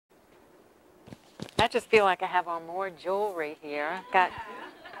I just feel like I have on more jewelry here. I've got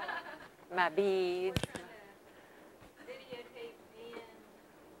my beads. Videotape and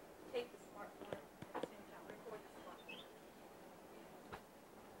tape the smartphone at the same time, record the smartphone.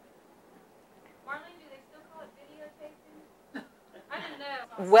 Marlene, do they still call it videotaping? I didn't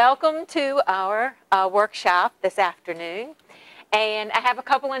know. Welcome to our workshop this afternoon. And I have a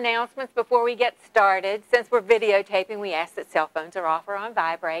couple announcements before we get started. Since we're videotaping, we ask that cell phones are off or on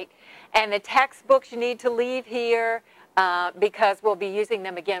vibrate. And the textbooks you need to leave here because we'll be using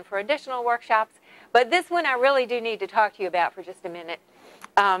them again for additional workshops. But this one I really do need to talk to you about for just a minute.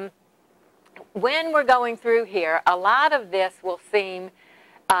 When we're going through here, a lot of this will seem,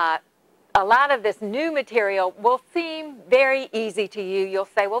 a lot of this new material will seem very easy to you. You'll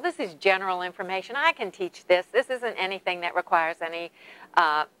say, well, this is general information. I can teach this. This isn't anything that requires any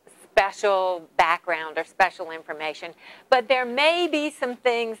special background or special information. But there may be some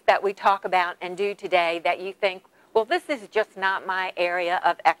things that we talk about and do today that you think, well, this is just not my area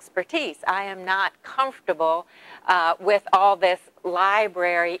of expertise. I am not comfortable with all this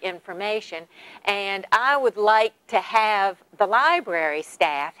library information. And I would like to have the library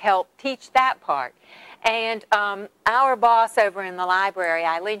staff help teach that part. And our boss over in the library,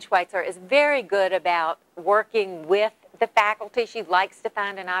 Eileen Schweitzer, is very good about working with the faculty. She likes to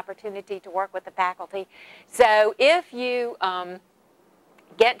find an opportunity to work with the faculty. So if you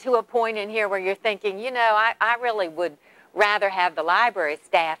get to a point in here where you're thinking, you know, I really would rather have the library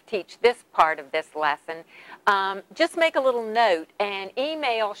staff teach this part of this lesson, just make a little note and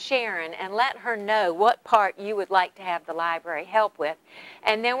email Sharon and let her know what part you would like to have the library help with.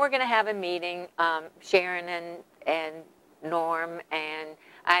 And then we're going to have a meeting, Sharon and Norm and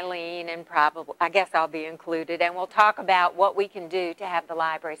Eileen, and probably, I guess I'll be included, and we'll talk about what we can do to have the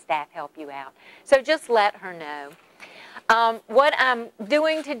library staff help you out. So just let her know. What I'm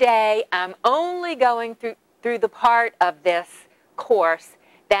doing today, I'm only going through the part of this course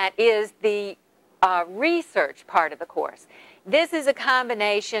that is the research part of the course. This is a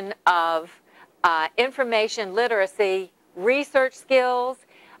combination of information literacy, research skills,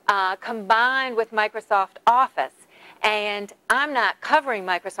 combined with Microsoft Office. And I'm not covering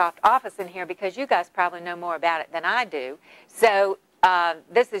Microsoft Office in here because you guys probably know more about it than I do. So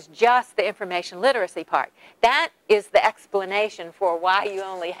this is just the information literacy part. That is the explanation for why you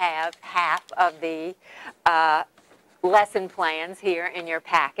only have half of the lesson plans here in your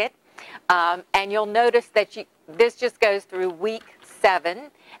packet. And you'll notice that this just goes through week 7.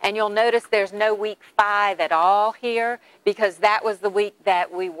 And you'll notice there's no week 5 at all here because that was the week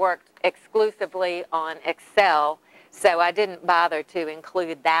that we worked exclusively on Excel. So I didn't bother to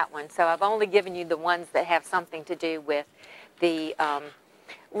include that one. So I've only given you the ones that have something to do with the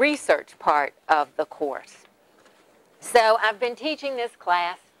research part of the course. So I've been teaching this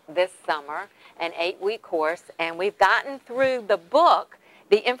class this summer, an 8-week course, and we've gotten through the book,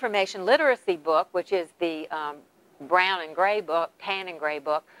 the information literacy book, which is the brown and gray book, tan and gray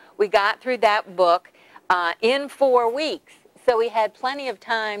book. We got through that book in 4 weeks. So we had plenty of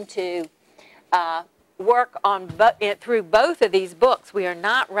time to work on through both of these books. We are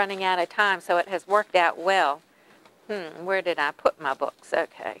not running out of time, so it has worked out well. Where did I put my books?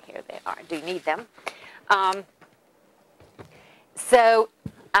 Okay, here they are. I do need them. So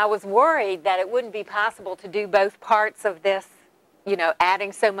I was worried that it wouldn't be possible to do both parts of this, you know,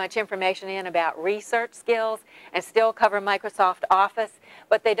 adding so much information in about research skills and still cover Microsoft Office,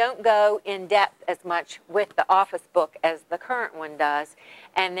 but they don't go in depth as much with the Office book as the current one does.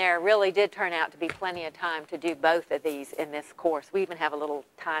 And there really did turn out to be plenty of time to do both of these in this course. We even have a little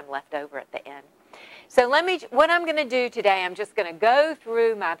time left over at the end. So what I'm going to do today, I'm just going to go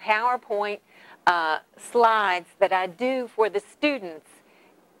through my PowerPoint slides that I do for the students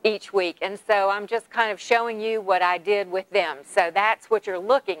each week. And so I'm just kind of showing you what I did with them. So that's what you're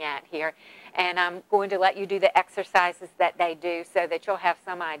looking at here. And I'm going to let you do the exercises that they do so that you'll have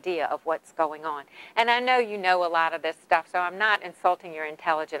some idea of what's going on. And I know you know a lot of this stuff, so I'm not insulting your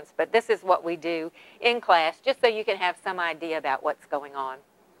intelligence, but this is what we do in class just so you can have some idea about what's going on.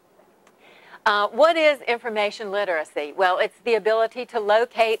 What is information literacy? Well, it's the ability to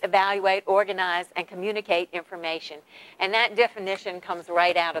locate, evaluate, organize, and communicate information. And that definition comes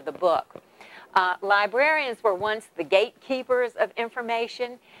right out of the book. Librarians were once the gatekeepers of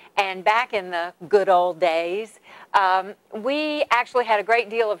information, and back in the good old days, we actually had a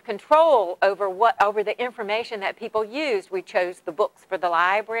great deal of control over the information that people used. We chose the books for the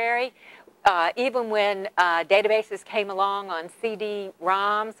library. Even when databases came along on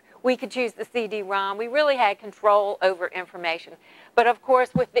CD-ROMs, we could choose the CD-ROM. We really had control over information. But of course,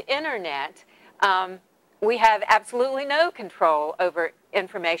 with the internet, we have absolutely no control over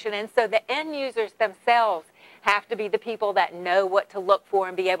information, and so the end users themselves have to be the people that know what to look for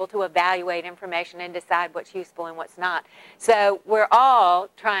and be able to evaluate information and decide what's useful and what's not. So we're all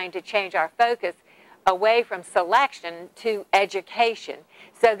trying to change our focus away from selection to education.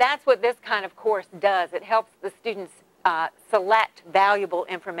 So that's what this kind of course does. It helps the students select valuable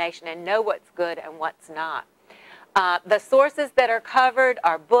information and know what's good and what's not. The sources that are covered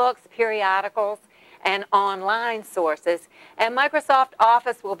are books, periodicals, and online sources. And Microsoft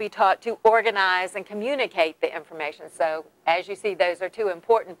Office will be taught to organize and communicate the information. So as you see, those are two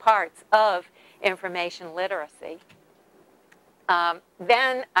important parts of information literacy.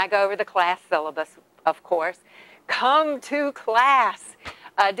 Then I go over the class syllabus, of course. Come to class.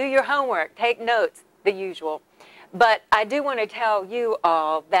 Do your homework. Take notes, the usual. But I do want to tell you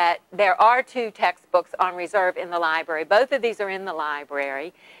all that there are 2 textbooks on reserve in the library. Both of these are in the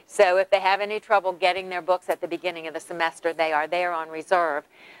library. So if they have any trouble getting their books at the beginning of the semester, they are there on reserve.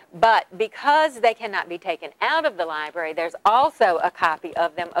 But because they cannot be taken out of the library, there's also a copy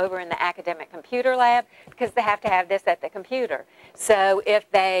of them over in the academic computer lab because they have to have this at the computer. So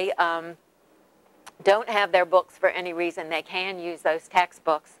if they don't have their books for any reason, they can use those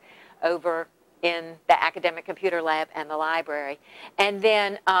textbooks over in the academic computer lab and the library. And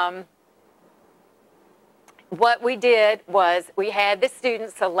then what we did was we had the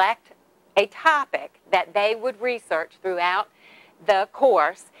students select a topic that they would research throughout the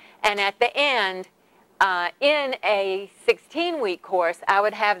course, and at the end, in a 16-week course, I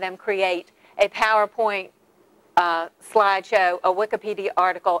would have them create a PowerPoint slideshow, a Wikipedia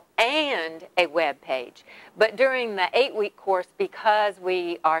article, and a web page. But during the 8-week course, because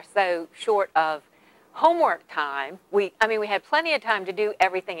we are so short of homework time, we had plenty of time to do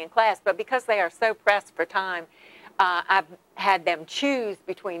everything in class, but because they are so pressed for time, I've had them choose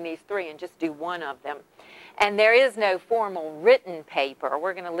between these 3 and just do one of them. And there is no formal written paper.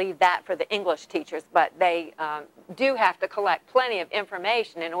 We're going to leave that for the English teachers, but they do have to collect plenty of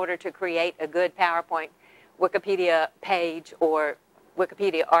information in order to create a good PowerPoint Wikipedia page or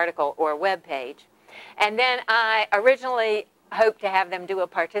Wikipedia article or web page. And then I originally hoped to have them do a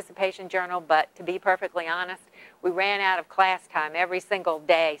participation journal, but to be perfectly honest, we ran out of class time every single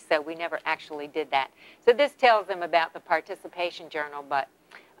day, so we never actually did that. So this tells them about the participation journal, but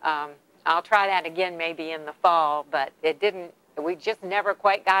I'll try that again maybe in the fall, but we just never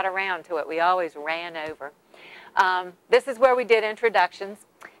quite got around to it. We always ran over. This is where we did introductions.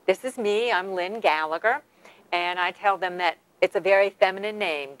 This is me. I'm Lynn Gallagher. And I tell them that it's a very feminine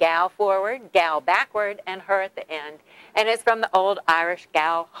name, gal forward, gal backward, and her at the end. And it's from the old Irish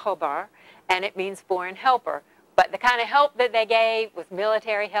gal hobar, and it means foreign helper. But the kind of help that they gave was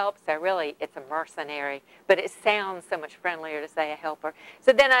military help, so really it's a mercenary. But it sounds so much friendlier to say a helper.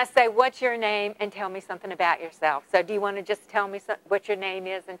 So then I say, what's your name, and tell me something about yourself. So do you want to just tell me what your name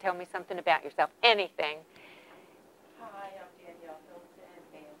is and tell me something about yourself? Anything. Hi, I'm Danielle Hilton,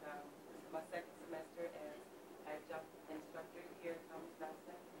 and this is my 2nd semester as adjunct instructor here at Thomas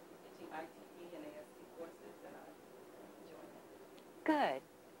Nelson, teaching ITE and ASC courses, and I'm enjoying it. Good.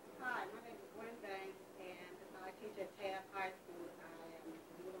 Hi, my name is Gwen Banks, and I teach at Taft High School. I am the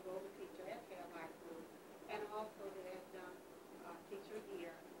dual enrollment teacher at Taft High School, and also the adjunct teacher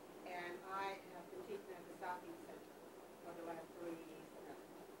here. And I have been teaching at the Southeast Center for the last 3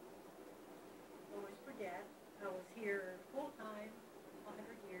 semesters. Lois Burdett. I was here full-time 100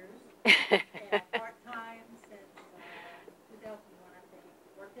 years, and part-time since 2001, I think.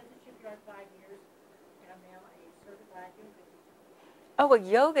 Worked as a shipyard 5 years, and I'm now a certified yoga teacher. Oh, a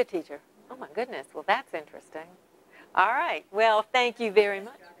yoga teacher. Oh, my goodness. Well, that's interesting. All right. Well, thank you very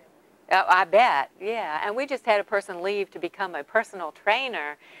much. Oh, I bet. Yeah. And we just had a person leave to become a personal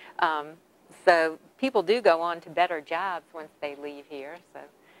trainer. So people do go on to better jobs once they leave here. So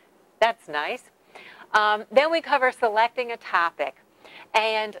that's nice. Then we cover selecting a topic.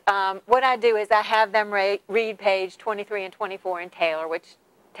 And what I do is I have them read page 23 and 24 in Taylor, which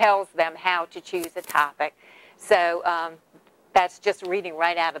tells them how to choose a topic. So that's just reading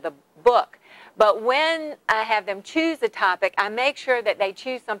right out of the book. But when I have them choose a topic, I make sure that they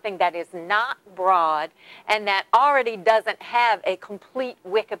choose something that is not broad and that already doesn't have a complete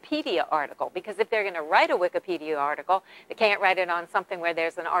Wikipedia article. Because if they're going to write a Wikipedia article, they can't write it on something where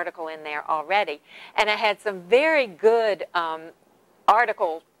there's an article in there already. And I had some very good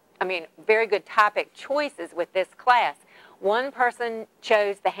very good topic choices with this class. One person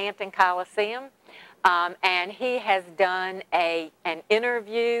chose the Hampton Coliseum. And he has done an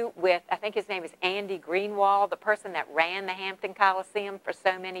interview with, I think his name is Andy Greenwald, the person that ran the Hampton Coliseum for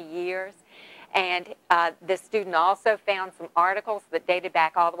so many years. And this student also found some articles that dated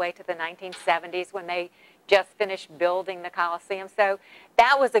back all the way to the 1970s when they just finished building the Coliseum. So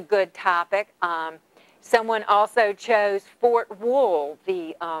that was a good topic. Someone also chose Fort Wool,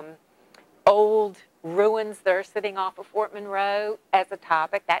 the old ruins that are sitting off of Fort Monroe, as a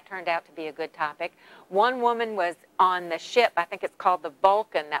topic. That turned out to be a good topic. One woman was on the ship, I think it's called the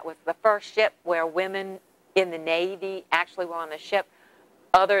Vulcan. That was the first ship where women in the Navy actually were on the ship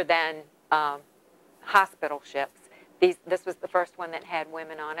other than hospital ships. This was the first one that had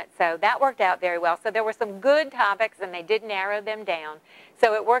women on it. So that worked out very well. So there were some good topics, and they did narrow them down.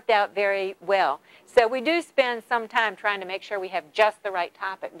 So it worked out very well. So we do spend some time trying to make sure we have just the right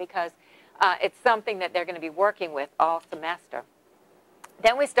topic, because it's something that they're going to be working with all semester.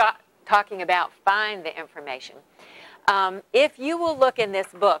 Then we start talking about find the information. If you will look in this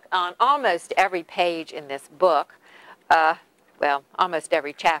book, on almost every page in this book, well, almost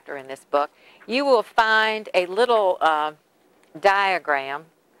every chapter in this book, you will find a little diagram.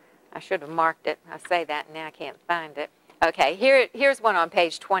 I should have marked it. I say that and now I can't find it. Okay, here's one on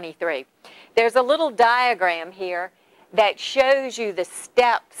page 23. There's a little diagram here that shows you the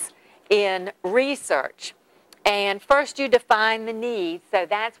steps in research. And first you define the need, so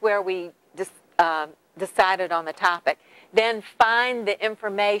that's where we decided on the topic. Then find the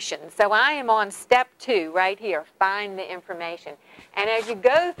information. So I am on step 2 right here, find the information. And as you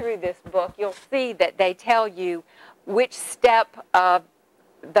go through this book, you'll see that they tell you which step of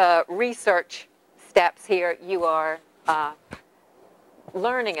the research steps here you are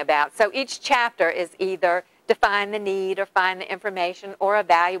learning about. So each chapter is either define the need, or find the information, or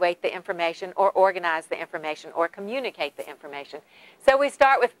evaluate the information, or organize the information, or communicate the information. So we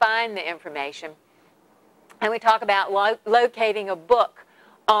start with find the information. And we talk about locating a book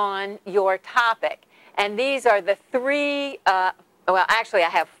on your topic. And these are the 3, well, actually I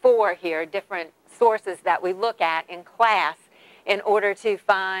have 4 here, different sources that we look at in class in order to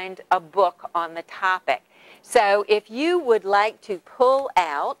find a book on the topic. So if you would like to pull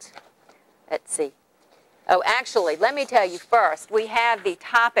out, let's see. Oh, actually, let me tell you first, we have the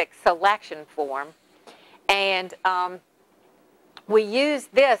topic selection form. And we use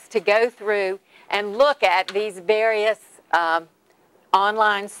this to go through and look at these various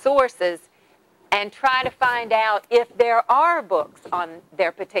online sources and try to find out if there are books on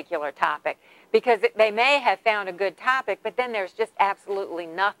their particular topic. Because they may have found a good topic, but then there's just absolutely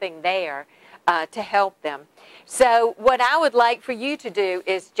nothing there to help them. So what I would like for you to do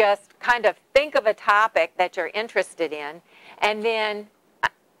is just kind of think of a topic that you're interested in, and then,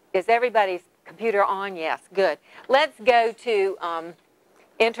 is everybody's computer on? Yes, good. Let's go to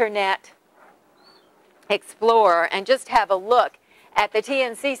Internet Explorer and just have a look at the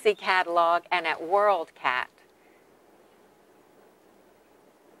TNCC catalog and at WorldCat.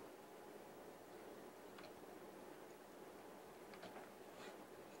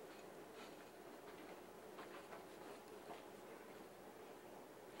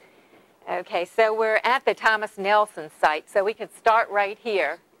 Okay, so we're at the Thomas Nelson site, so we could start right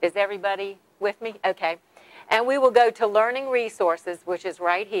here. Is everybody with me? Okay. And we will go to Learning Resources, which is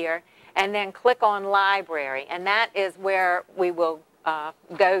right here, and then click on Library. And that is where we will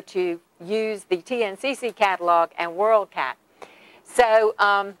go to use the TNCC catalog and WorldCat. So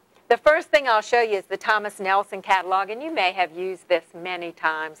the first thing I'll show you is the Thomas Nelson catalog, and you may have used this many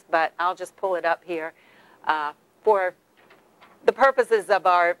times, but I'll just pull it up here for the purposes of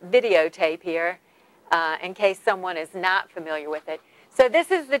our videotape here, in case someone is not familiar with it. So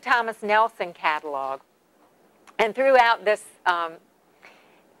this is the Thomas Nelson catalog. And throughout this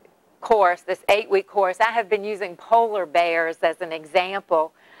course, this 8-week course, I have been using polar bears as an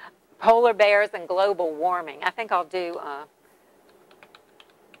example. Polar bears and global warming. I think I'll do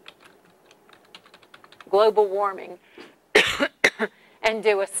global warming and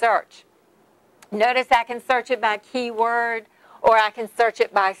do a search. Notice I can search it by keyword, or I can search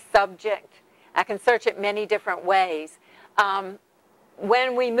it by subject. I can search it many different ways.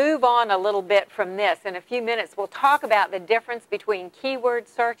 When we move on a little bit from this, in a few minutes, we'll talk about the difference between keyword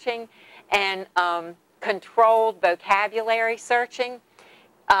searching and controlled vocabulary searching.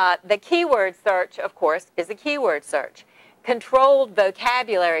 The keyword search, of course, is a keyword search. Controlled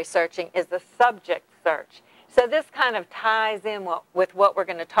vocabulary searching is a subject search. So this kind of ties in with what we're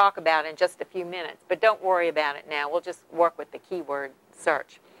going to talk about in just a few minutes, but don't worry about it now. We'll just work with the keyword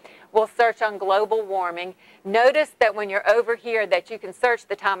search. We'll search on global warming. Notice that when you're over here that you can search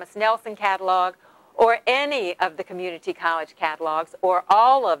the Thomas Nelson catalog or any of the community college catalogs, or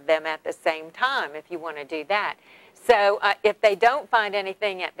all of them at the same time if you want to do that. So if they don't find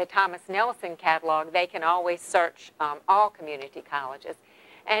anything at the Thomas Nelson catalog, they can always search all community colleges.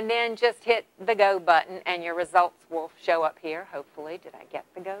 and then just hit the go button and your results will show up here, hopefully. Did I get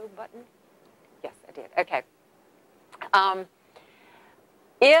the go button? Yes, I did. Okay.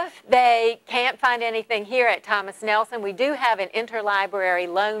 If they can't find anything here at Thomas Nelson, we do have an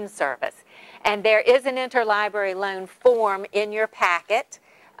interlibrary loan service. And there is an interlibrary loan form in your packet,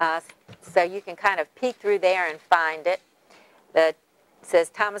 so you can kind of peek through there and find it. It says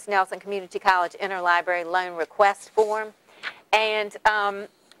Thomas Nelson Community College Interlibrary Loan Request Form. And I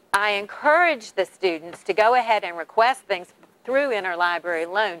encourage the students to go ahead and request things through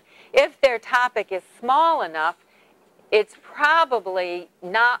interlibrary loan. If their topic is small enough, it's probably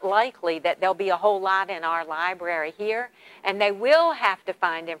not likely that there'll be a whole lot in our library here, and they will have to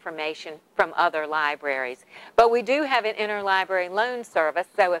find information from other libraries. But we do have an interlibrary loan service,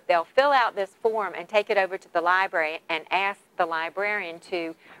 so if they'll fill out this form and take it over to the library and ask the librarian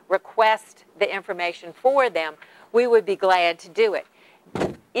to request the information for them, we would be glad to do it.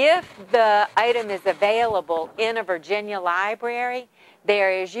 If the item is available in a Virginia library,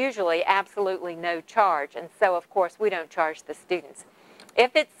 there is usually absolutely no charge, and so of course we don't charge the students.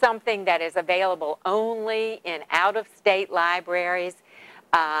 If it's something that is available only in out-of-state libraries,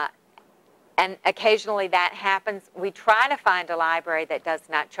 and occasionally that happens, we try to find a library that does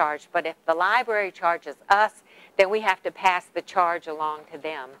not charge, but if the library charges us, then we have to pass the charge along to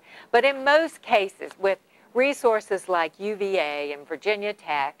them. But in most cases, with resources like UVA and Virginia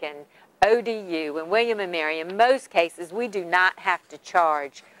Tech and ODU and William & Mary, in most cases, we do not have to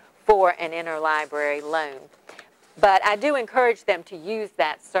charge for an interlibrary loan. But I do encourage them to use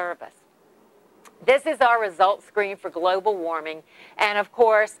that service. This is our results screen for global warming, and of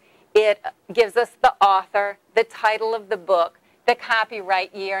course, it gives us the author, the title of the book, the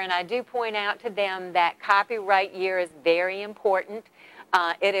copyright year, and I do point out to them that copyright year is very important.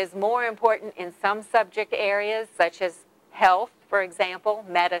 It is more important in some subject areas, such as health, for example,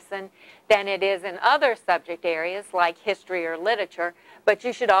 medicine, than it is in other subject areas like history or literature, but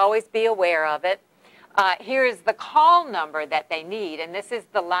you should always be aware of it. Here is the call number that they need, and this is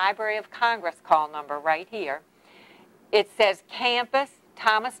the Library of Congress call number right here. It says Campus,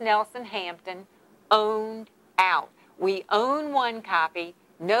 Thomas Nelson, Hampton, owned out. We own one copy,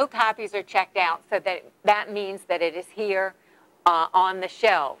 no copies are checked out, so that means that it is here on the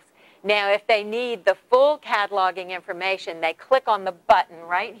shelves. Now, if they need the full cataloging information, they click on the button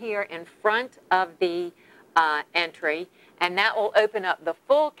right here in front of the entry, and that will open up the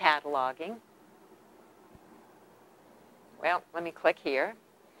full cataloging. Well, let me click here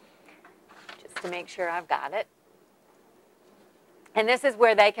just to make sure I've got it. And this is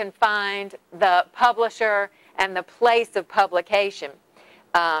where they can find the publisher and the place of publication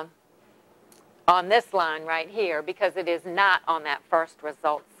on this line right here, because it is not on that first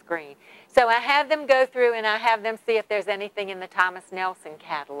results screen. So I have them go through and I have them see if there's anything in the Thomas Nelson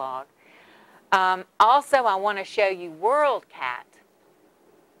catalog. Also, I want to show you WorldCat.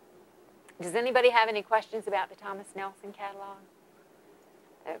 Does anybody have any questions about the Thomas Nelson catalog?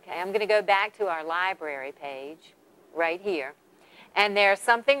 Okay, I'm going to go back to our library page right here. And there's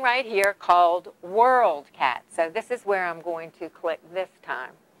something right here called WorldCat. So this is where I'm going to click this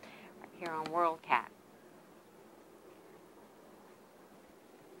time, right here on WorldCat.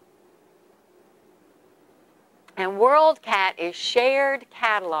 And WorldCat is shared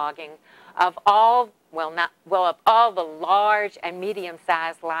cataloging of all, of all the large and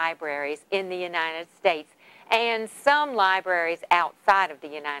medium-sized libraries in the United States, and some libraries outside of the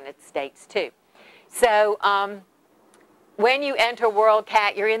United States too. So when you enter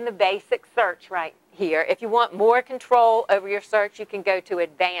WorldCat, you're in the basic search right here. If you want more control over your search, you can go to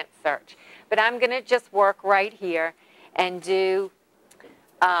advanced search. But I'm going to just work right here and do,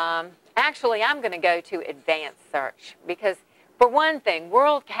 actually I'm going to go to advanced search, because for one thing,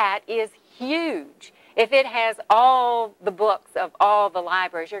 WorldCat is huge. If it has all the books of all the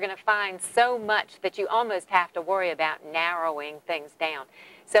libraries, you're going to find so much that you almost have to worry about narrowing things down.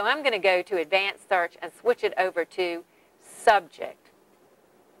 So I'm going to go to advanced search and switch it over to subject.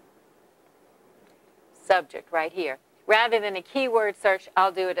 Subject right here. Rather than a keyword search,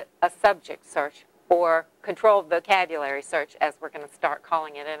 I'll do it a subject search, or controlled vocabulary search, as we're going to start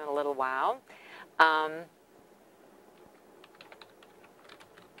calling it in a little while.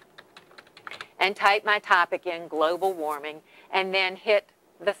 And type my topic in, global warming, and then hit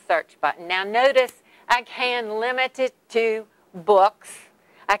the search button. Now notice I can limit it to books.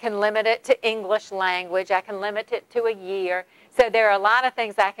 I can limit it to English language. I can limit it to a year. So there are a lot of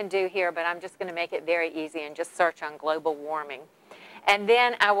things I can do here, but I'm just going to make it very easy and just search on global warming. And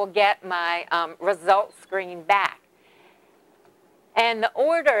then I will get my results screen back. And the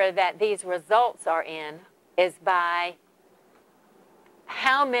order that these results are in is by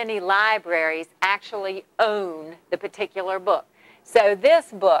how many libraries actually own the particular book. So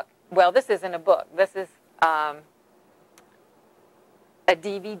this book, well, this isn't a book. This is a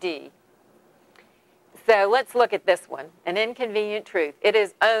DVD. So let's look at this one, An Inconvenient Truth. It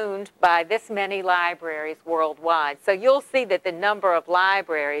is owned by this many libraries worldwide. So you'll see that the number of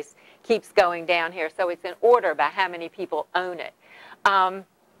libraries keeps going down here. So it's in order by how many people own it.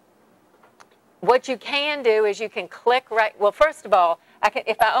 What you can do is you can click right, well, first of all,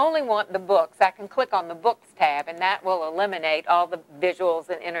 if I only want the books, I can click on the Books tab, and that will eliminate all the visuals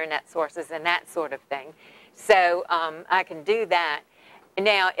and internet sources and that sort of thing. So I can do that.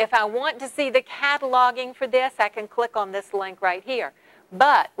 Now, if I want to see the cataloging for this, I can click on this link right here.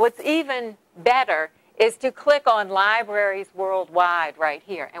 But what's even better is to click on Libraries Worldwide right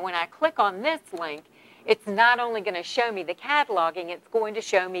here. And when I click on this link, it's not only going to show me the cataloging, it's going to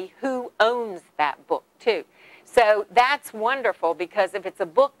show me who owns that book too. So that's wonderful, because if it's a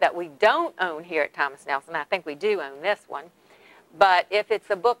book that we don't own here at Thomas Nelson, I think we do own this one, but if it's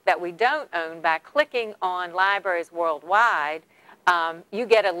a book that we don't own, by clicking on Libraries Worldwide, you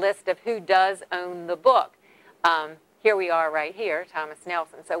get a list of who does own the book. Here we are right here, Thomas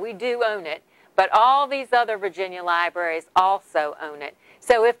Nelson. So we do own it, but all these other Virginia libraries also own it.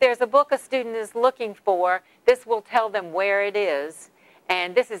 So if there's a book a student is looking for, this will tell them where it is.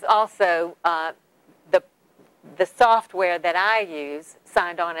 And this is also the software that I use,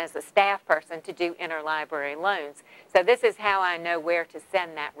 signed on as a staff person to do interlibrary loans. So this is how I know where to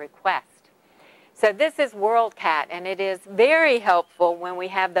send that request. So this is WorldCat, and it is very helpful when we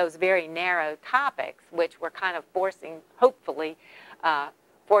have those very narrow topics, which we're kind of forcing, hopefully,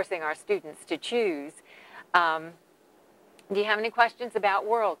 forcing our students to choose. Do you have any questions about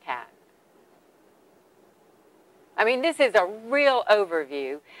WorldCat? I mean, this is a real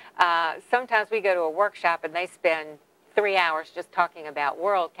overview. Sometimes we go to a workshop and they spend 3 hours just talking about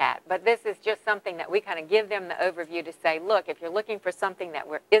WorldCat. But this is just something that we kind of give them the overview to say, look, if you're looking for something that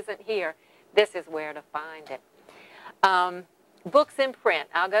isn't here, this is where to find it. Books in print.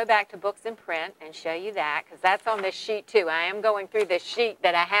 I'll go back to books in print and show you that, because that's on this sheet too. I am going through this sheet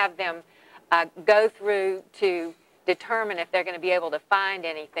that I have them go through to determine if they're going to be able to find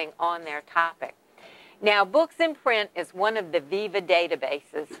anything on their topic. Now, books in print is one of the Viva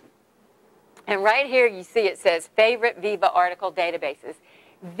databases. And right here you see it says Favorite Viva Article Databases.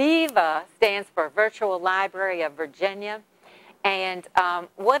 Viva stands for Virtual Library of Virginia. And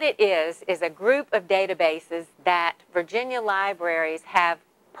what it is a group of databases that Virginia libraries have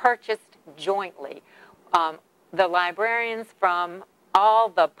purchased jointly. The librarians from all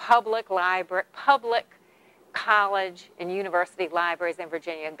the public college and university libraries in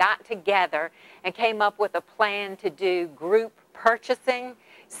Virginia got together and came up with a plan to do group purchasing,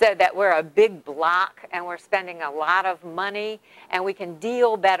 so that we're a big block and we're spending a lot of money, and we can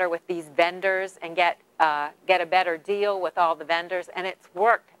deal better with these vendors and get a better deal with all the vendors, and it's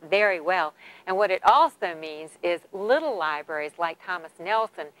worked very well. And what it also means is little libraries like Thomas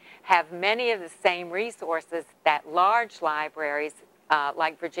Nelson have many of the same resources that large libraries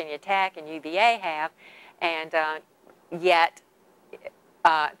like Virginia Tech and UVA have, and yet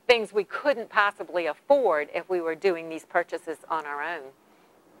things we couldn't possibly afford if we were doing these purchases on our own.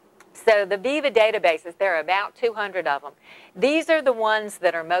 So the Viva databases, there are about 200 of them. These are the ones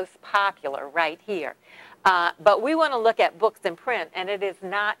that are most popular right here. But we want to look at books in print, and it is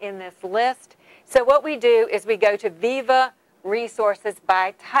not in this list. So what we do is we go to Viva Resources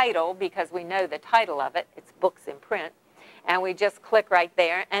by title, because we know the title of it. It's books in print. And we just click right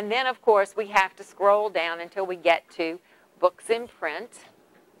there. And then, of course, we have to scroll down until we get to books in print.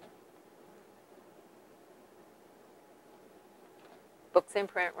 Books in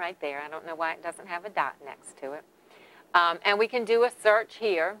print right there. I don't know why it doesn't have a dot next to it. And we can do a search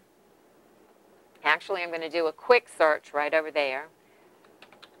here. Actually, I'm going to do a quick search right over there.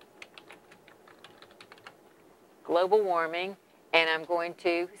 Global warming. And I'm going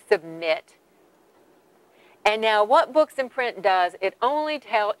to submit. And now what books in print does, it's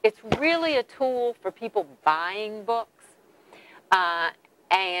really a tool for people buying books.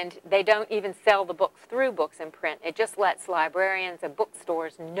 And they don't even sell the books through books in print. It just lets librarians and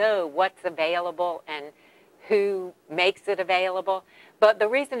bookstores know what's available and who makes it available. But the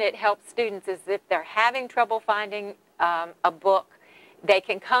reason it helps students is if they're having trouble finding a book, they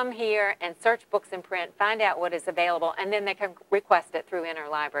can come here and search books in print, find out what is available, and then they can request it through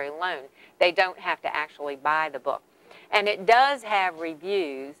interlibrary loan. They don't have to actually buy the book. And it does have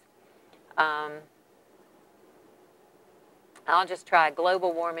reviews. I'll just try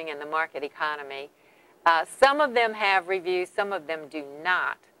global warming and the market economy. Some of them have reviews, some of them do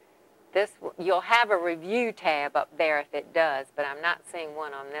not. you'll have a review tab up there if it does, but I'm not seeing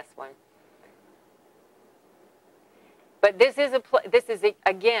one on this one. But this is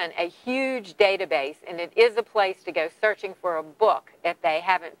again a huge database, and it is a place to go searching for a book if they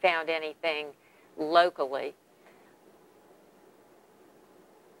haven't found anything locally.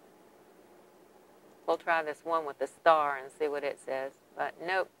 We'll try this one with the star and see what it says. But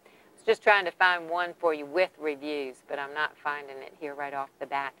nope, it's just trying to find one for you with reviews, but I'm not finding it here right off the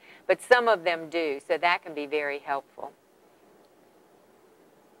bat. But some of them do, so that can be very helpful.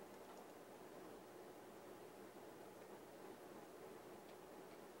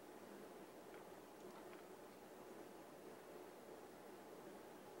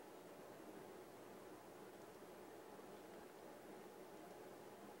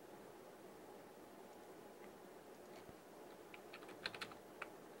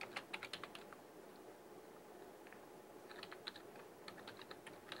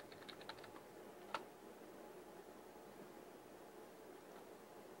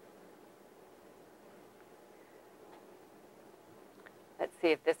 Let's see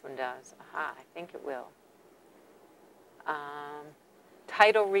if this one does. Aha, I think it will.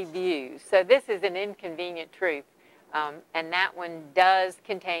 Title reviews. So this is an inconvenient truth, and that one does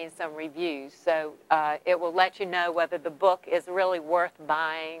contain some reviews. So it will let you know whether the book is really worth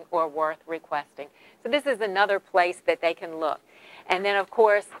buying or worth requesting. So this is another place that they can look. And then, of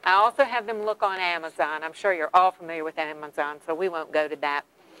course, I also have them look on Amazon. I'm sure you're all familiar with Amazon, so we won't go to that.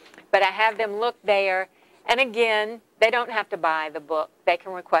 But I have them look there. And again, they don't have to buy the book. They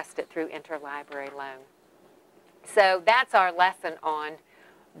can request it through interlibrary loan. So that's our lesson on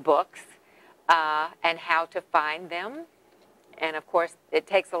books and how to find them. And of course, it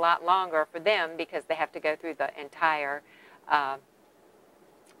takes a lot longer for them because they have to go through the entire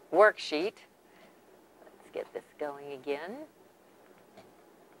worksheet. Let's get this going again.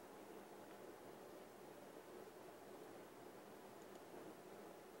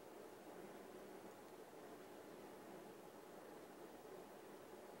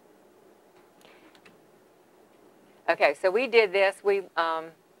 Okay, so we did this. We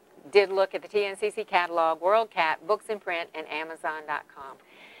did look at the TNCC catalog, WorldCat, books in print, and Amazon.com.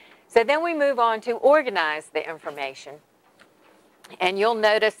 So then we move on to organize the information. And you'll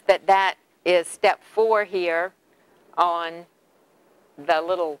notice that that is step 4 here on the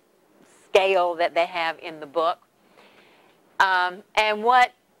little scale that they have in the book. And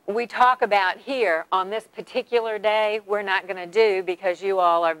what we talk about here on this particular day, we're not going to do because you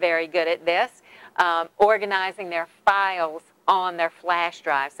all are very good at this. Organizing their files on their flash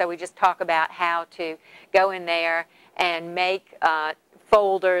drive. So we just talk about how to go in there and make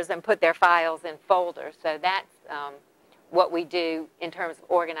folders and put their files in folders. So that's what we do in terms of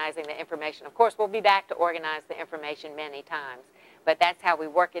organizing the information. Of course, we'll be back to organize the information many times, but that's how we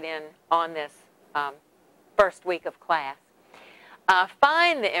work it in on this first week of class.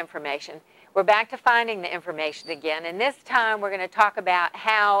 Find the information. We're back to finding the information again, and this time we're going to talk about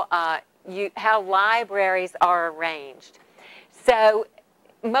how libraries are arranged. So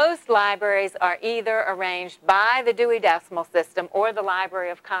most libraries are either arranged by the Dewey Decimal System or the Library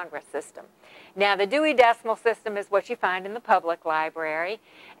of Congress system. Now, the Dewey Decimal System is what you find in the public library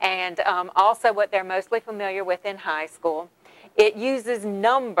and also what they're mostly familiar with in high school. It uses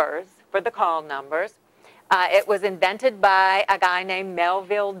numbers for the call numbers. It was invented by a guy named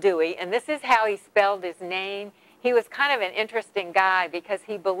Melville Dewey, and this is how he spelled his name. He was kind of an interesting guy because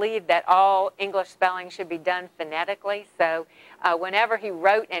he believed that all English spelling should be done phonetically. So whenever he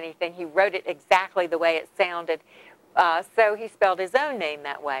wrote anything, he wrote it exactly the way it sounded. So he spelled his own name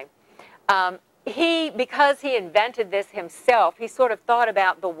that way. Because he invented this himself, he sort of thought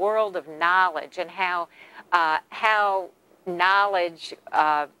about the world of knowledge and how knowledge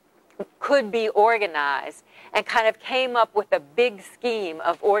could be organized, and kind of came up with a big scheme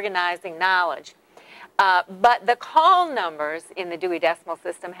of organizing knowledge. But the call numbers in the Dewey Decimal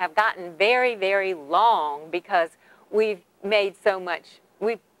System have gotten very, very long because we've made so much,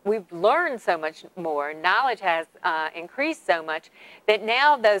 we've learned so much more. Knowledge has increased so much that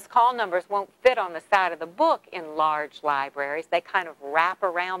now those call numbers won't fit on the side of the book in large libraries. They kind of wrap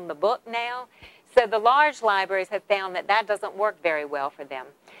around the book now. So the large libraries have found that that doesn't work very well for them.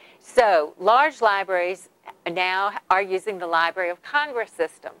 So large libraries now are using the Library of Congress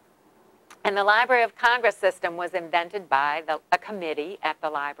system. And the Library of Congress system was invented by a committee at the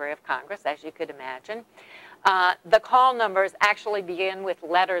Library of Congress, as you could imagine. The call numbers actually begin with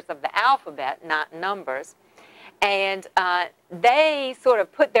letters of the alphabet, not numbers. And they sort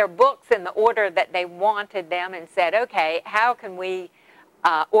of put their books in the order that they wanted them and said, okay, how can we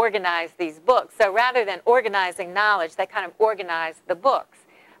organize these books? So rather than organizing knowledge, they kind of organized the books.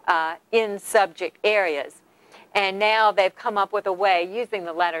 in subject areas. And now they've come up with a way using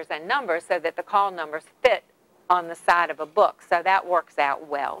the letters and numbers so that the call numbers fit on the side of a book. So that works out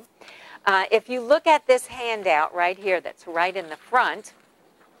well. If you look at this handout right here that's right in the front,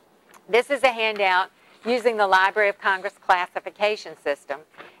 this is a handout using the Library of Congress classification system.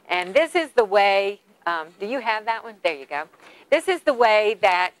 And this is the way, do you have that one? There you go. This is the way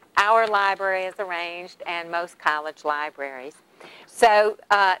that our library is arranged and most college libraries. So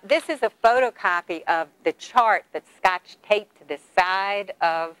this is a photocopy of the chart that's scotch taped to the side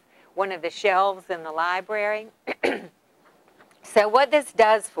of one of the shelves in the library. So what this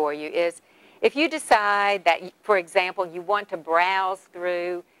does for you is if you decide that, for example, you want to browse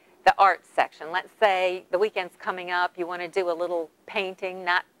through the arts section. Let's say the weekend's coming up, you want to do a little painting,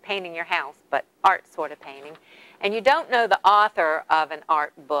 not painting your house, but art sort of painting. And you don't know the author of an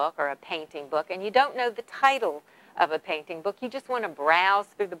art book or a painting book, and you don't know the title of a painting book. You just want to browse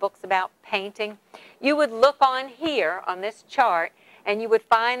through the books about painting. You would look on here on this chart, and you would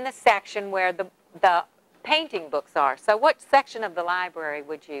find the section where the painting books are. So what section of the library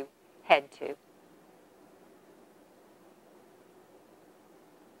would you head to?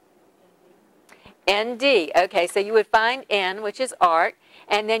 ND. Okay, so you would find N, which is art,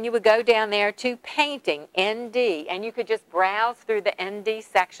 and then you would go down there to painting, ND, and you could just browse through the ND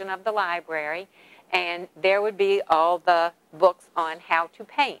section of the library, and there would be all the books on how to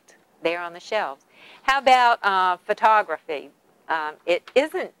paint there on the shelves. How about photography? It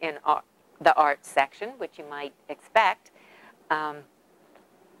isn't in the art section, which you might expect.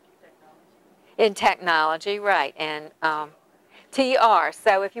 In technology, right, and TR.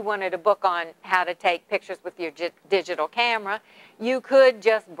 So if you wanted a book on how to take pictures with your digital camera, you could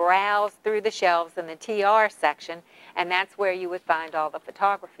just browse through the shelves in the TR section, and that's where you would find all the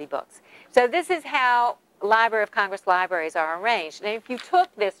photography books. So this is how Library of Congress libraries are arranged. And if you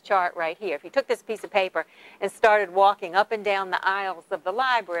took this chart right here, if you took this piece of paper and started walking up and down the aisles of the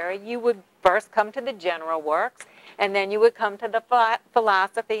library, you would first come to the general works, and then you would come to the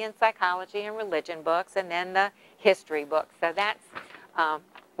philosophy and psychology and religion books, and then the history books. So that's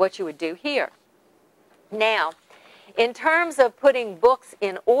what you would do here. Now, in terms of putting books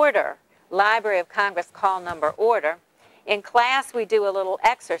in order, Library of Congress call number order, in class we do a little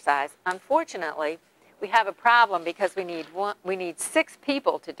exercise. Unfortunately, we have a problem because we need 6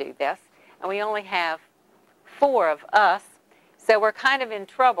 people to do this, and we only have 4 of us, so we're kind of in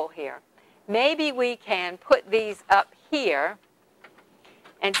trouble here. Maybe we can put these up here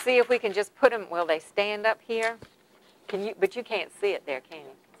and see if we can just put them, will they stand up here? But you can't see it there, can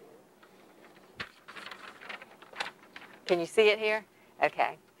you? Can you see it here?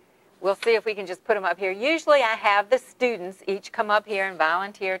 Okay. We'll see if we can just put them up here. Usually I have the students each come up here and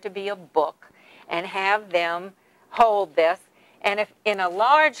volunteer to be a book and have them hold this. And if in a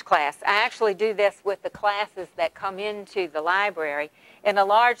large class, I actually do this with the classes that come into the library. In a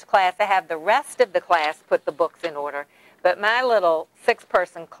large class, I have the rest of the class put the books in order. But my little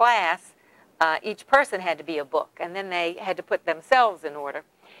 6-person class, each person had to be a book, and then they had to put themselves in order.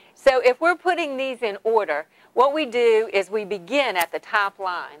 So if we're putting these in order, what we do is we begin at the top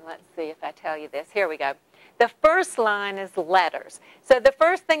line. Let's see if I tell you this. Here we go. The first line is letters. So the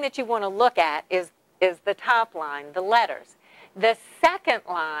first thing that you want to look at is the top line, the letters. The second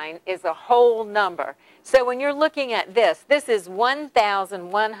line is a whole number. So when you're looking at this is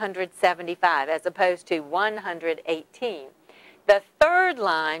 1,175 as opposed to 118. The third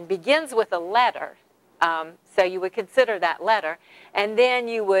line begins with a letter, so you would consider that letter, and then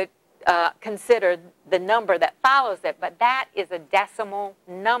you would consider the number that follows it, but that is a decimal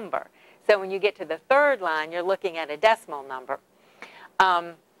number. So when you get to the third line, you're looking at a decimal number.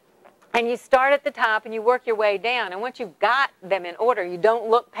 And you start at the top and you work your way down. And once you've got them in order, you don't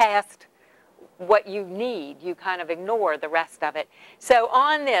look past what you need. You kind of ignore the rest of it. So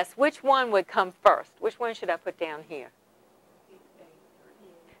on this, which one would come first? Which one should I put down here?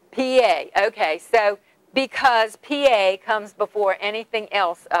 PA. Okay, so because PA comes before anything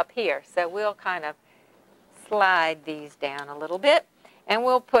else up here. So we'll kind of slide these down a little bit. And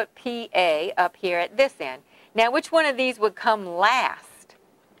we'll put PA up here at this end. Now, which one of these would come last?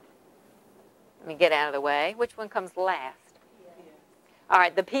 Let me get out of the way. Which one comes last? All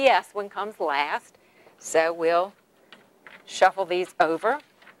right, the PS one comes last. So we'll shuffle these over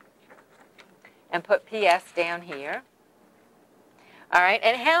and put PS down here. All right,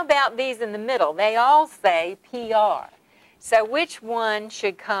 and how about these in the middle? They all say PR. So which one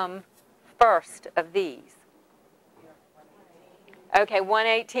should come first of these? Okay,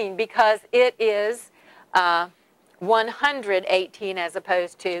 118, because it is 118 as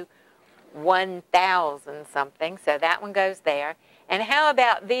opposed to 1,000 something. So that one goes there. And how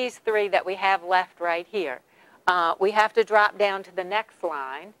about these three that we have left right here? We have to drop down to the next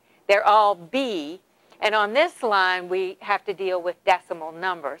line. They're all B. And on this line, we have to deal with decimal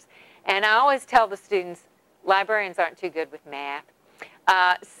numbers. And I always tell the students, librarians aren't too good with math.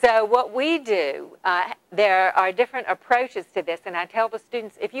 So what we do, there are different approaches to this. And I tell the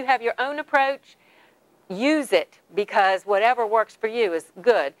students, if you have your own approach, use it, because whatever works for you is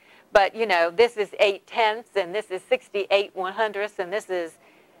good. But, you know, this is 8/10, and this is 68/100, and this is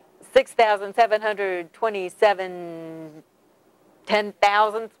 6,727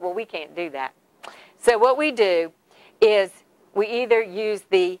 10,000ths. Well, we can't do that. So what we do is we either use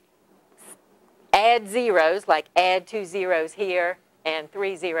the add zeros, like add 2 zeros here and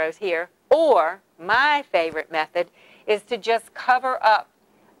 3 zeros here, or my favorite method is to just cover up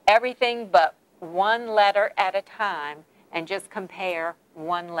everything but one letter at a time and just compare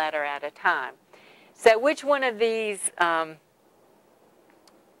one letter at a time. So which one of these are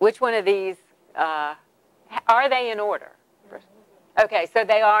they in order? Okay, so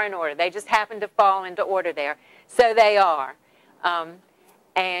they are in order. They just happen to fall into order there. So they are.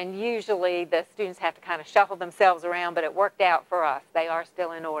 And usually the students have to kind of shuffle themselves around, but it worked out for us. They are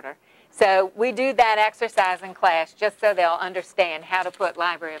still in order. So we do that exercise in class just so they'll understand how to put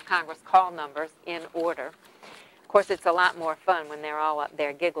Library of Congress call numbers in order. Of course, it's a lot more fun when they're all up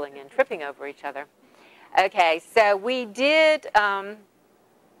there giggling and tripping over each other. Okay, so we did, I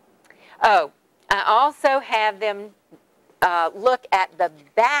also have them look at the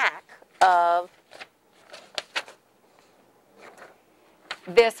back of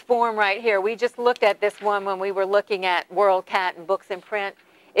this form right here. We just looked at this one when we were looking at WorldCat and books in print.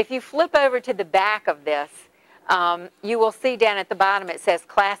 If you flip over to the back of this, you will see down at the bottom it says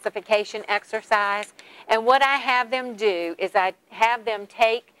classification exercise. And what I have them do is I have them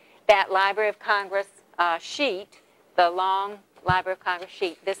take that Library of Congress sheet, the long Library of Congress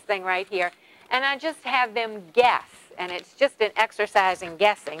sheet, this thing right here, and I just have them guess, and it's just an exercise in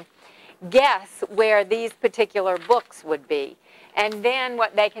guessing, guess where these particular books would be. And then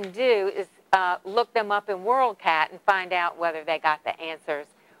what they can do is look them up in WorldCat and find out whether they got the answers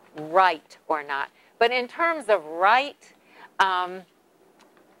right or not. But in terms of right,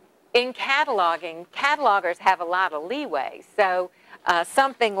 in cataloging, catalogers have a lot of leeway. So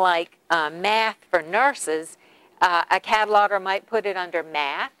something like math for nurses, a cataloger might put it under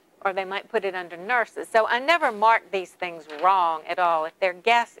math, or they might put it under nurses. So I never mark these things wrong at all. If their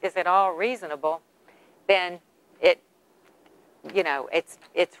guess is at all reasonable, then it's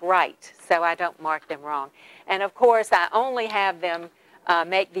right. So I don't mark them wrong. And of course, I only have them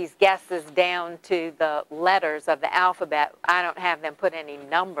make these guesses down to the letters of the alphabet. I don't have them put any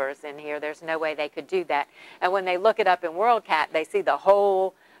numbers in here. There's no way they could do that. And when they look it up in WorldCat, they see the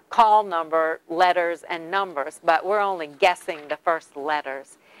whole call number, letters, and numbers. But we're only guessing the first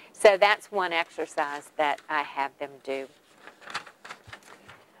letters. So that's one exercise that I have them do.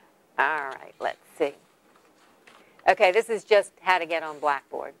 All right, let's see. Okay, this is just how to get on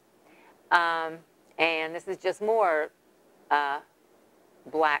Blackboard. And this is just more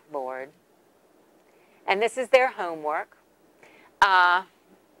Blackboard. And this is their homework.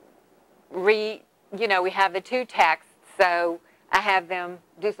 We have the two texts, so I have them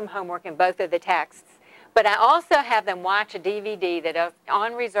do some homework in both of the texts. But I also have them watch a DVD that is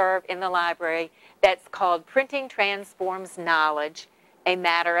on reserve in the library that's called Printing Transforms Knowledge, a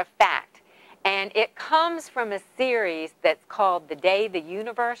Matter of Fact. And it comes from a series that's called The Day the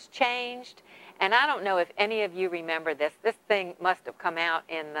Universe Changed. And I don't know if any of you remember this. This thing must have come out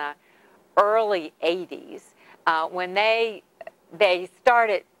in the early 80s when they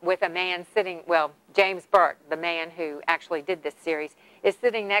started with a man sitting, well, James Burke, the man who actually did this series, is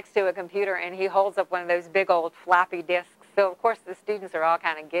sitting next to a computer and he holds up one of those big old floppy disks. So, of course, the students are all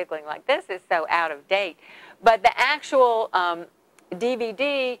kind of giggling like, this is so out of date. But the actual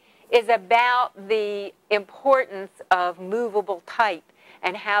DVD is about the importance of movable type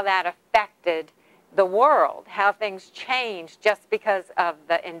and how that affected the world, how things changed just because of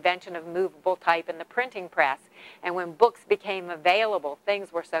the invention of movable type in the printing press. And when books became available,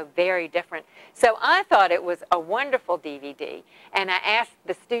 things were so very different. So I thought it was a wonderful DVD. And I asked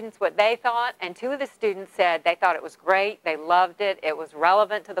the students what they thought, and 2 of the students said they thought it was great, they loved it, it was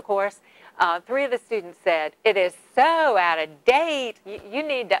relevant to the course. 3 of the students said, it is so out of date, you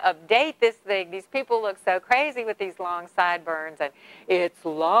need to update this thing. These people look so crazy with these long sideburns, and it's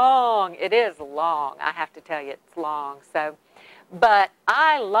long. It is long, I have to tell you, it's long. So, but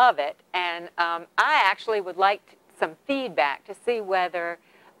I love it, and I actually would like some feedback to see whether,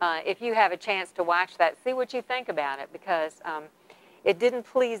 if you have a chance to watch that, see what you think about it, because it didn't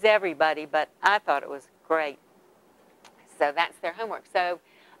please everybody, but I thought it was great. So that's their homework. So,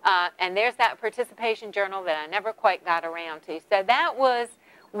 and there's that participation journal that I never quite got around to. So that was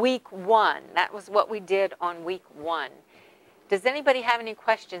week 1. That was what we did on week 1. Does anybody have any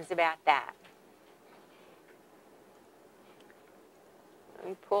questions about that? Let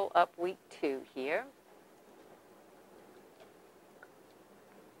me pull up week 2 here.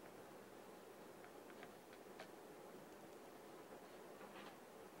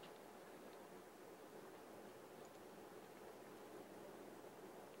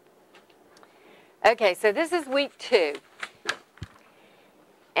 Okay, so this is week 2.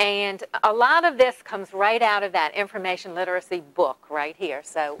 And a lot of this comes right out of that information literacy book right here.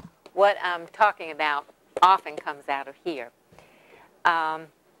 So what I'm talking about often comes out of here. Well,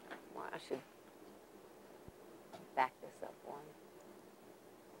 I should back this up one.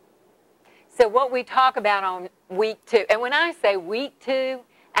 So what we talk about on week 2, and when I say week 2,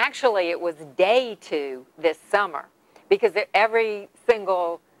 actually it was day 2 this summer, because every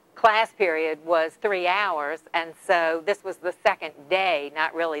single class period was 3 hours, and so this was the second day,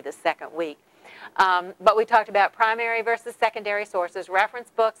 not really the second week. But we talked about primary versus secondary sources,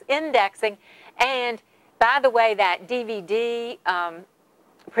 reference books, indexing, and by the way, that DVD,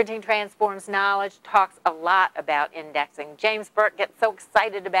 Printing Transforms Knowledge, talks a lot about indexing. James Burke gets so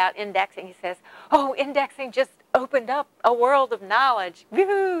excited about indexing. He says, oh, indexing just opened up a world of knowledge.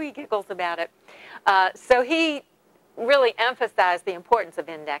 Woo-hoo, he giggles about it. So he really emphasized the importance of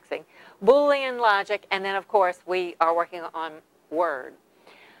indexing. Boolean logic, and then, of course, we are working on Word.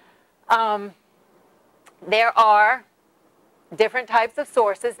 There are different types of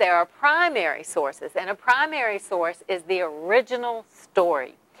sources. There are primary sources, and a primary source is the original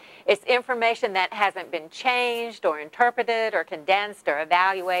story. It's information that hasn't been changed or interpreted or condensed or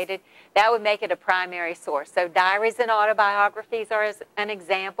evaluated. That would make it a primary source. So diaries and autobiographies are an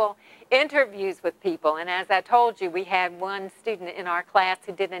example. Interviews with people, and as I told you, we had one student in our class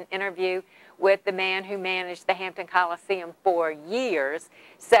who did an interview with the man who managed the Hampton Coliseum for years.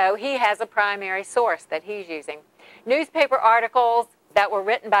 So he has a primary source that he's using. Newspaper articles that were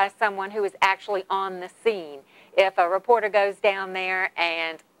written by someone who is actually on the scene. If a reporter goes down there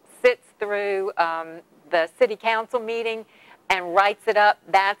and sits through the city council meeting and writes it up,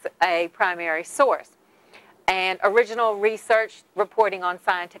 that's a primary source. And original research reporting on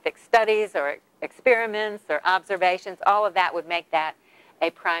scientific studies or experiments or observations, all of that would make that a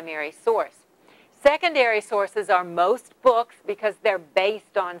primary source. Secondary sources are most books because they're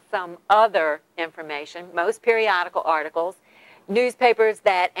based on some other information, most periodical articles, newspapers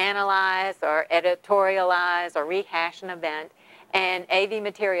that analyze or editorialize or rehash an event, and AV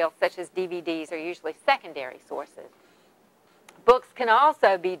materials such as DVDs are usually secondary sources. Books can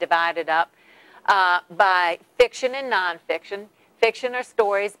also be divided up by fiction and nonfiction. Fiction are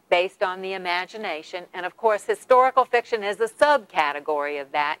stories based on the imagination, and of course historical fiction is a subcategory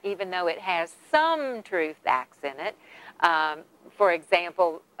of that, even though it has some true facts in it. For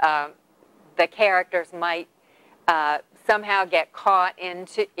example, the characters might somehow get caught in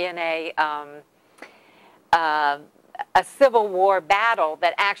a Civil War battle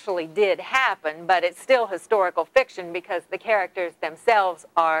that actually did happen, but it's still historical fiction because the characters themselves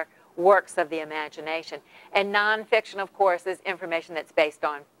are works of the imagination. And nonfiction, of course, is information that's based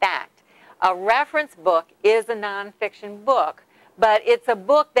on fact. A reference book is a nonfiction book, but it's a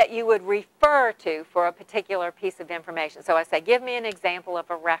book that you would refer to for a particular piece of information. So I say, give me an example of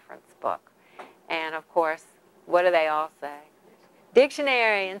a reference book. And of course, what do they all say?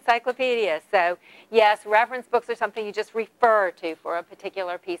 Dictionary, encyclopedia. So yes, reference books are something you just refer to for a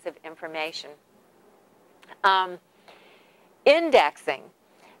particular piece of information. Indexing.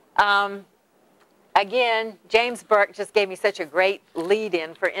 Again, James Burke just gave me such a great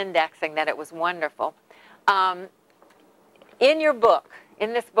lead-in for indexing that it was wonderful. In your book,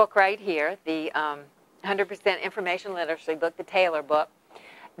 in this book right here, the 100% Information Literacy book, the Taylor book,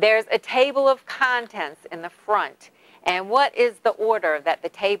 there's a table of contents in the front. And what is the order that the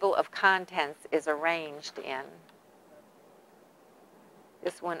table of contents is arranged in?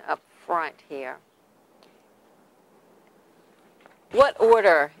 This one up front here. What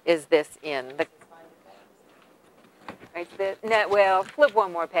order is this in? No, well, flip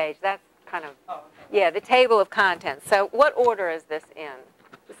one more page. That's kind of, yeah, the table of contents. So what order is this in?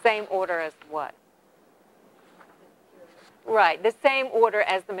 The same order as what? Right, the same order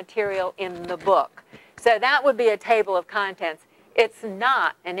as the material in the book. So that would be a table of contents. It's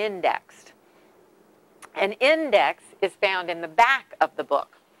not an index. An index is found in the back of the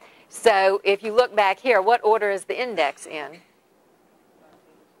book. So if you look back here, what order is the index in?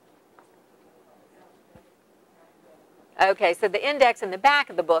 Okay, so the index in the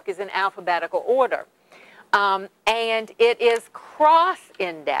back of the book is in alphabetical order. And it is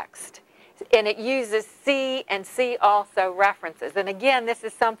cross-indexed, and it uses C and C also references. And again, this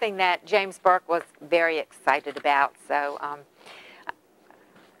is something that James Burke was very excited about, so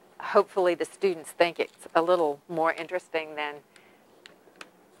hopefully the students think it's a little more interesting than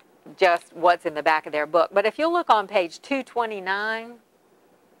just what's in the back of their book. But if you look on page 229,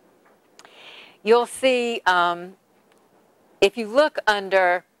 you'll see, if you look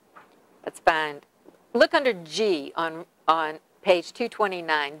under, look under G on page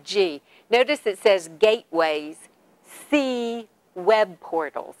 229, G. Notice it says gateways, C web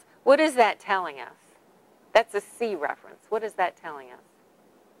portals. What is that telling us? That's a C reference. What is that telling us?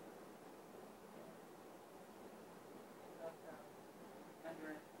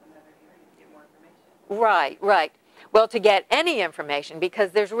 Right, right. Well, to get any information,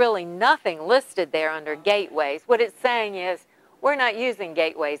 because there's really nothing listed there under gateways, what it's saying is we're not using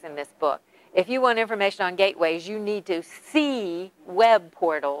gateways in this book. If you want information on gateways, you need to see web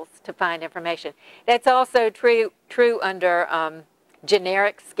portals to find information. That's also true under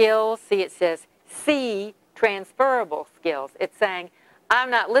generic skills. See, it says C transferable skills. It's saying I'm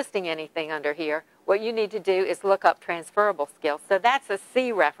not listing anything under here. What you need to do is look up transferable skills. So that's a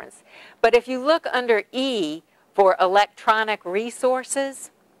C reference. But if you look under E for electronic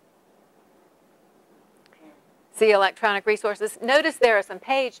resources, see electronic resources, notice there are some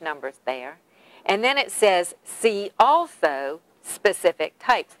page numbers there. And then it says see also specific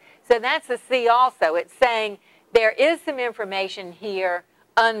types. So that's a see also. It's saying there is some information here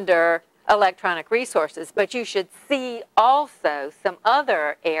under electronic resources, but you should see also some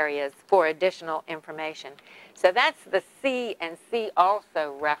other areas for additional information. So that's the see and see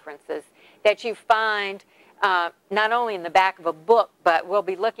also references that you find not only in the back of a book, but we'll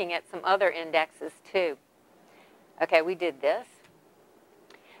be looking at some other indexes too. Okay, we did this.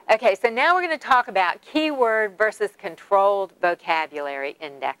 Okay, so now we're going to talk about keyword versus controlled vocabulary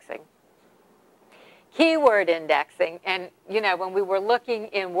indexing. Keyword indexing, and you know, when we were looking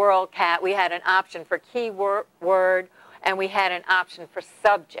in WorldCat, we had an option for keyword and we had an option for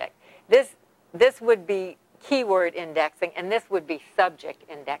subject. This would be keyword indexing, and this would be subject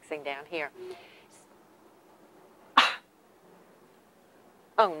indexing down here.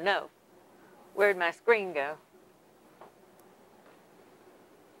 Oh no, where'd my screen go?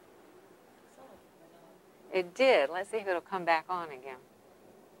 It did. Let's see if it'll come back on again.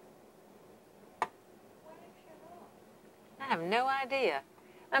 I have no idea.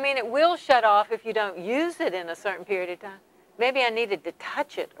 I mean, it will shut off if you don't use it in a certain period of time. Maybe I needed to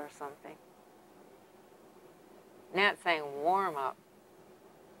touch it or something. Now it's saying warm up.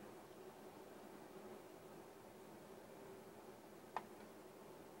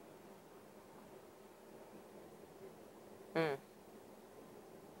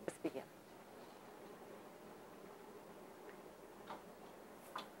 Let's begin.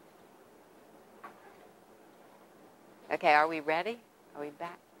 Okay, are we ready? Are we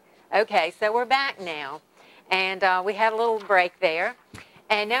back? Okay, so we're back now. And we had a little break there.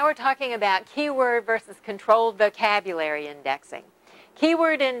 And now we're talking about keyword versus controlled vocabulary indexing.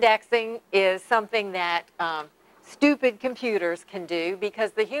 Keyword indexing is something that stupid computers can do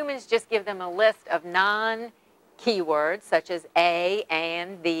because the humans just give them a list of non-keywords such as a,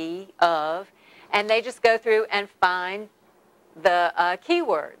 and, the, of, and they just go through and find the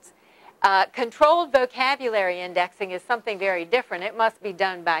keywords. Controlled vocabulary indexing is something very different. It must be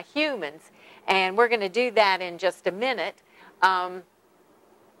done by humans, and we're going to do that in just a minute.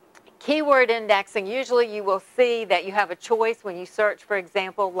 Keyword indexing, usually you will see that you have a choice when you search, for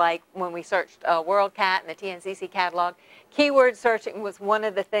example, like when we searched WorldCat and the TNCC catalog. Keyword searching was one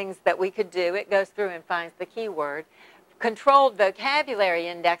of the things that we could do. It goes through and finds the keyword. Controlled vocabulary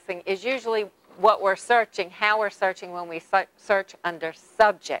indexing is usually what we're searching, how we're searching when we search under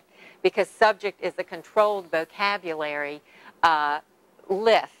subject, because subject is a controlled vocabulary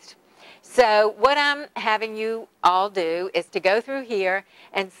list. So what I'm having you all do is to go through here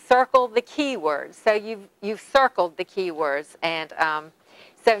and circle the keywords. So you've circled the keywords, and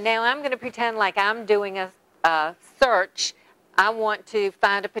so now I'm going to pretend like I'm doing a search. I want to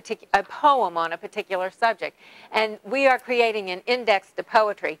find a poem on a particular subject, and we are creating an index to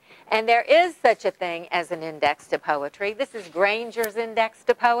poetry. And there is such a thing as an index to poetry. This is Granger's Index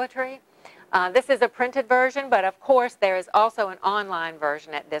to Poetry. This is a printed version, but of course there is also an online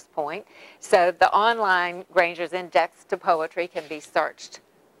version at this point. So the online Granger's Index to Poetry can be searched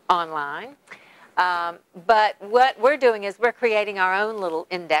online. But what we're doing is we're creating our own little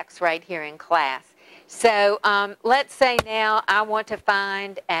index right here in class. So let's say now I want to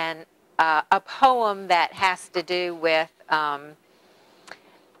find a poem that has to do with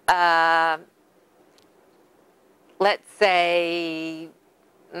let's say,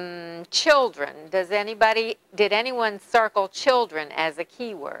 children. Did anyone circle children as a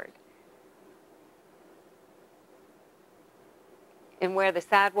keyword? And where the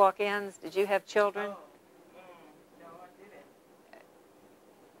sidewalk ends, did you have children? No, I didn't.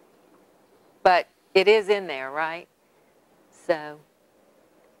 But it is in there, right? So,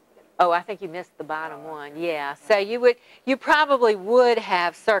 oh, I think you missed the bottom one. Yeah. So you probably would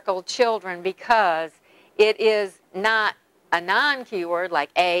have circled children because it is not a non-keyword like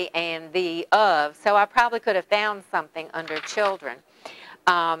a and the of. So I probably could have found something under children.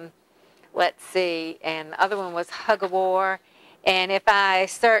 Let's see. And the other one was hug-a-war. And if I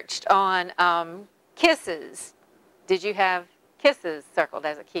searched on kisses, did you have kisses circled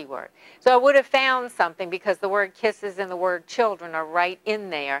as a keyword? So I would have found something because the word kisses and the word children are right in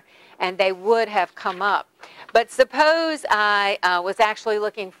there, and they would have come up. But suppose I was actually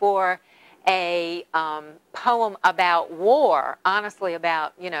looking for a poem about war, honestly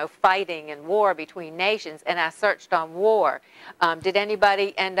about, fighting and war between nations, and I searched on war. Did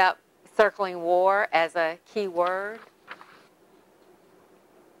anybody end up circling war as a keyword?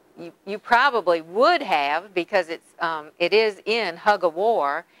 You probably would have because it is in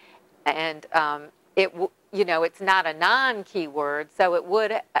hug-a-war, and it's not a non-keyword, so it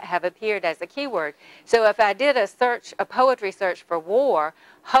would have appeared as a keyword. So if I did a poetry search for war,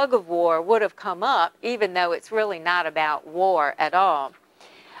 hug-a-war would have come up, even though it's really not about war at all.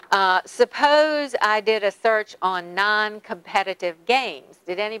 Suppose I did a search on non-competitive games.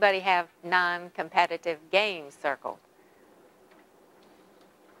 Did anybody have non-competitive games circled?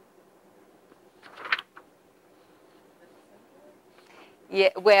 Yeah,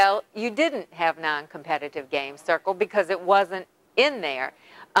 well, you didn't have non-competitive games circled because it wasn't in there.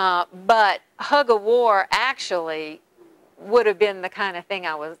 But hug-a-war actually would have been the kind of thing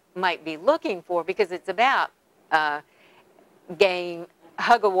I might be looking for because it's about game.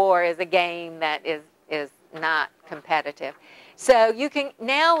 Hug-a-war is a game that is not competitive. So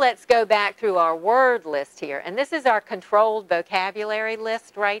now let's go back through our word list here. And this is our controlled vocabulary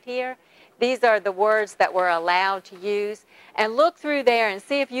list right here. These are the words that we're allowed to use. And look through there and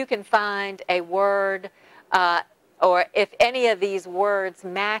see if you can find a word or if any of these words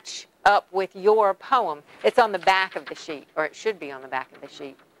match up with your poem. It's on the back of the sheet, or it should be on the back of the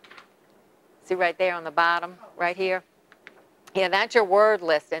sheet. See right there on the bottom, right here? Yeah, that's your word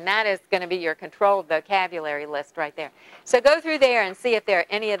list, and that is going to be your controlled vocabulary list right there. So go through there and see if there are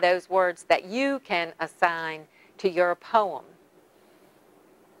any of those words that you can assign to your poem.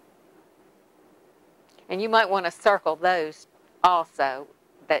 And you might want to circle those also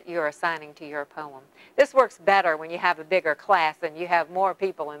that you're assigning to your poem. This works better when you have a bigger class and you have more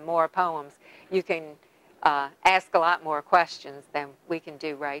people and more poems. You can ask a lot more questions than we can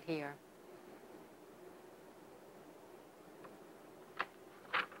do right here.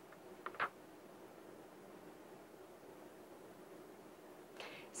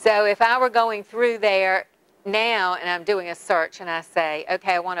 So if I were going through there now and I'm doing a search and I say,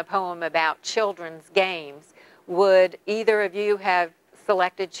 okay, I want a poem about children's games, would either of you have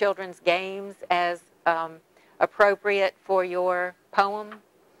selected children's games as appropriate for your poem?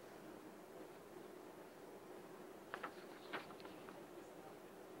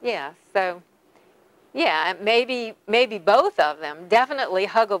 Yeah, so yeah, maybe both of them. Definitely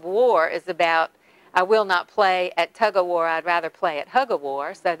hug-a-war is about, I will not play at tug-a-war, I'd rather play at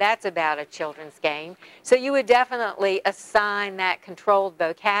hug-a-war. So that's about a children's game. So you would definitely assign that controlled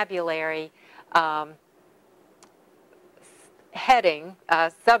vocabulary heading,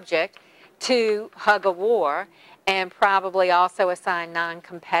 subject, to hug-a-war, and probably also assign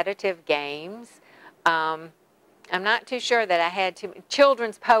non-competitive games. I'm not too sure that I had to.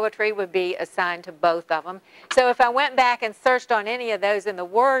 Children's poetry would be assigned to both of them. So if I went back and searched on any of those in the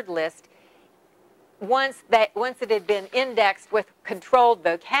word list, once it had been indexed with controlled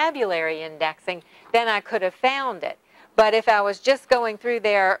vocabulary indexing, then I could have found it. But if I was just going through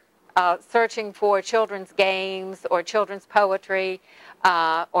there searching for children's games or children's poetry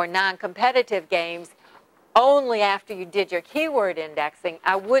or non-competitive games, only after you did your keyword indexing,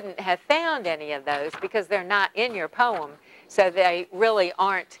 I wouldn't have found any of those because they're not in your poem, so they really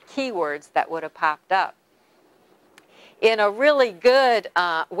aren't keywords that would have popped up. In a really good,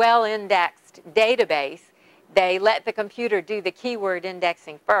 well-indexed database, they let the computer do the keyword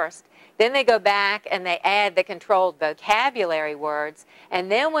indexing first. Then they go back and they add the controlled vocabulary words, and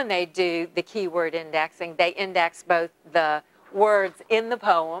then when they do the keyword indexing, they index both the words in the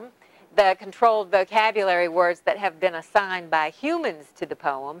poem, the controlled vocabulary words that have been assigned by humans to the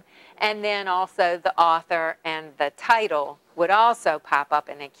poem, and then also the author and the title would also pop up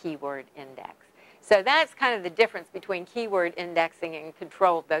in a keyword index. So that's kind of the difference between keyword indexing and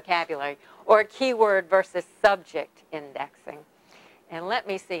controlled vocabulary, or keyword versus subject indexing. And let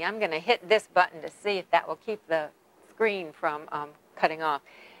me see, I'm going to hit this button to see if that will keep the screen from cutting off.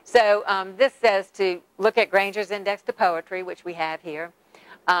 So this says to look at Granger's Index to Poetry, which we have here.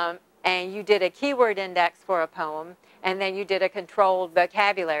 And you did a keyword index for a poem, and then you did a controlled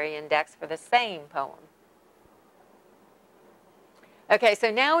vocabulary index for the same poem. Okay,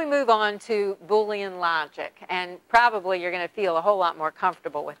 so now we move on to Boolean logic, and probably you're going to feel a whole lot more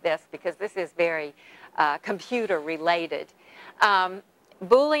comfortable with this because this is very computer related.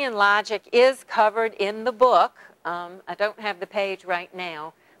 Boolean logic is covered in the book. I don't have the page right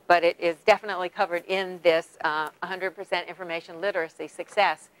now, but it is definitely covered in this 100% Information Literacy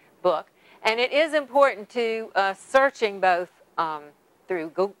Success book. And it is important to searching both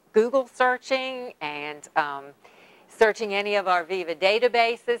through Google searching and searching any of our Viva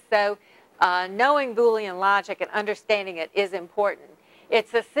databases. So knowing Boolean logic and understanding it is important.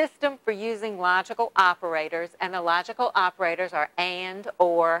 It's a system for using logical operators, and the logical operators are and,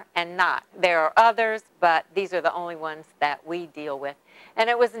 or, and not. There are others, but these are the only ones that we deal with. And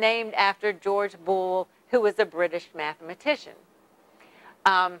it was named after George Boole, who was a British mathematician.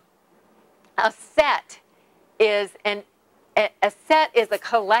 A set is a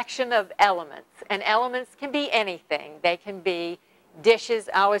collection of elements, and elements can be anything. They can be dishes.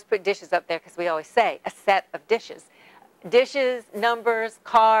 I always put dishes up there because we always say a set of dishes. Dishes, numbers,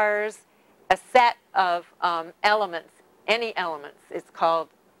 cars, a set of elements, any elements is called,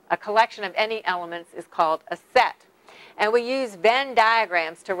 a collection of any elements is called a set. And we use Venn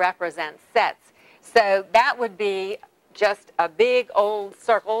diagrams to represent sets. So that would be just a big old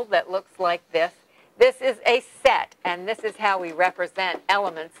circle that looks like this. This is a set, and this is how we represent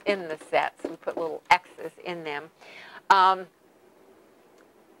elements in the sets. We put little X's in them.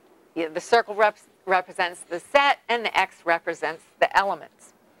 The circle represents the set, and the X represents the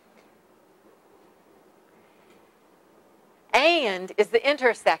elements. And is the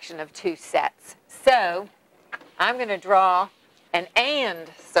intersection of two sets. So I'm going to draw an and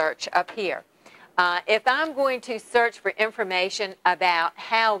search up here. If I'm going to search for information about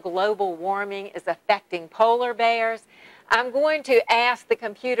how global warming is affecting polar bears, I'm going to ask the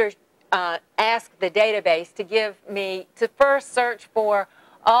computer, ask the database to give me, to first search for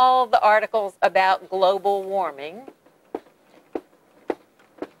all the articles about global warming.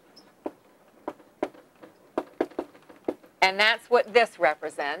 And that's what this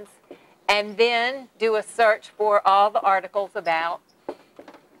represents. And then do a search for all the articles about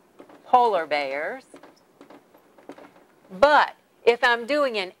polar bears. But if I'm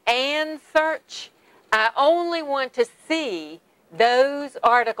doing an and search, I only want to see those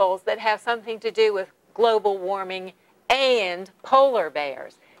articles that have something to do with global warming and polar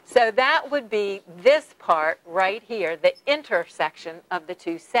bears. So that would be this part right here, the intersection of the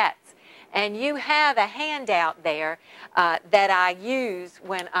two sets. And you have a handout there that I use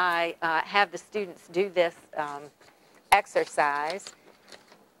when I have the students do this exercise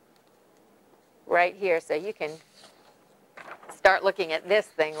right here. So you can start looking at this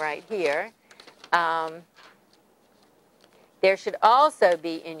thing right here. There should also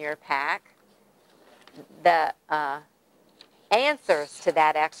be in your pack the answers to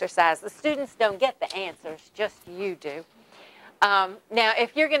that exercise. The students don't get the answers, just you do. Now,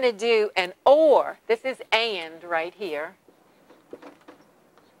 if you're going to do an or, this is and right here.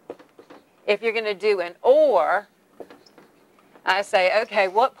 If you're going to do an or, I say, okay,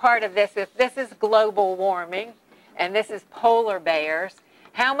 what part of this, if this is global warming and this is polar bears,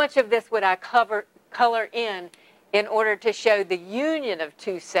 how much of this would I color in order to show the union of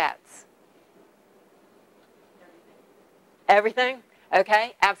two sets? Everything?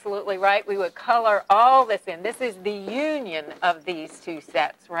 Okay, absolutely right. We would color all this in. This is the union of these two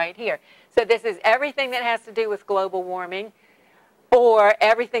sets right here. So this is everything that has to do with global warming or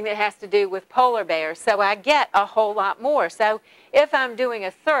everything that has to do with polar bears. So I get a whole lot more. So if I'm doing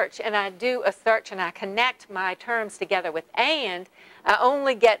a search and I do a search and I connect my terms together with and, I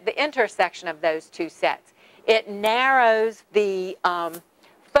only get the intersection of those two sets. It narrows the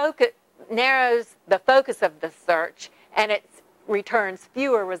focus of the search, and it returns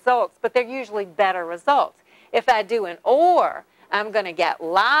fewer results, but they're usually better results. If I do an or, I'm going to get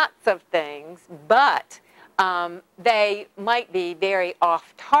lots of things, but they might be very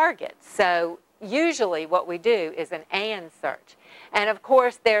off target. So usually what we do is an and search. And of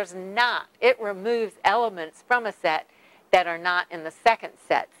course there's not. It removes elements from a set that are not in the second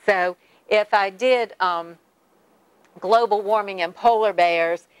set. So if I did global warming and polar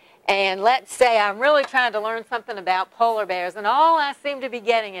bears, And let's say I'm really trying to learn something about polar bears, and all I seem to be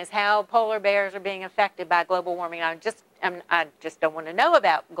getting is how polar bears are being affected by global warming. I just don't want to know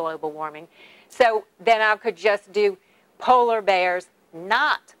about global warming. So then I could just do polar bears,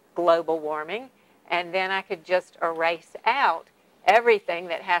 not global warming, and then I could just erase out everything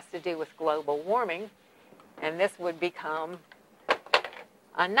that has to do with global warming, and this would become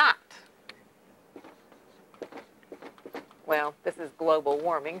a not. Well, this is global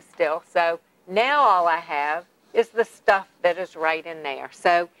warming still. So now all I have is the stuff that is right in there.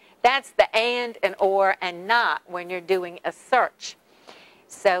 So that's the and or and not when you're doing a search.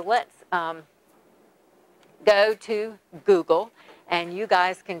 So let's go to Google, and you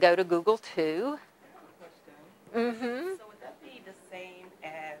guys can go to Google too. Mm-hmm. So would that be the same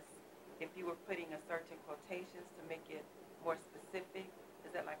as if you were putting a search in quotations to make it more specific?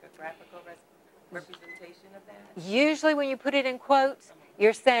 Is that like a graphical representation of that? Usually when you put it in quotes,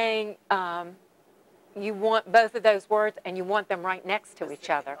 you're saying you want both of those words and you want them right next to each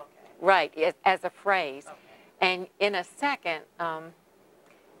other. Okay. Right, as a phrase. Okay. And in a second,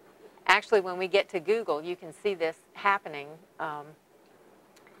 actually when we get to Google, you can see this happening. Let's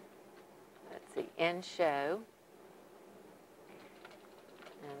see, in show.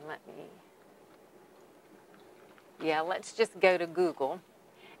 And let's just go to Google.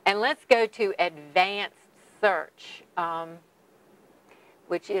 And let's go to advanced search,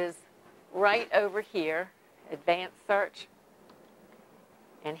 which is right over here, advanced search,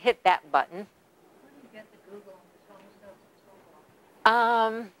 and hit that button. Where do you get the Google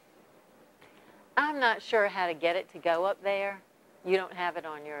and I'm not sure how to get it to go up there. You don't have it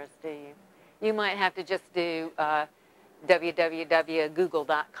on yours, do you? You might have to just do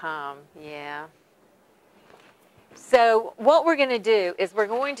www.google.com. Yeah. So what we're going to do is we're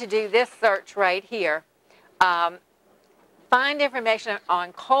going to do this search right here. Find information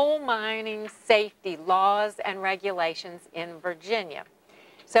on coal mining safety laws and regulations in Virginia.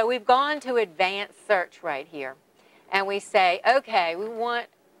 So we've gone to advanced search right here. And we say, okay, we want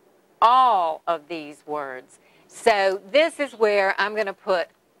all of these words. So this is where I'm going to put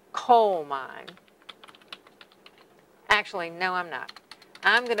coal mine. Actually, no, I'm not.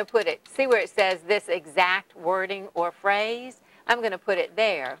 I'm going to put it, see where it says this exact wording or phrase? I'm going to put it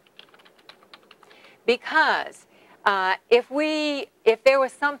there. Because if there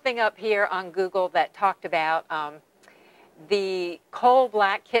was something up here on Google that talked about the coal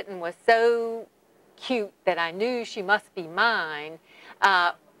black kitten was so cute that I knew she must be mine,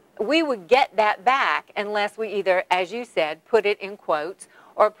 we would get that back unless we either, as you said, put it in quotes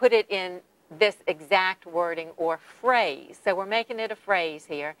or put it in this exact wording or phrase. So we're making it a phrase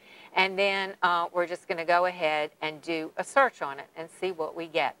here, and then we're just going to go ahead and do a search on it and see what we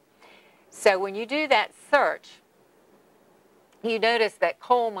get. So when you do that search, you notice that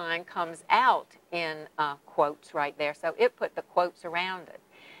coal mine comes out in quotes right there. So it put the quotes around it.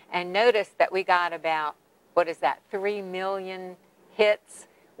 And notice that we got about, 3 million hits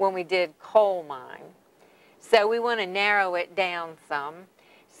when we did coal mine. So we want to narrow it down some.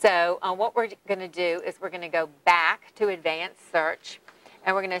 So what we're going to do is we're going to go back to advanced search,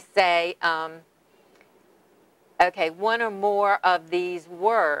 and we're going to say, okay, one or more of these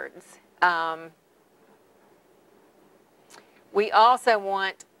words. We also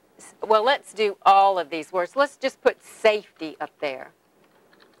want, well, let's do all of these words. Let's just put safety up there.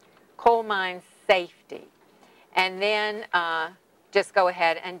 Coal mine safety. And then just go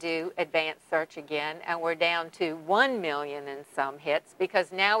ahead and do advanced search again, and we're down to 1 million and some hits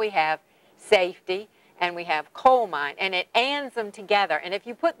because now we have safety and we have coal mine, and it ands them together. And if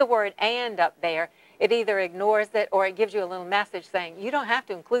you put the word and up there, it either ignores it or it gives you a little message saying you don't have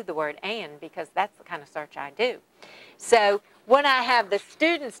to include the word and because that's the kind of search I do. So what I have the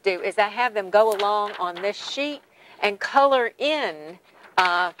students do is I have them go along on this sheet and color in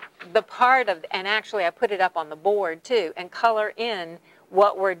the part of, and actually I put it up on the board too, and color in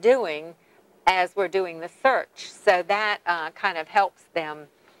what we're doing as we're doing the search. So that kind of helps them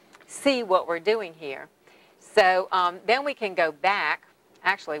see what we're doing here. So then we can go back.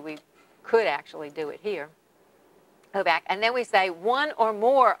 Actually, we could actually do it here. Go back, and then we say one or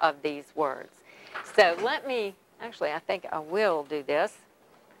more of these words. So let me, actually I think I will do this.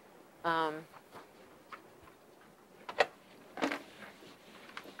 I'll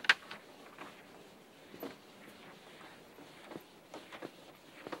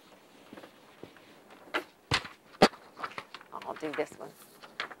do this one.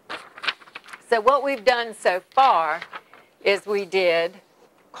 So what we've done so far is we did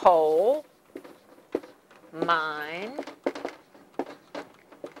coal, mine,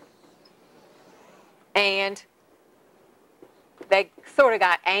 they sort of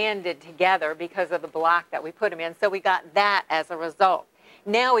got anded together because of the block that we put them in. So we got that as a result.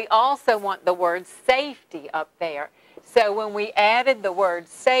 Now we also want the word safety up there. So when we added the word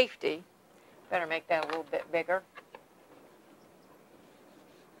safety, better make that a little bit bigger.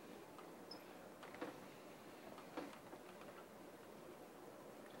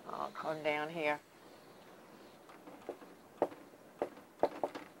 I'll come down here.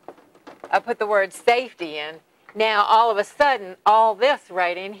 I put the word safety in. Now all of a sudden, all this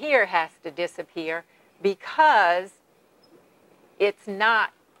right in here has to disappear because it's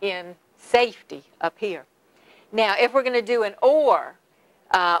not in safety up here. Now, if we're going to do an or,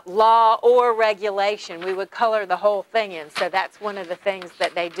 law or regulation, we would color the whole thing in. So that's one of the things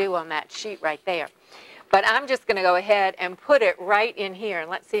that they do on that sheet right there. But I'm just going to go ahead and put it right in here, and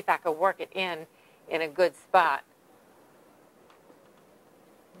let's see if I can work it in a good spot.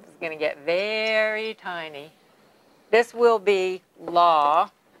 It's going to get very tiny. This will be law.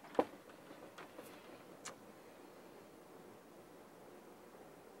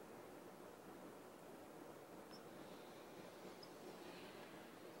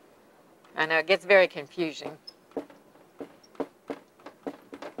 I know it gets very confusing.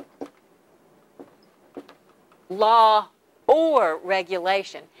 Law or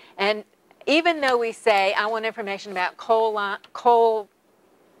regulation. And even though we say, I want information about coal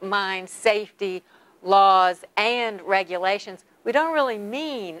mine safety laws and regulations, we don't really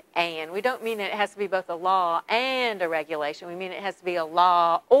mean and. We don't mean it has to be both a law and a regulation. We mean it has to be a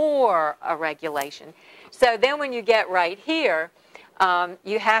law or a regulation. So then when you get right here,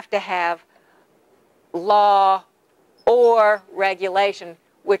 you have to have law or regulation,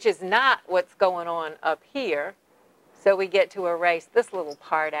 which is not what's going on up here. So we get to erase this little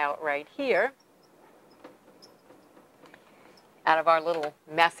part out right here out of our little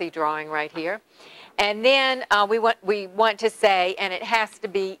messy drawing right here. And then we want to say, and it has to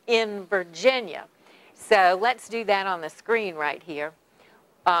be in Virginia. So let's do that on the screen right here.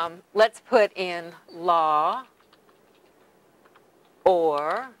 Let's put in law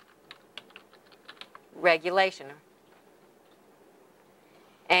or regulation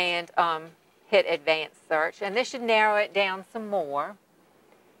and hit advanced search. And this should narrow it down some more.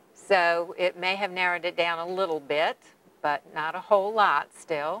 So it may have narrowed it down a little bit, but not a whole lot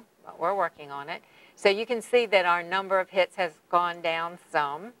still, but we're working on it. So you can see that our number of hits has gone down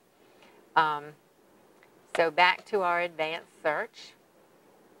some. So back to our advanced search.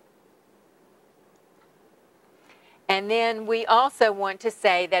 And then we also want to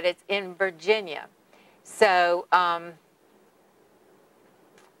say that it's in Virginia. So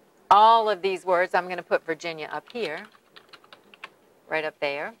all of these words, I'm going to put Virginia up here, right up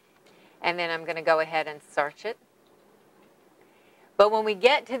there. And then I'm going to go ahead and search it. But when we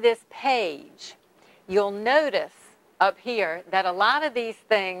get to this page, you'll notice up here that a lot of these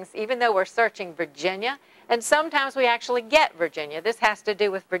things, even though we're searching Virginia, and sometimes we actually get Virginia. This has to do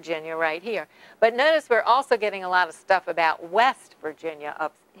with Virginia right here. But notice we're also getting a lot of stuff about West Virginia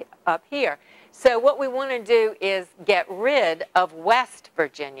up here. So what we want to do is get rid of West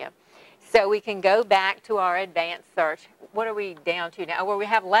Virginia. So we can go back to our advanced search. What are we down to now? Well, we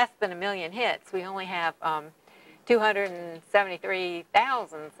have less than 1 million hits. We only have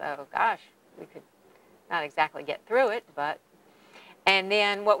 273,000. So gosh, we could not exactly get through it, but. And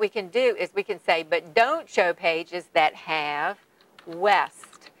then what we can do is we can say, but don't show pages that have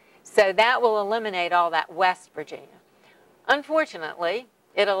West. So that will eliminate all that West Virginia. Unfortunately,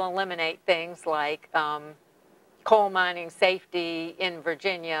 it'll eliminate things like coal mining safety in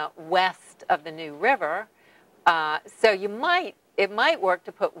Virginia west of the New River. So it might work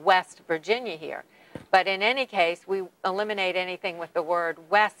to put West Virginia here. But in any case, we eliminate anything with the word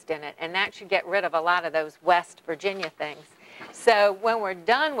West in it, and that should get rid of a lot of those West Virginia things. So when we're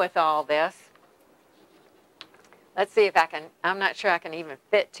done with all this, let's see if I can, I'm not sure I can even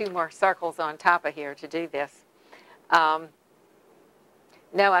fit 2 more circles on top of here to do this. No,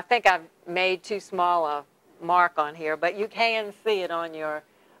 I think I've made too small a mark on here, but you can see it on your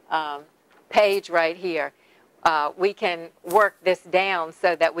page right here. We can work this down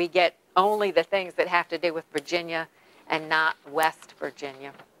so that we get only the things that have to do with Virginia and not West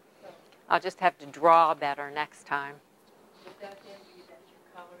Virginia. I'll just have to draw better next time. Does that then be that you're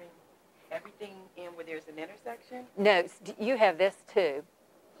coloring everything in where there's an intersection? No, you have this too,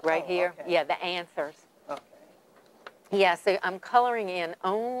 right here. Okay. Yeah, the answers. Okay. Yeah, so I'm coloring in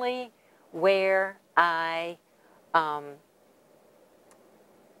only where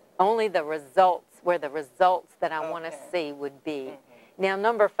only the results, where the results that I want to see would be. Mm-hmm. Now,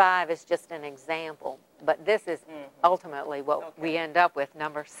 number 5 is just an example, but this is ultimately what we end up with,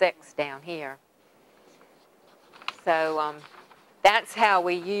 number 6 down here. So That's how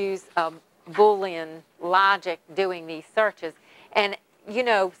we use Boolean logic doing these searches. And you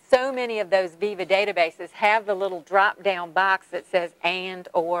know, so many of those Viva databases have the little drop-down box that says and,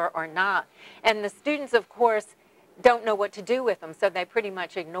 or not. And the students, of course, don't know what to do with them, so they pretty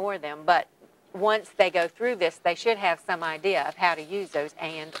much ignore them. But once they go through this, they should have some idea of how to use those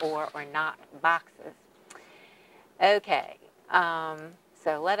and, or not boxes. Okay,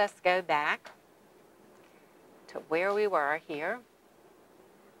 so let us go back to where we were here.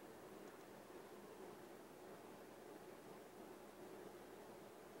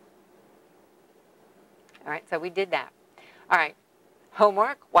 All right, so we did that. All right,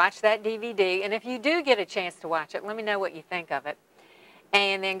 homework, watch that DVD. And if you do get a chance to watch it, let me know what you think of it.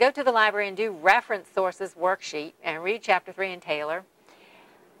 And then go to the library and do reference sources worksheet and read Chapter 3 in Taylor.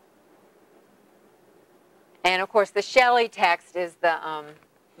 And, of course, the Shelley text is the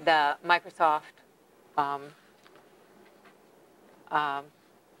Microsoft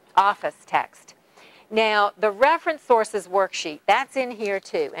Office text. Now, the reference sources worksheet, that's in here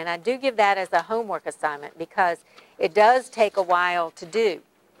too, and I do give that as a homework assignment because it does take a while to do.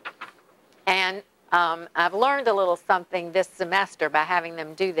 And I've learned a little something this semester by having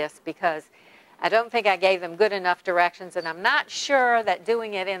them do this because I don't think I gave them good enough directions, and I'm not sure that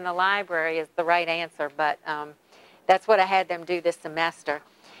doing it in the library is the right answer, but that's what I had them do this semester.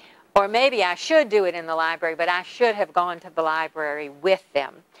 Or maybe I should do it in the library, but I should have gone to the library with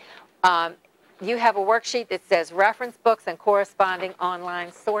them. You have a worksheet that says reference books and corresponding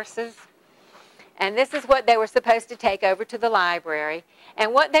online sources. And this is what they were supposed to take over to the library.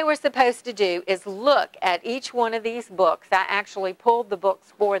 And what they were supposed to do is look at each one of these books. I actually pulled the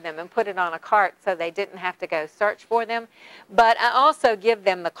books for them and put it on a cart so they didn't have to go search for them. But I also give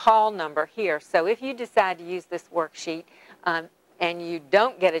them the call number here. So if you decide to use this worksheet and you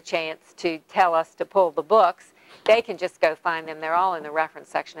don't get a chance to tell us to pull the books, they can just go find them. They're all in the reference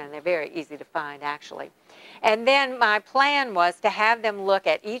section, and they're very easy to find, actually. And then my plan was to have them look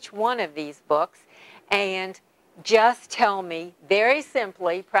at each one of these books and just tell me very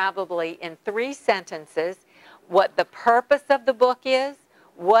simply, probably in 3 sentences, what the purpose of the book is,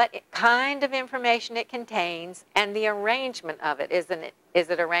 what kind of information it contains, and the arrangement of it. Is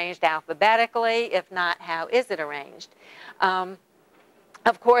it arranged alphabetically? If not, how is it arranged?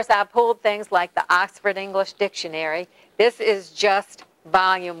 Of course, I pulled things like the Oxford English Dictionary. This is just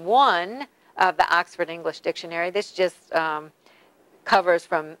volume 1 of the Oxford English Dictionary. This just covers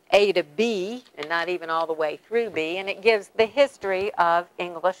from A to B and not even all the way through B, and it gives the history of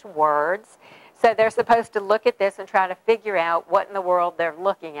English words. So they're supposed to look at this and try to figure out what in the world they're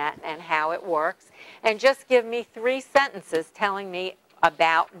looking at and how it works, and just give me 3 sentences telling me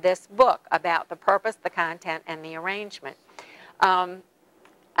about this book, about the purpose, the content, and the arrangement.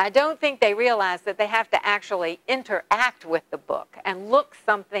 I don't think they realize that they have to actually interact with the book and look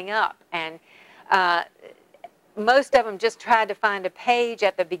something up. And most of them just tried to find a page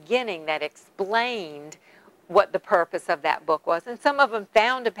at the beginning that explained what the purpose of that book was. And some of them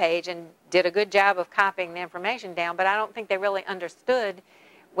found a page and did a good job of copying the information down, but I don't think they really understood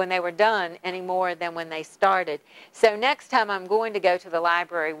when they were done any more than when they started. So next time I'm going to go to the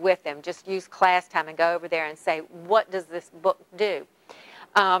library with them, just use class time and go over there and say, what does this book do?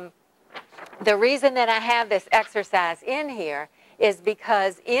 The reason that I have this exercise in here is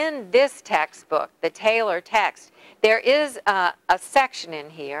because in this textbook, the Taylor text, there is a section in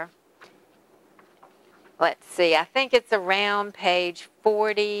here. Let's see, I think it's around page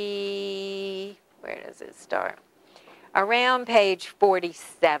 40, where does it start? Around page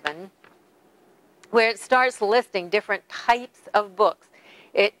 47, where it starts listing different types of books.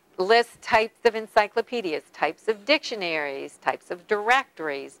 It lists types of encyclopedias, types of dictionaries, types of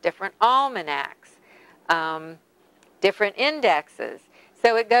directories, different almanacs, different indexes.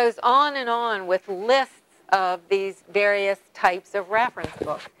 So it goes on with lists of these various types of reference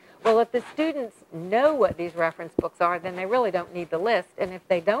books. Well, if the students know what these reference books are, then they really don't need the list. And if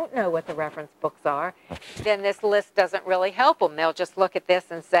they don't know what the reference books are, then this list doesn't really help them. They'll just look at this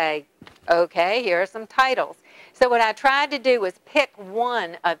and say, okay, here are some titles. So what I tried to do was pick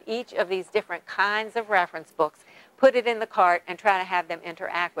one of each of these different kinds of reference books, put it in the cart, and try to have them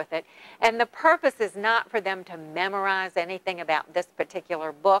interact with it. And the purpose is not for them to memorize anything about this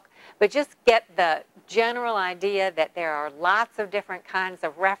particular book, but just get the general idea that there are lots of different kinds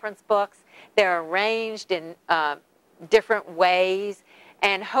of reference books. They're arranged in different ways.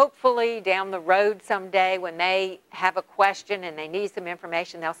 And hopefully down the road someday when they have a question and they need some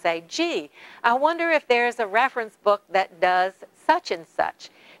information, they'll say, gee, I wonder if there's a reference book that does such and such.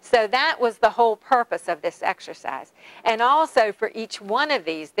 So that was the whole purpose of this exercise. And also for each one of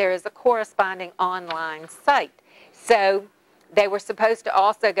these, there is a corresponding online site. So They were supposed to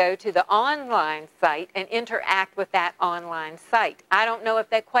also go to the online site and interact with that online site. I don't know if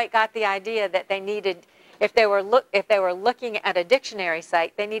they quite got the idea that they needed, if they were looking at a dictionary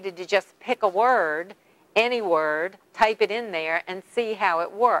site, they needed to just pick a word, any word, type it in there, and see how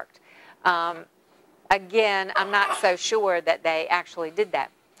it worked. Again, I'm not so sure that they actually did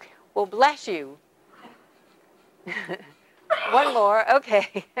that. Well, bless you. One more,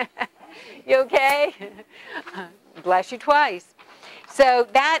 okay. You okay? Bless you twice. So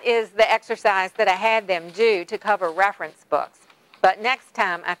that is the exercise that I had them do to cover reference books. But next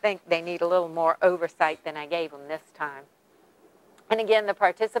time, I think they need a little more oversight than I gave them this time. And again, the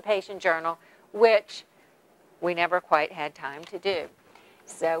participation journal, which we never quite had time to do.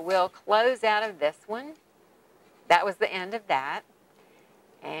 So we'll close out of this one. That was the end of that.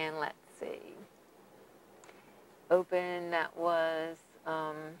 And let's see. Open, that was,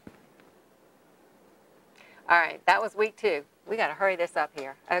 all right, that was week 2. We got to hurry this up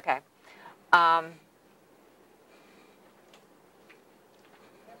here. Okay.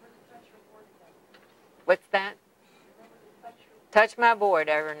 What's that? Touch my board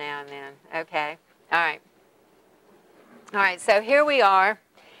every now and then. Okay. All right. All right, so here we are.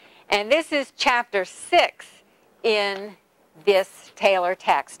 And this is chapter 6 in this Taylor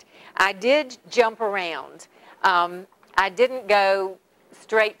text. I did jump around. I didn't go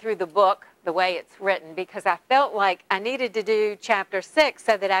straight through the book the way it's written because I felt like I needed to do chapter 6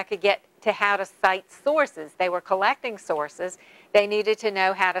 so that I could get to how to cite sources. They were collecting sources. They needed to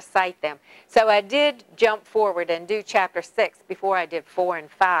know how to cite them. So I did jump forward and do chapter 6 before I did 4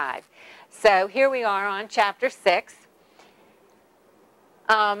 and 5. So here we are on chapter 6.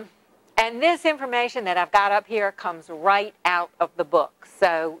 And this information that I've got up here comes right out of the book.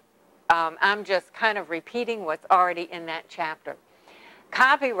 So I'm just kind of repeating what's already in that chapter.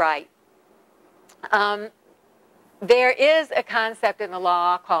 Copyright. There is a concept in the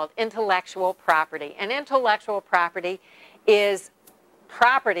law called intellectual property. And intellectual property is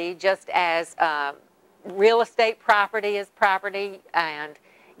property just as real estate property is property and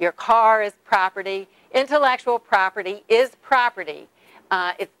your car is property. Intellectual property is property.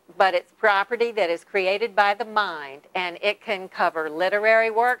 But it's property that is created by the mind, and it can cover literary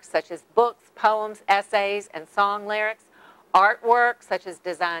works such as books, poems, essays, and song lyrics, artwork such as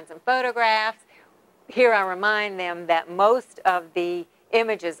designs and photographs. Here I remind them that most of the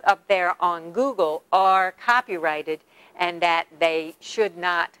images up there on Google are copyrighted and that they should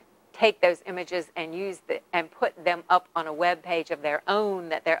not take those images and and put them up on a web page of their own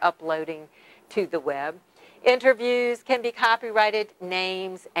that they're uploading to the web. Interviews can be copyrighted,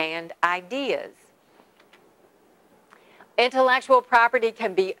 names and ideas. Intellectual property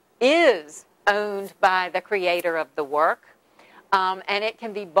is owned by the creator of the work, and it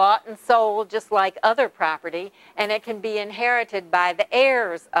can be bought and sold just like other property, and it can be inherited by the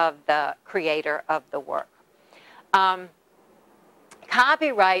heirs of the creator of the work.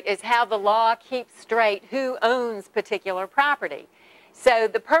 Copyright is how the law keeps straight who owns particular property. So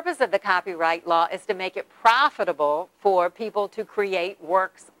the purpose of the copyright law is to make it profitable for people to create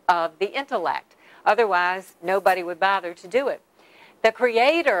works of the intellect. Otherwise, nobody would bother to do it. The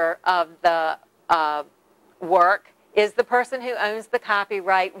creator of the work is the person who owns the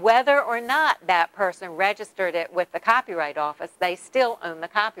copyright. Whether or not that person registered it with the Copyright Office, they still own the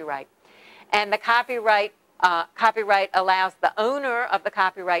copyright. And the copyright allows the owner of the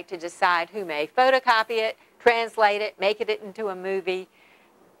copyright to decide who may photocopy it, translate it, make it into a movie,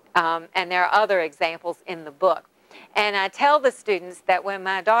 and there are other examples in the book. And I tell the students that when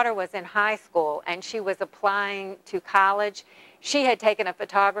my daughter was in high school and she was applying to college, she had taken a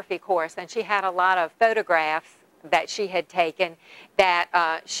photography course and she had a lot of photographs that she had taken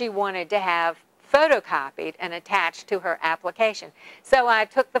that she wanted to have photocopied and attached to her application. So I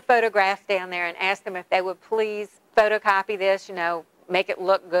took the photographs down there and asked them if they would please photocopy this, you know, make it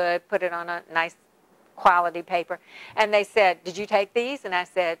look good, put it on a nice quality paper. And they said, "Did you take these?" And I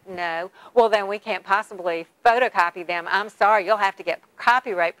said, "No." "Well, then we can't possibly photocopy them. I'm sorry, you'll have to get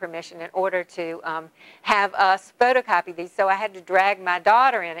copyright permission in order to have us photocopy these." So I had to drag my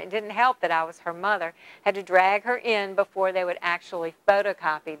daughter in. It didn't help that I was her mother. I had to drag her in before they would actually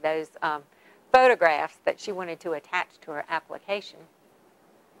photocopy those photographs that she wanted to attach to her application.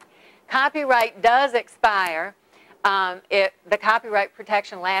 Copyright does expire. The copyright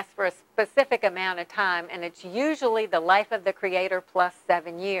protection lasts for a specific amount of time, and it's usually the life of the creator plus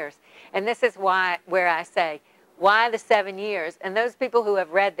 7 years. And this is where I say, why the 7 years? And those people who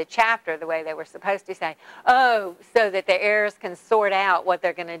have read the chapter the way they were supposed to say, oh, so that the heirs can sort out what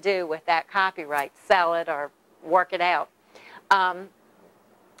they're going to do with that copyright, sell it or work it out.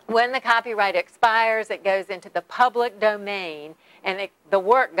 when the copyright expires, it goes into the public domain, and the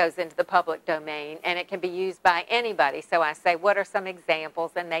work goes into the public domain, and it can be used by anybody. So I say, what are some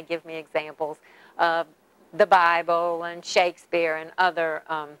examples? And they give me examples of the Bible and Shakespeare and other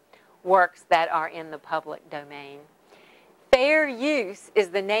works that are in the public domain. Fair use is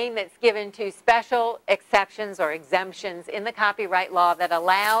the name that's given to special exceptions or exemptions in the copyright law that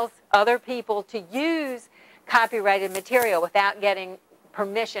allows other people to use copyrighted material without getting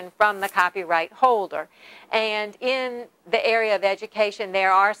permission from the copyright holder. And in the area of education,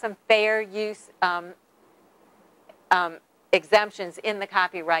 there are some fair use exemptions in the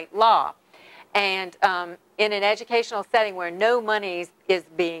copyright law. And in an educational setting where no money is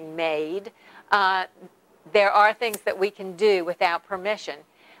being made, there are things that we can do without permission.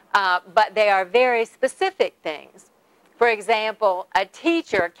 But they are very specific things. For example, a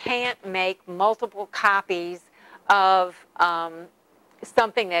teacher can't make multiple copies of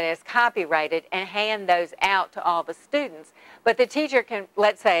something that is copyrighted and hand those out to all the students. But the teacher can,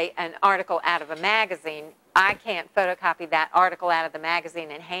 let's say, an article out of a magazine, I can't photocopy that article out of the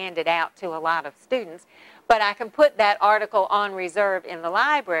magazine and hand it out to a lot of students, but I can put that article on reserve in the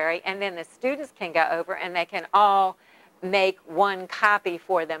library, and then the students can go over and they can all make one copy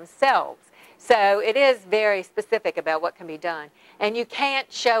for themselves. So it is very specific about what can be done. And you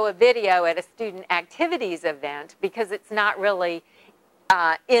can't show a video at a student activities event because it's not really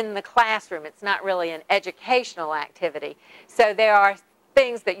in the classroom. It's not really an educational activity. So there are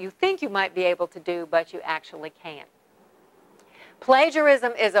things that you think you might be able to do, but you actually can't.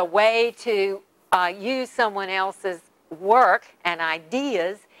 Plagiarism is a way to use someone else's work and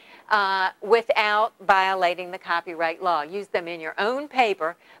ideas without violating the copyright law. Use them in your own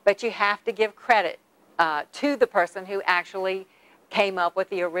paper, but you have to give credit to the person who actually came up with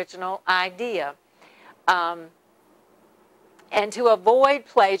the original idea. And to avoid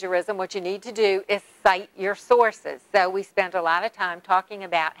plagiarism, what you need to do is cite your sources. So we spent a lot of time talking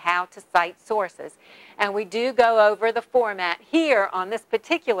about how to cite sources. And we do go over the format here on this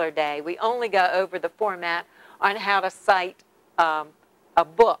particular day. We only go over the format on how to cite a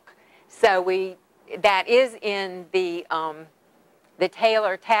book. So that is in the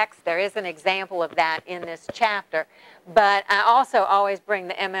Taylor text. There is an example of that in this chapter. But I also always bring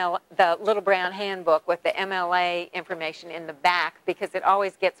the Little Brown Handbook with the MLA information in the back because it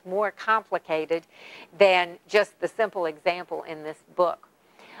always gets more complicated than just the simple example in this book.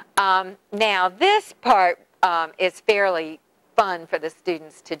 Now, this part is fairly fun for the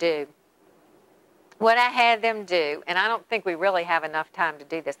students to do. What I had them do, and I don't think we really have enough time to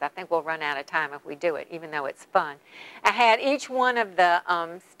do this. I think we'll run out of time if we do it, even though it's fun. I had each one of the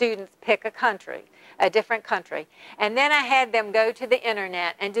students pick a country, a different country, and then I had them go to the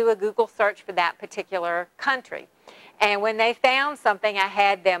internet and do a Google search for that particular country. And when they found something, I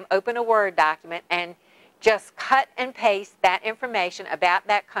had them open a Word document and just cut and paste that information about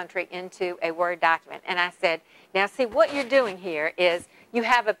that country into a Word document. And I said, now see, what you're doing here is you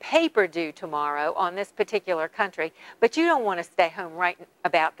have a paper due tomorrow on this particular country, but you don't want to stay home writing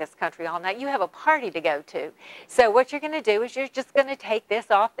about this country all night. You have a party to go to. So what you're going to do is you're just going to take this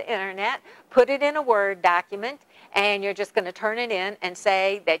off the internet, put it in a Word document, and you're just going to turn it in and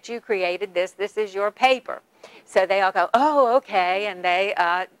say that you created this. This is your paper. So they all go, oh, okay, and they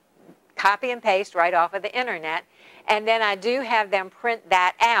copy and paste right off of the internet. And then I do have them print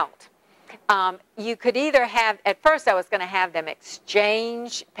that out. You could either have, at first I was going to have them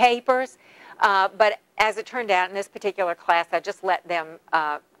exchange papers, but as it turned out in this particular class, I just let them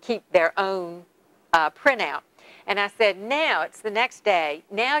keep their own printout. And I said, now it's the next day,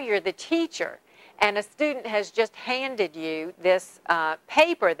 now you're the teacher, and a student has just handed you this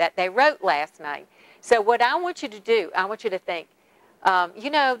paper that they wrote last night. So what I want you to do, I want you to think, you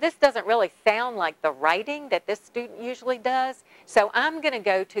know, this doesn't really sound like the writing that this student usually does, so I'm going to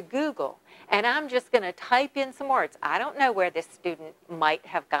go to Google, and I'm just going to type in some words. I don't know where this student might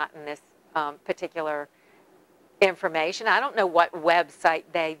have gotten this particular information. I don't know what website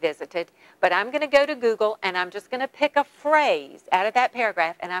they visited, but I'm going to go to Google, and I'm just going to pick a phrase out of that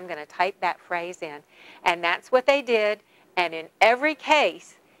paragraph, and I'm going to type that phrase in. And that's what they did, and in every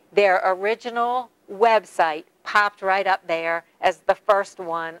case, their original website popped right up there as the first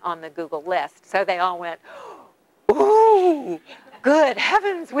one on the Google list. So they all went, ooh, good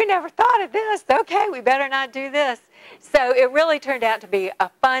heavens, we never thought of this. Okay, we better not do this. So it really turned out to be a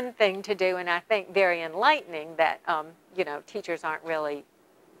fun thing to do, and I think very enlightening that, you know, teachers aren't really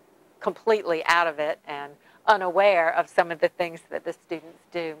completely out of it and unaware of some of the things that the students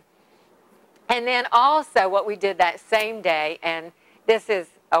do. And then also what we did that same day, and this is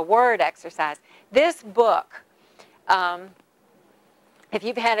a word exercise. This book if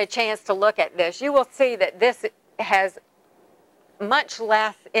you've had a chance to look at this, you will see that this has much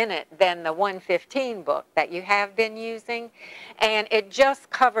less in it than the 115 book that you have been using, and it just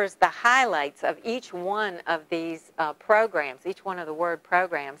covers the highlights of each one of these programs, each one of the Word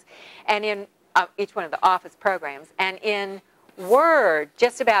programs, and in each one of the Office programs. And in Word,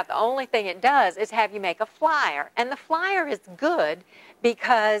 just about the only thing it does is have you make a flyer, and the flyer is good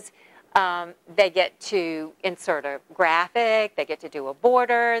because they get to insert a graphic, they get to do a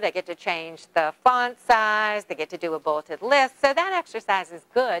border, they get to change the font size, they get to do a bulleted list, so that exercise is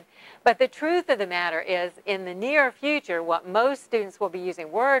good. But the truth of the matter is, in the near future, what most students will be using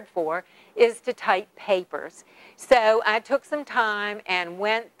Word for is to type papers. So I took some time and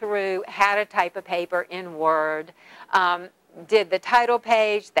went through how to type a paper in Word, did the title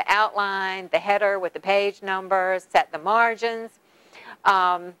page, the outline, the header with the page numbers, set the margins.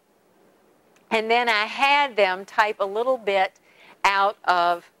 And then I had them type a little bit out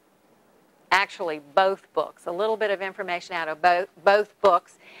of actually both books, a little bit of information out of both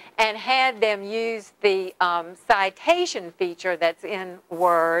books, and had them use the citation feature that's in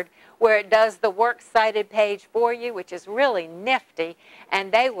Word, where it does the works cited page for you, which is really nifty,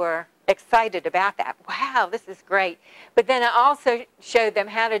 and they were excited about that. Wow, this is great. But then I also showed them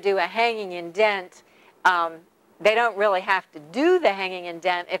how to do a hanging indent. They don't really have to do the hanging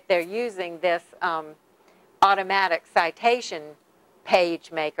indent if they're using this automatic citation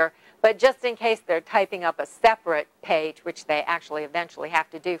page maker, but just in case they're typing up a separate page, which they actually eventually have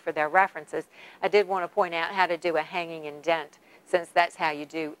to do for their references, I did want to point out how to do a hanging indent, since that's how you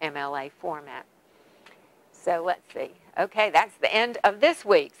do MLA format. So let's see. Okay, that's the end of this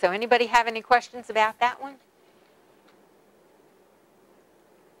week. So anybody have any questions about that one?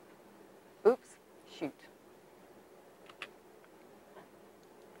 Oops, shoot.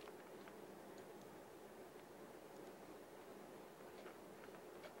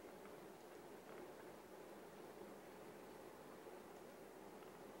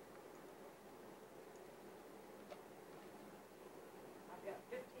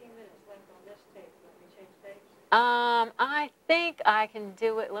 I think I can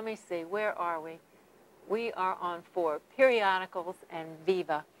do it. Let me see. Where are we? We are on 4, periodicals and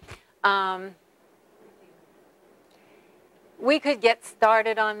Viva. We could get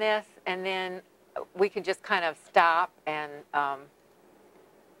started on this, and then we could just kind of stop, and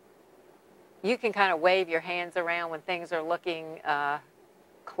you can kind of wave your hands around when things are looking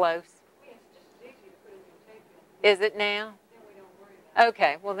close. Is it now?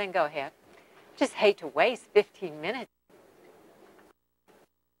 Okay, well then go ahead. Just hate to waste 15 minutes.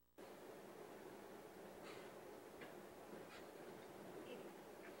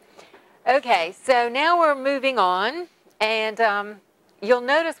 Okay, so now we're moving on, and you'll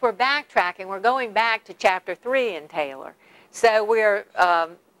notice we're backtracking. We're going back to Chapter 3 in Taylor. So we're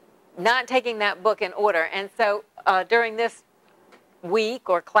not taking that book in order. And so during this week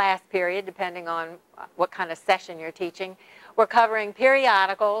or class period, depending on what kind of session you're teaching, we're covering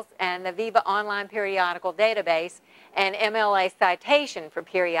periodicals and the Viva Online Periodical Database and MLA citation for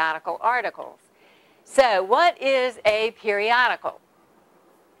periodical articles. So what is a periodical?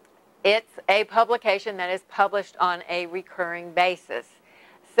 It's a publication that is published on a recurring basis.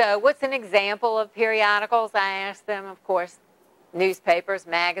 So what's an example of periodicals? I asked them, of course, newspapers,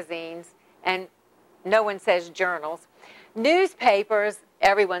 magazines, and no one says journals. Newspapers,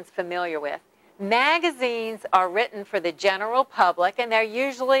 everyone's familiar with. Magazines are written for the general public, and they're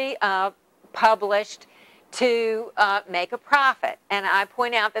usually published to make a profit. And I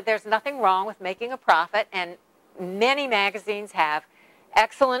point out that there's nothing wrong with making a profit, and many magazines have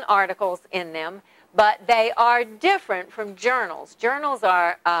excellent articles in them, but they are different from journals. Journals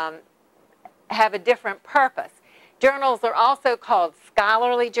are, have a different purpose. Journals are also called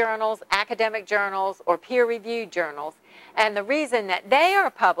scholarly journals, academic journals, or peer-reviewed journals. And the reason that they are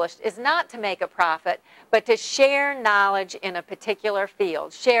published is not to make a profit, but to share knowledge in a particular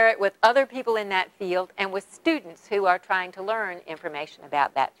field. Share it with other people in that field and with students who are trying to learn information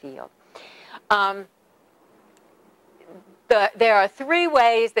about that field. There are 3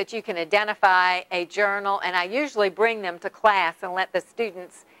 ways that you can identify a journal, and I usually bring them to class and let the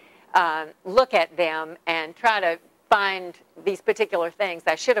students look at them and try to find these particular things.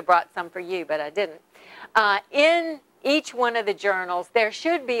 I should have brought some for you, but I didn't. In each one of the journals, there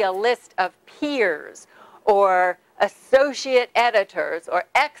should be a list of peers or associate editors or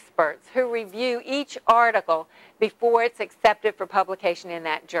experts who review each article before it's accepted for publication in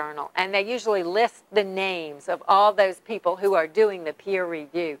that journal. And they usually list the names of all those people who are doing the peer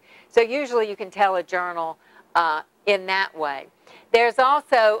review. So usually you can tell a journal in that way. There's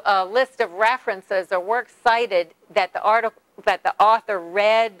also a list of references or works cited that the the author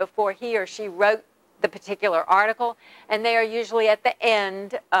read before he or she wrote the particular article, and they are usually at the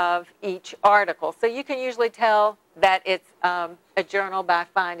end of each article. So you can usually tell that it's a journal by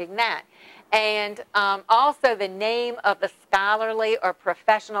finding that. And also the name of the scholarly or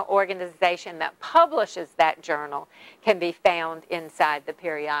professional organization that publishes that journal can be found inside the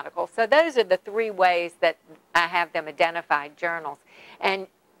periodical. So those are the three ways that I have them identified journals. And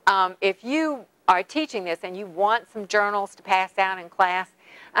if you are teaching this and you want some journals to pass out in class,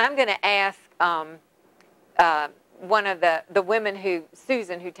 I'm going to ask one of the women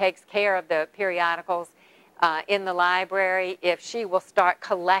Susan, who takes care of the periodicals in the library, if she will start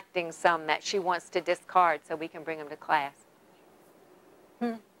collecting some that she wants to discard so we can bring them to class.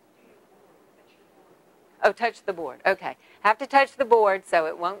 Oh, touch the board. Okay. Have to touch the board so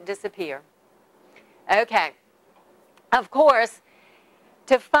it won't disappear. Okay. Of course,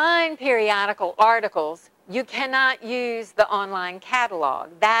 to find periodical articles, you cannot use the online catalog.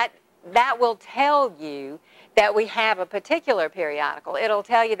 That will tell you that we have a particular periodical. It'll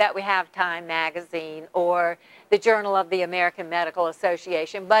tell you that we have Time magazine or the Journal of the American Medical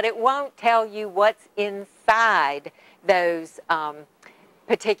Association, but it won't tell you what's inside those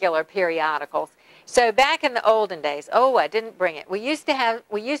particular periodicals. So back in the olden days, oh, I didn't bring it. We used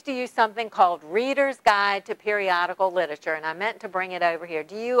to use something called Reader's Guide to Periodical Literature, and I meant to bring it over here.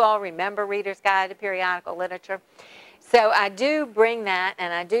 Do you all remember Reader's Guide to Periodical Literature? So I do bring that,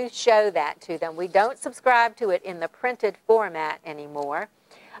 and I do show that to them. We don't subscribe to it in the printed format anymore,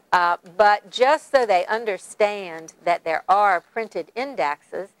 but just so they understand that there are printed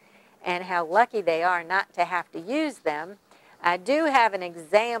indexes and how lucky they are not to have to use them, I do have an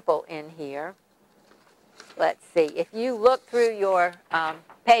example in here. Let's see. If you look through your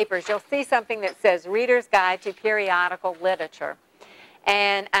papers, you'll see something that says Reader's Guide to Periodical Literature.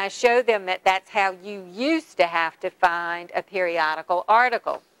 And I show them that that's how you used to have to find a periodical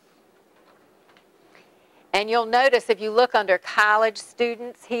article. And you'll notice if you look under college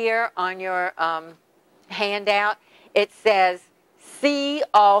students here on your handout, it says see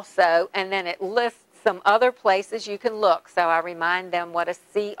also, and then it lists some other places you can look. So I remind them what a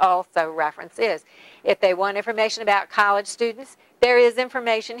see also reference is. If they want information about college students, there is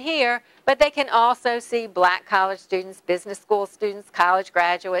information here, but they can also see black college students, business school students, college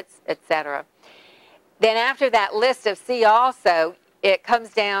graduates, etc. Then after that list of see also, it comes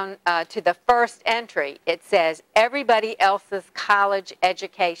down to the first entry. It says everybody else's college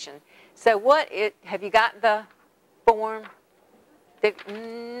education. So have you got the form?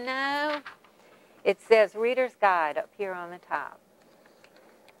 No. It says Reader's Guide up here on the top.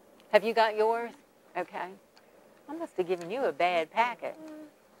 Have you got yours? Okay. I must have given you a bad packet.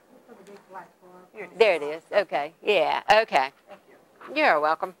 There it is. Okay. Yeah. Okay. You're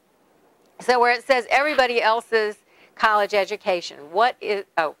welcome. So where it says everybody else's college education, what is,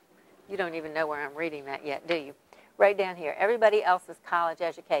 oh, you don't even know where I'm reading that yet, do you? Right down here. Everybody else's college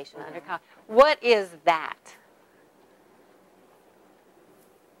education. Under college. What is that?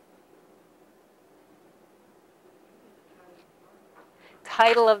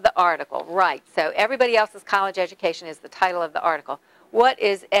 Title of the article, right. So everybody else's college education is the title of the article. What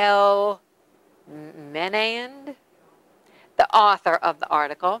is L. Menand? The author of the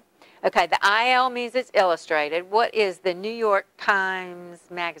article. Okay, the IL means it's illustrated. What is the New York Times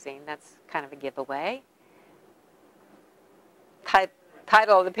magazine? That's kind of a giveaway.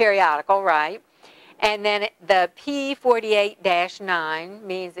 Title of the periodical, right. And then the P48-9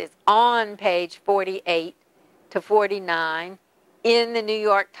 means it's on page 48 to 49 in the New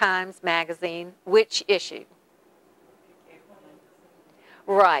York Times magazine. Which issue?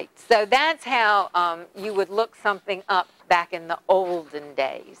 Right. So that's how you would look something up back in the olden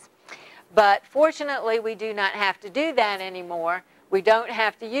days. But fortunately, we do not have to do that anymore. We don't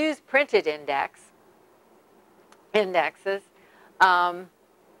have to use printed indexes.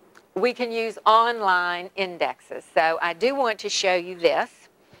 We can use online indexes. So I do want to show you this.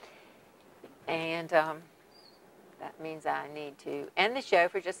 And that means I need to end the show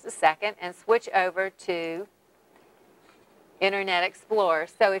for just a second and switch over to Internet Explorer.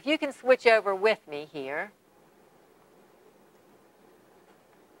 So if you can switch over with me here.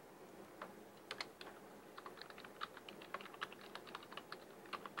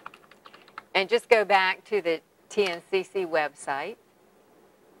 And just go back to the TNCC website.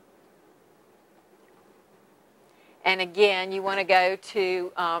 And again, you want to go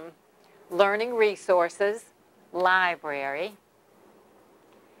to Learning Resources, Library.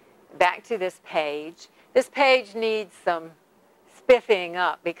 Back to this page. This page needs some spiffing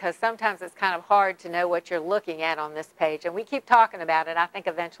up because sometimes it's kind of hard to know what you're looking at on this page. And we keep talking about it. I think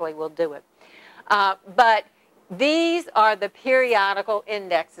eventually we'll do it. But These are the periodical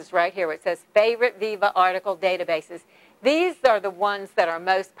indexes right here where it says favorite Viva article databases. These are the ones that are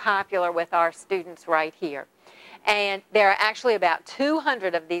most popular with our students right here. And there are actually about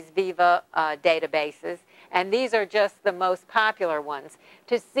 200 of these Viva databases, and these are just the most popular ones.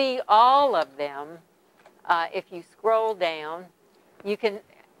 To see all of them, if you scroll down,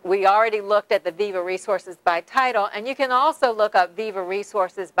 we already looked at the Viva resources by title, and you can also look up Viva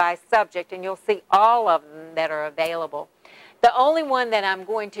resources by subject, and you'll see all of them that are available. The only one that I'm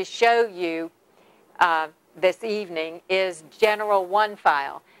going to show you this evening is General One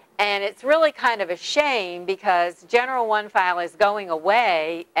File. And it's really kind of a shame because General One File is going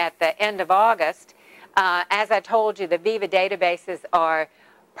away at the end of August. As I told you, the Viva databases are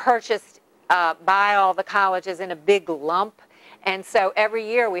purchased by all the colleges in a big lump. And so every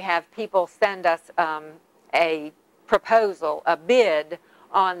year we have people send us a proposal, a bid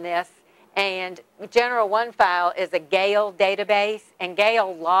on this. And General One File is a Gale database, and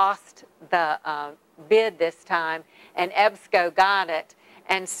Gale lost the bid this time, and EBSCO got it.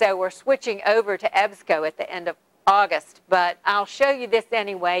 And so we're switching over to EBSCO at the end of August. But I'll show you this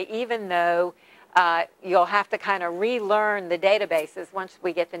anyway, even though you'll have to kind of relearn the databases once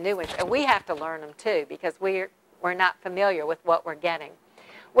we get the new ones. And we have to learn them too, because we're not familiar with what we're getting.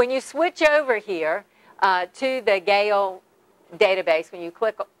 When you switch over here to the Gale database, when you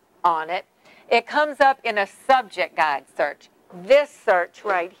click on it, it comes up in a subject guide search. This search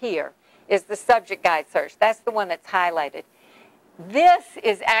right here is the subject guide search. That's the one that's highlighted. This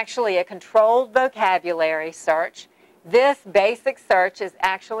is actually a controlled vocabulary search. This basic search is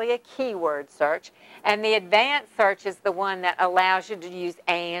actually a keyword search. And the advanced search is the one that allows you to use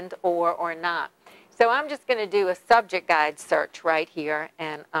and, or not. So I'm just going to do a subject guide search right here.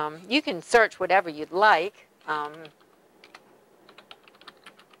 And you can search whatever you'd like. I'm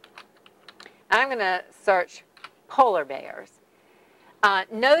going to search polar bears.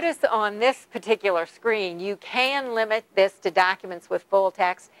 Notice on this particular screen, you can limit this to documents with full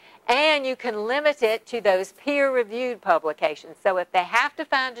text, and you can limit it to those peer-reviewed publications. So if they have to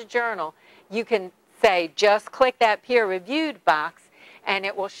find a journal, you can say, just click that peer-reviewed box, and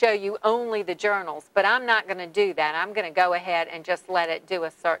it will show you only the journals. But I'm not going to do that. I'm going to go ahead and just let it do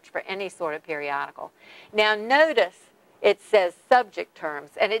a search for any sort of periodical. Now notice it says subject terms,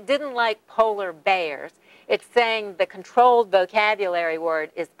 and it didn't like polar bears. It's saying the controlled vocabulary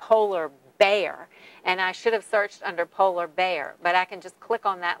word is polar bear, and I should have searched under polar bear, but I can just click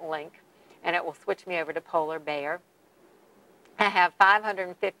on that link and it will switch me over to polar bear. I have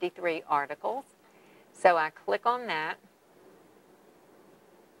 553 articles, so I click on that,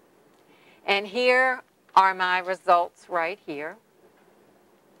 and here are my results right here.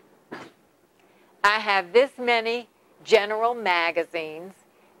 I have this many general magazines,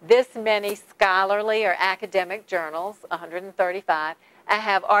 this many scholarly or academic journals, 135. I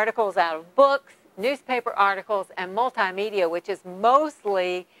have articles out of books, newspaper articles, and multimedia, which is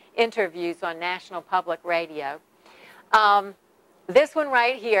mostly interviews on National Public Radio. This one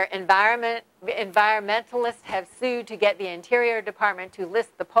right here, environmentalists have sued to get the Interior Department to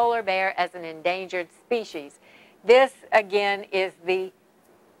list the polar bear as an endangered species. This, again, is the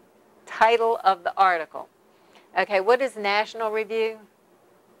title of the article. Okay, what is National Review?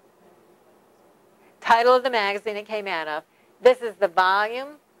 Title of the magazine it came out of. This is the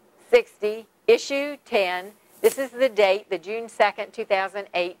volume 60, issue 10. This is the date, the June 2nd,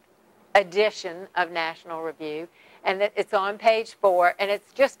 2008 edition of National Review. And it's on page 4, and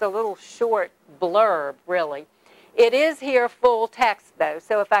it's just a little short blurb, really. It is here full text, though.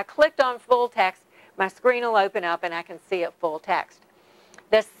 So if I clicked on full text, my screen will open up and I can see it full text.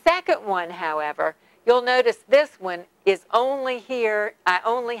 The second one, however, you'll notice this one is only here. I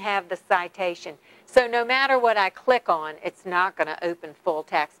only have the citation. So no matter what I click on, it's not going to open full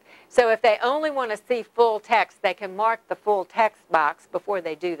text. So if they only want to see full text, they can mark the full text box before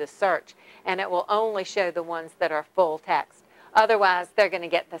they do the search, and it will only show the ones that are full text. Otherwise, they're going to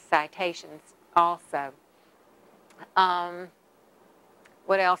get the citations also.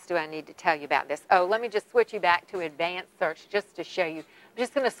 What else do I need to tell you about this? Oh, let me just switch you back to advanced search just to show you. I'm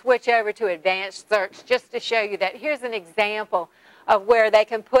just going to switch over to advanced search just to show you that here's an example of where they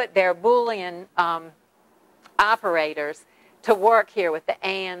can put their Boolean operators to work here with the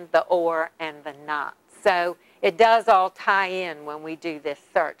and, the or, and the not. So it does all tie in when we do this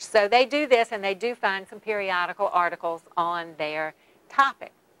search. So they do this, and they do find some periodical articles on their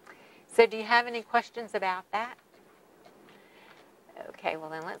topic. So do you have any questions about that? Okay, well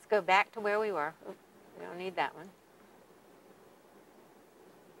then let's go back to where we were. Oops, we don't need that one.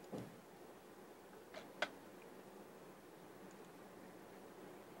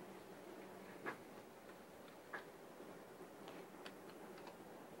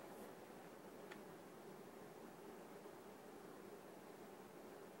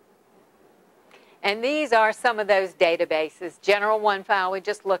 And these are some of those databases. General One File we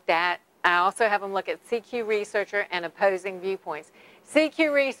just looked at. I also have them look at CQ Researcher and Opposing Viewpoints.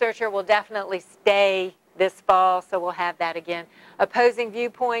 CQ Researcher will definitely stay this fall, so we'll have that again. Opposing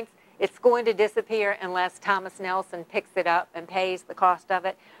Viewpoints, it's going to disappear unless Thomas Nelson picks it up and pays the cost of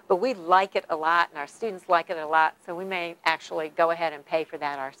it. But we like it a lot, and our students like it a lot, so we may actually go ahead and pay for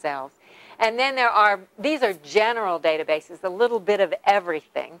that ourselves. And then these are general databases, a little bit of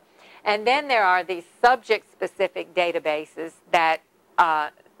everything. And then there are these subject-specific databases that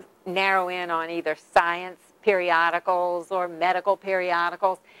narrow in on either science periodicals or medical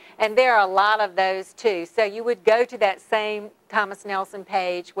periodicals. And there are a lot of those too. So you would go to that same Thomas Nelson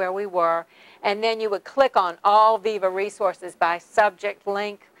page where we were, and then you would click on all Viva resources by subject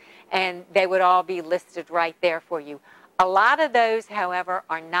link, and they would all be listed right there for you. A lot of those, however,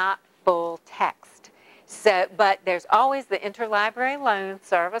 are not full text. So, but there's always the interlibrary loan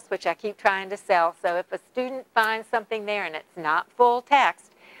service, which I keep trying to sell. So if a student finds something there and it's not full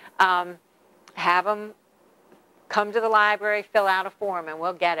text, have them come to the library, fill out a form, and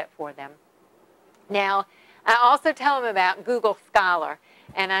we'll get it for them. Now, I also tell them about Google Scholar,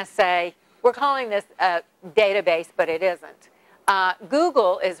 and I say, we're calling this a database, but it isn't.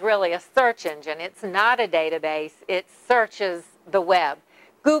 Google is really a search engine. It's not a database. It searches the web.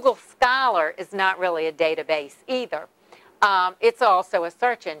 Google Scholar is not really a database either. It's also a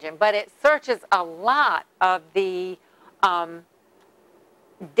search engine, but it searches a lot of the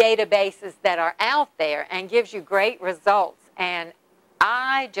databases that are out there and gives you great results. And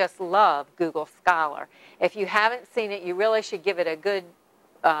I just love Google Scholar. If you haven't seen it, you really should give it a good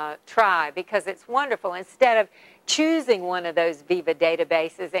try, because it's wonderful. Instead of choosing one of those Viva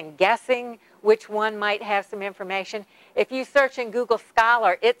databases and guessing which one might have some information, if you search in Google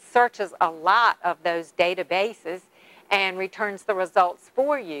Scholar, it searches a lot of those databases and returns the results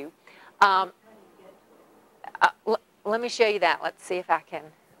for you. Let me show you that. Let's see if I can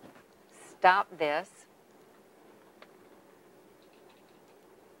stop this.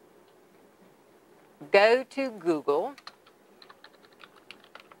 Go to Google.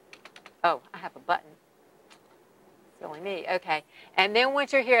 Oh, I have a button. Silly me. Okay. And then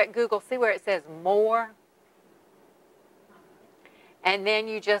once you're here at Google, see where it says More? And then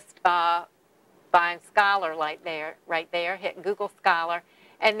you just find Scholar right there. Hit Google Scholar.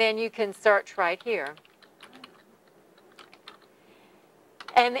 And then you can search right here.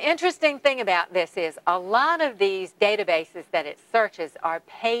 And the interesting thing about this is a lot of these databases that it searches are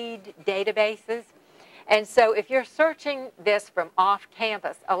paid databases. And so if you're searching this from off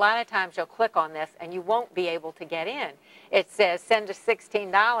campus, a lot of times you'll click on this and you won't be able to get in. It says send us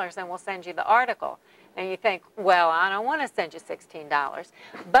 $16 and we'll send you the article. And you think, well, I don't want to send you $16.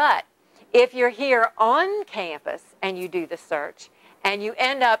 But if you're here on campus and you do the search and you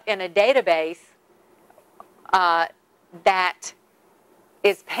end up in a database that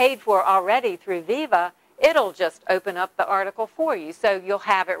is paid for already through Viva, it'll just open up the article for you. So you'll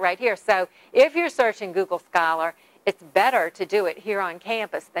have it right here. So if you're searching Google Scholar, it's better to do it here on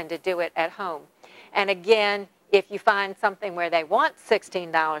campus than to do it at home. And again, if you find something where they want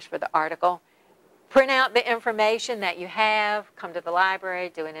 $16 for the article, print out the information that you have, come to the library,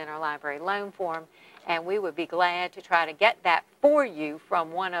 do an interlibrary loan form, and we would be glad to try to get that for you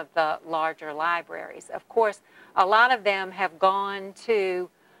from one of the larger libraries. Of course, a lot of them have gone to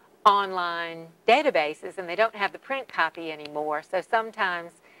online databases and they don't have the print copy anymore, so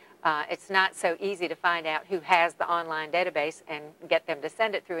sometimes it's not so easy to find out who has the online database and get them to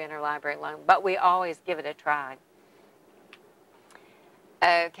send it through interlibrary loan, but we always give it a try.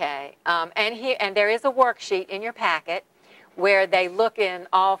 Okay, and there is a worksheet in your packet where they look in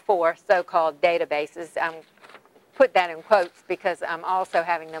all four so-called databases. Put that in quotes because I'm also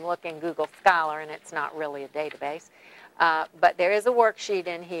having them look in Google Scholar, and it's not really a database. But there is a worksheet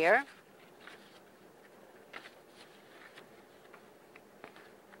in here.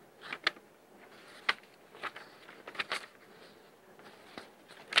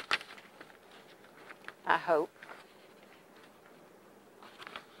 I hope.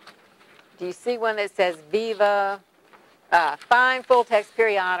 Do you see one that says Viva, find full text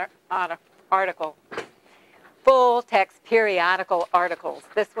article? Full text periodical articles.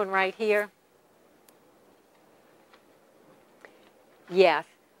 This one right here. Yes,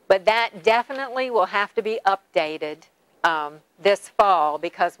 but that definitely will have to be updated this fall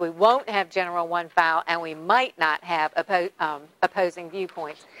because we won't have General One File and we might not have opposing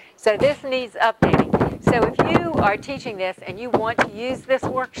viewpoints. So this needs updating. So if you are teaching this and you want to use this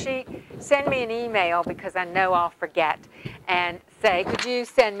worksheet, send me an email because I know I'll forget and say, could you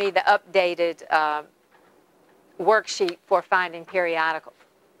send me the updated worksheet for finding periodical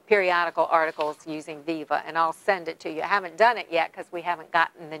periodical articles using Viva, and I'll send it to you. I haven't done it yet because we haven't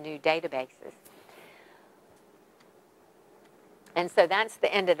gotten the new databases. And so that's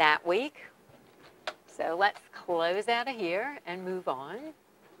the end of that week. So let's close out of here and move on.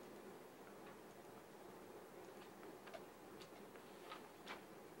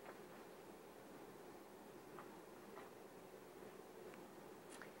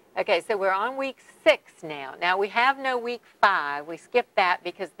 Okay, so we're on week 6 now. Now we have no week 5. We skipped that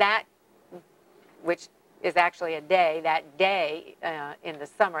because that, which is actually a day, that day in the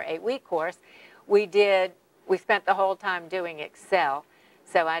summer 8-week course, we spent the whole time doing Excel.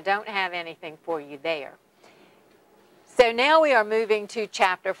 So I don't have anything for you there. So now we are moving to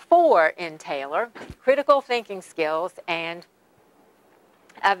chapter 4 in Taylor, critical thinking skills and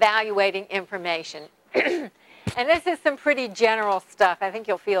evaluating information. And this is some pretty general stuff. I think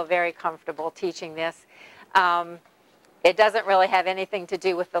you'll feel very comfortable teaching this. It doesn't really have anything to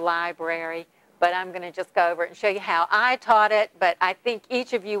do with the library, but I'm going to just go over it and show you how I taught it. But I think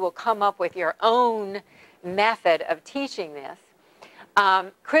each of you will come up with your own method of teaching this.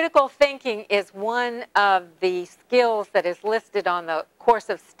 Critical thinking is one of the skills that is listed on the course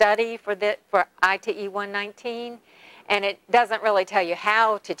of study for ITE 119. And it doesn't really tell you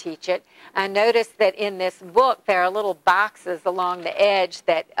how to teach it. I noticed that in this book there are little boxes along the edge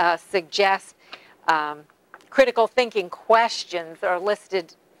that suggest critical thinking questions are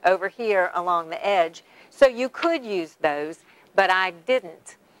listed over here along the edge. So you could use those, but I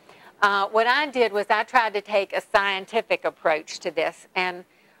didn't. What I did was I tried to take a scientific approach to this. And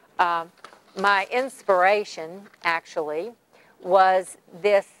my inspiration, actually, was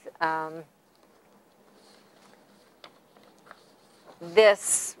this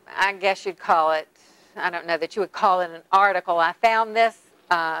I guess you'd call it, I don't know that you would call it an article. I found this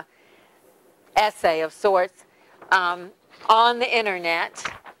essay of sorts on the internet.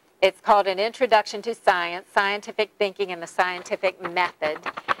 It's called An Introduction to Science, Scientific Thinking and the Scientific Method.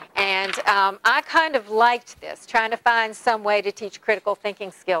 And I kind of liked this, trying to find some way to teach critical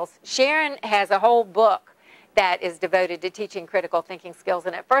thinking skills. Sharon has a whole book that is devoted to teaching critical thinking skills.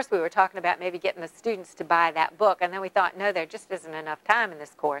 And at first we were talking about maybe getting the students to buy that book. And then we thought, no, there just isn't enough time in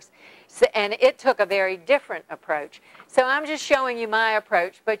this course. So, and it took a very different approach. So I'm just showing you my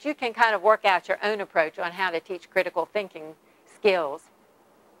approach, but you can kind of work out your own approach on how to teach critical thinking skills.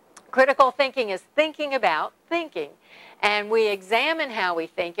 Critical thinking is thinking about thinking. And we examine how we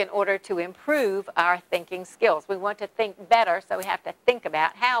think in order to improve our thinking skills. We want to think better, so we have to think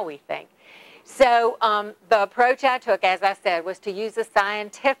about how we think. So the approach I took, as I said, was to use a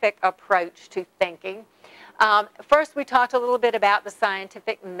scientific approach to thinking. First, we talked a little bit about the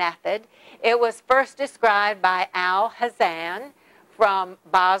scientific method. It was first described by Al-Hazan from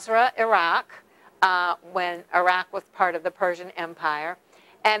Basra, Iraq, when Iraq was part of the Persian Empire.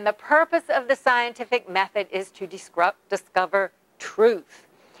 And the purpose of the scientific method is to discover truth.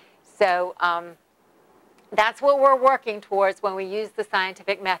 So that's what we're working towards when we use the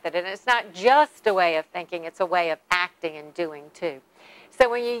scientific method. And it's not just a way of thinking, it's a way of acting and doing too. So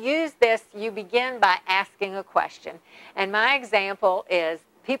when you use this, you begin by asking a question. And my example is,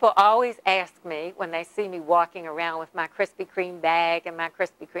 people always ask me when they see me walking around with my Krispy Kreme bag and my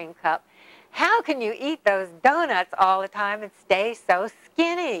Krispy Kreme cup, how can you eat those donuts all the time and stay so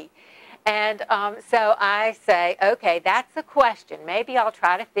skinny? And so I say, okay, that's a question. Maybe I'll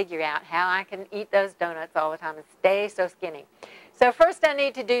try to figure out how I can eat those donuts all the time and stay so skinny. So first I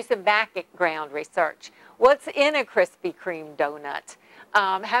need to do some background research. What's in a Krispy Kreme donut?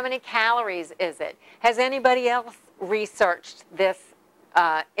 How many calories is it? Has anybody else researched this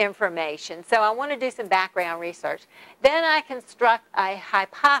information? So I want to do some background research. Then I construct a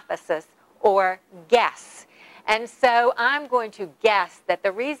hypothesis or guess. And so I'm going to guess that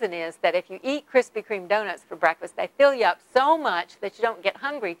the reason is that if you eat Krispy Kreme donuts for breakfast, they fill you up so much that you don't get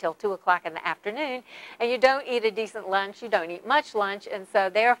hungry till 2 o'clock in the afternoon, and you don't eat a decent lunch, you don't eat much lunch, and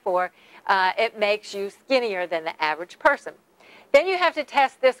so therefore it makes you skinnier than the average person. Then you have to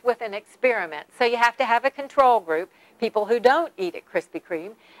test this with an experiment. So you have to have a control group, people who don't eat at Krispy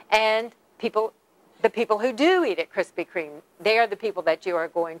Kreme, and the people who do eat at Krispy Kreme. They are the people that you are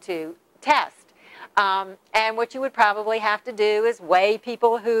going to test. And what you would probably have to do is weigh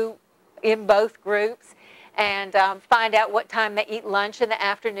people who in both groups and find out what time they eat lunch in the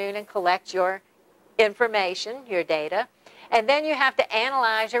afternoon and collect your information, your data. And then you have to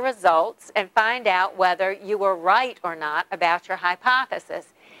analyze your results and find out whether you were right or not about your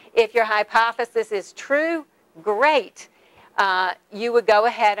hypothesis. If your hypothesis is true, great. You would go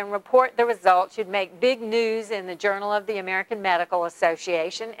ahead and report the results. You'd make big news in the Journal of the American Medical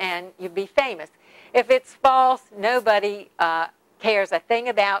Association, and you'd be famous. If it's false, nobody cares a thing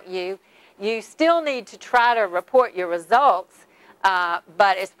about you. You still need to try to report your results,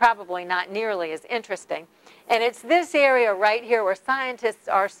 but it's probably not nearly as interesting. And it's this area right here where scientists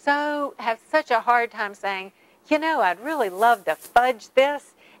have such a hard time saying, you know, I'd really love to fudge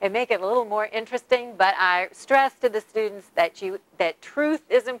this and make it a little more interesting, but I stress to the students that truth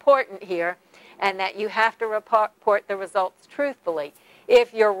is important here and that you have to report the results truthfully.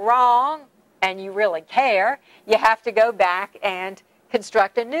 If you're wrong and you really care, you have to go back and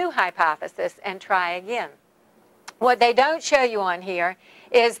construct a new hypothesis and try again. What they don't show you on here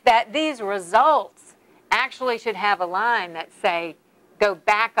is that these results actually should have a line that say, go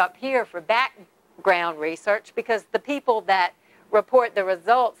back up here for background research, because the people that report the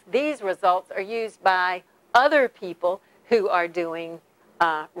results, these results are used by other people who are doing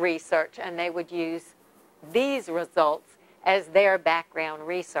research, and they would use these results as their background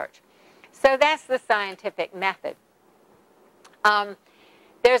research. So that's the scientific method.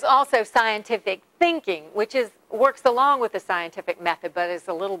 There's also scientific thinking, which works along with the scientific method, but is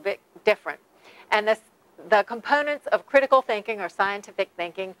a little bit different. And the components of critical thinking or scientific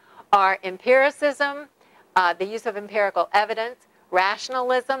thinking are empiricism, the use of empirical evidence,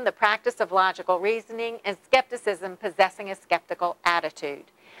 rationalism, the practice of logical reasoning, and skepticism, possessing a skeptical attitude.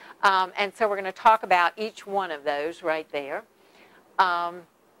 And so we're going to talk about each one of those right there. The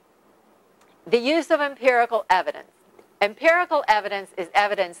use of empirical evidence. Empirical evidence is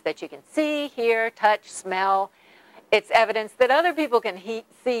evidence that you can see, hear, touch, smell. It's evidence that other people can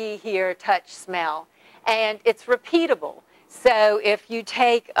see, hear, touch, smell. And it's repeatable. So if you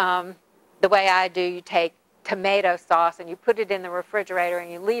take, the way I do, you take tomato sauce and you put it in the refrigerator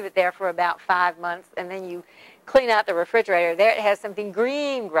and you leave it there for about 5 months, and then you clean out the refrigerator, there it has something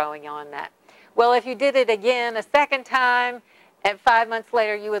green growing on that. Well, if you did it again a second time, and 5 months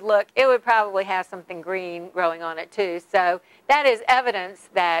later you would look, it would probably have something green growing on it too. So that is evidence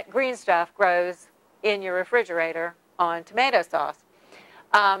that green stuff grows in your refrigerator on tomato sauce.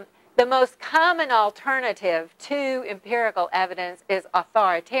 The most common alternative to empirical evidence is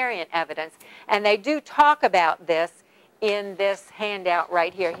authoritarian evidence. And they do talk about this in this handout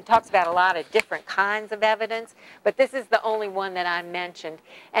right here. He talks about a lot of different kinds of evidence, but this is the only one that I mentioned.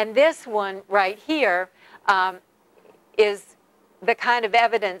 And this one right here is the kind of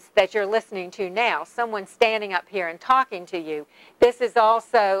evidence that you're listening to now. Someone standing up here and talking to you. This is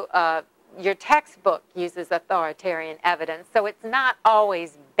also, your textbook uses authoritarian evidence, so it's not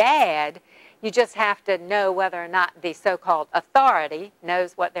always bad. You just have to know whether or not the so-called authority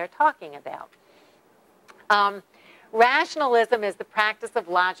knows what they're talking about. Rationalism is the practice of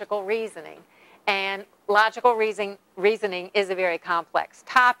logical reasoning. And logical reasoning is a very complex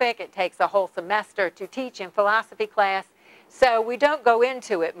topic. It takes a whole semester to teach in philosophy class. So we don't go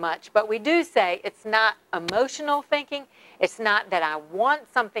into it much, but we do say it's not emotional thinking. It's not that I want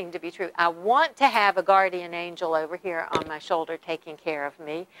something to be true. I want to have a guardian angel over here on my shoulder taking care of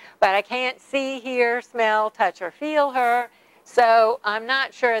me, but I can't see, hear, smell, touch, or feel her. So I'm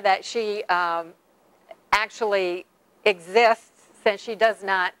not sure that she actually exists, since she does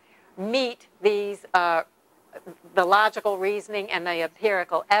not meet these, the logical reasoning and the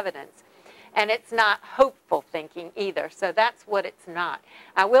empirical evidence. And it's not hopeful thinking either, so that's what it's not.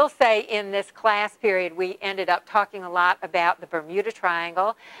 I will say in this class period, we ended up talking a lot about the Bermuda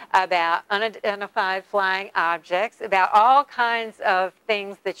Triangle, about unidentified flying objects, about all kinds of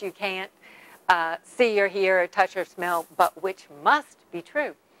things that you can't see or hear or touch or smell, but which must be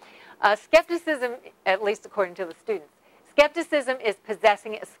true. Skepticism, at least according to the students, skepticism is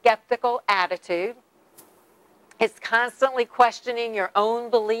possessing a skeptical attitude. It's constantly questioning your own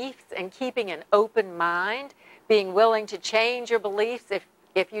beliefs and keeping an open mind, being willing to change your beliefs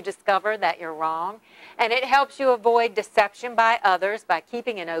if you discover that you're wrong. And it helps you avoid deception by others by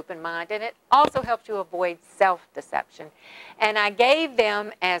keeping an open mind. And it also helps you avoid self-deception. And I gave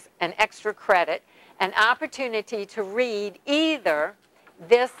them, as an extra credit, an opportunity to read either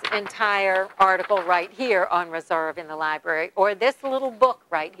this entire article right here on reserve in the library, or this little book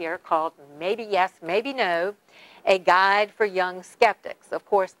right here called Maybe Yes, Maybe No, A Guide for Young Skeptics. Of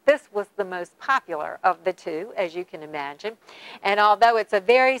course, this was the most popular of the two, as you can imagine. And although it's a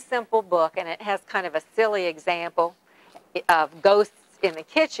very simple book and it has kind of a silly example of ghosts in the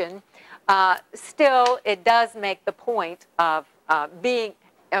kitchen, still it does make the point of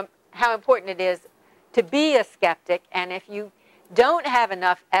how important it is to be a skeptic. And if you don't have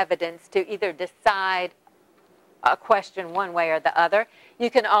enough evidence to either decide a question one way or the other, you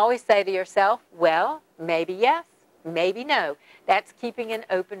can always say to yourself, well, maybe yes, maybe no. That's keeping an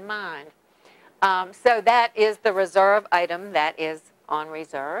open mind. So that is the reserve item that is on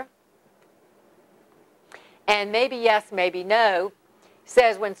reserve. and maybe yes, maybe no,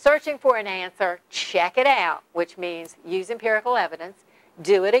 says when searching for an answer, check it out, which means use empirical evidence,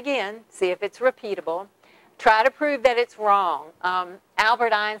 do it again, see if it's repeatable, try to prove that it's wrong.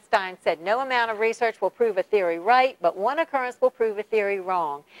 Albert Einstein said, no amount of research will prove a theory right, but one occurrence will prove a theory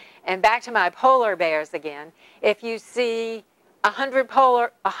wrong. And back to my polar bears again, if you see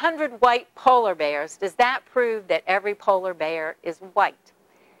 100 white polar bears, does that prove that every polar bear is white?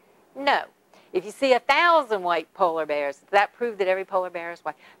 No. If you see 1,000 white polar bears, does that prove that every polar bear is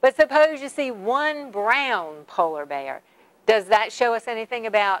white? But suppose you see one brown polar bear. Does that show us anything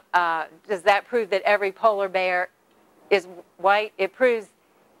about, does that prove that every polar bear is white? It proves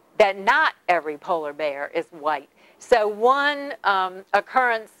that not every polar bear is white. So one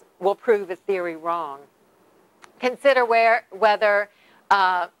occurrence will prove a theory wrong. Consider whether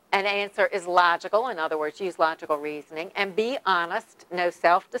an answer is logical, in other words, use logical reasoning, and be honest, no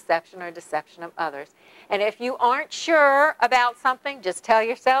self-deception or deception of others. And if you aren't sure about something, just tell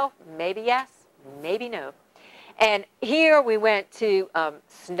yourself, maybe yes, maybe no. And here we went to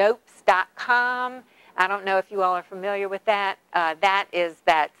Snopes.com. I don't know if you all are familiar with that. That is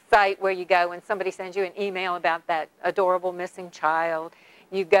that site where you go when somebody sends you an email about that adorable missing child.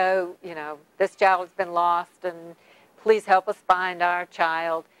 You go, you know, this child has been lost and please help us find our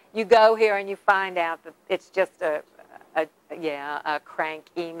child. You go here and you find out that it's just a crank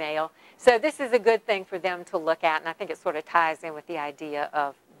email. So this is a good thing for them to look at, and I think it sort of ties in with the idea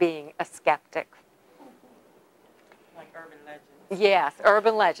of being a skeptic. Like urban legends. Yes,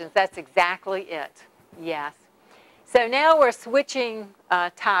 urban legends. That's exactly it. Yes. So now we're switching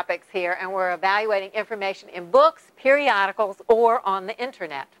topics here, and we're evaluating information in books, periodicals, or on the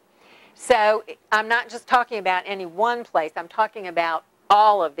internet. So I'm not just talking about any one place. I'm talking about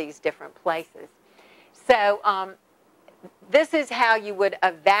all of these different places. So this is how you would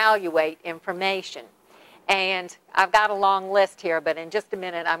evaluate information. And I've got a long list here, but in just a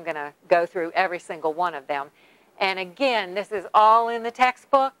minute I'm going to go through every single one of them. And again, this is all in the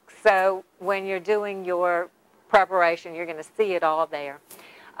textbook, so when you're doing your preparation, you're going to see it all there.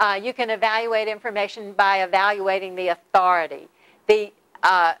 You can evaluate information by evaluating the authority. The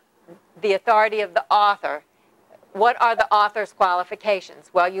authority of the author. What are the author's qualifications?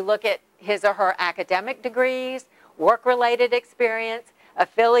 Well, you look at his or her academic degrees, work-related experience,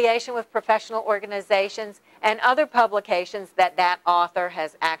 affiliation with professional organizations, and other publications that that author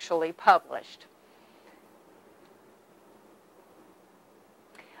has actually published.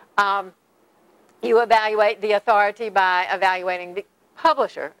 You evaluate the authority by evaluating the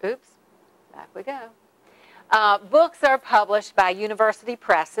publisher. Oops, back we go. Books are published by university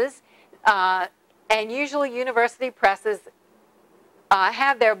presses, and usually university presses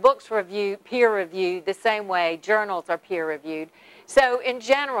have their books peer-reviewed the same way journals are peer-reviewed. So in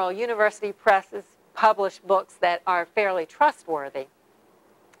general, university presses publish books that are fairly trustworthy.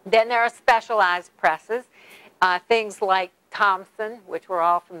 Then there are specialized presses, things like Thomson, which we're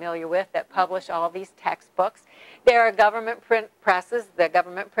all familiar with, that publish all these textbooks. There are government print presses, the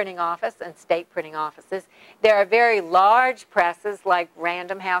government printing office and state printing offices. There are very large presses like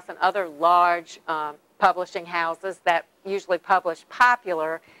Random House and other large publishing houses that usually publish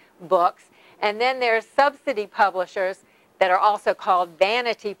popular books. And then there's subsidy publishers that are also called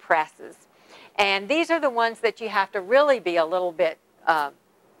vanity presses. And these are the ones that you have to really be a little bit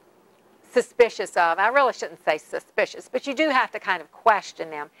suspicious of. I really shouldn't say suspicious, but you do have to kind of question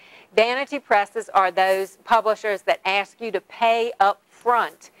them. Vanity presses are those publishers that ask you to pay up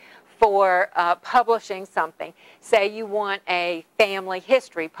front for publishing something. Say you want a family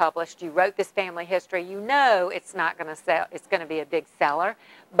history published. You wrote this family history. You know it's not going to sell. It's going to be a big seller,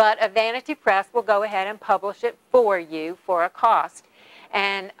 but a vanity press will go ahead and publish it for you for a cost.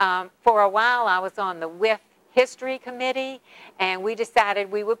 And for a while, I was on the WIF History Committee, and we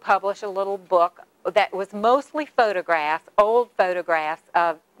decided we would publish a little book that was mostly photographs, old photographs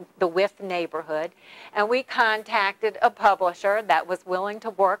of the WIF neighborhood, and we contacted a publisher that was willing to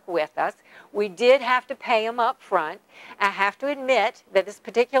work with us. We did have to pay them up front. I have to admit that this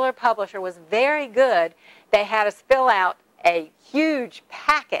particular publisher was very good. They had us fill out a huge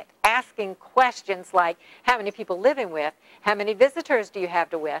packet asking questions like, how many people living with? How many visitors do you have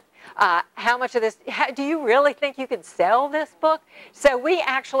to with? How much of this, do you really think you could sell this book? So we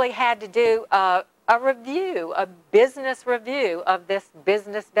actually had to do a review, a business review of this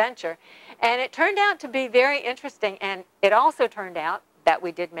business venture. And it turned out to be very interesting, and it also turned out that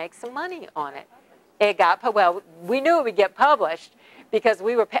we did make some money on it. It got, well, we knew it would get published, because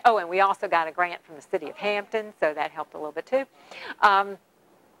we were, oh, and we also got a grant from the city of Hampton, so that helped a little bit too.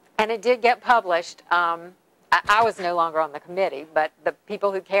 And it did get published I was no longer on the committee, but the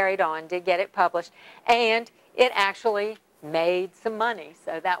people who carried on did get it published, and it actually made some money.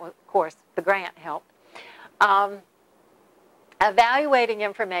 So that was, of course, the grant helped. Evaluating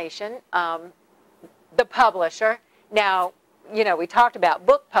information, the publisher. Now, you know, we talked about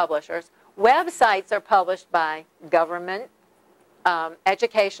book publishers. Websites are published by government,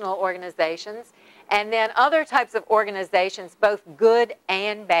 educational organizations, and then other types of organizations, both good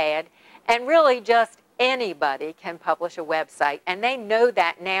and bad, and really just anybody can publish a website. And they know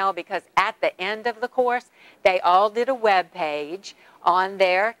that now because at the end of the course, they all did a web page on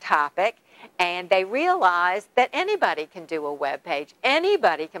their topic, and they realized that anybody can do a web page.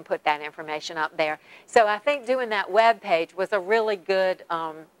 Anybody can put that information up there. So I think doing that web page was a really good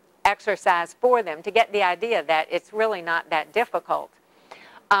exercise for them to get the idea that it's really not that difficult.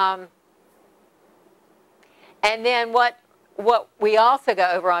 And then what we also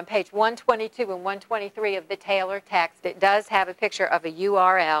go over on page 122 and 123 of the Taylor text, it does have a picture of a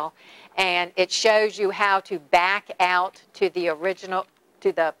URL, and it shows you how to back out to the original,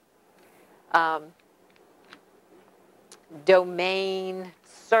 to the domain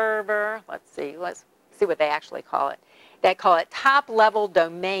server. Let's see what they actually call it. They call it top-level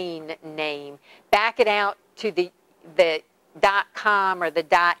domain name. Back it out to the .com or the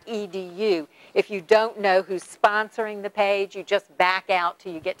 .edu. If you don't know who's sponsoring the page, you just back out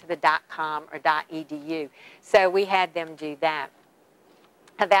till you get to the .com or .edu. So we had them do that.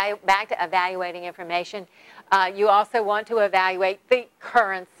 Back to evaluating information. You also want to evaluate the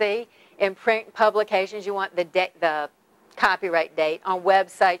currency. In print publications, you want the copyright date. On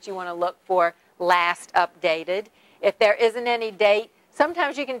websites, you want to look for last updated. If there isn't any date,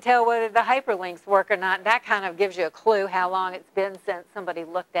 sometimes you can tell whether the hyperlinks work or not. That kind of gives you a clue how long it's been since somebody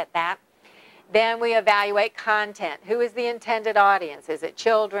looked at that. Then we evaluate content. Who is the intended audience? Is it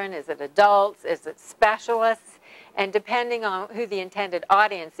children? Is it adults? Is it specialists? And depending on who the intended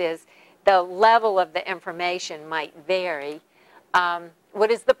audience is, the level of the information might vary.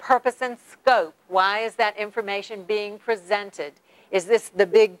 What is the purpose and scope? Why is that information being presented? Is this the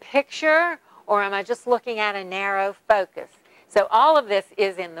big picture, or am I just looking at a narrow focus? So all of this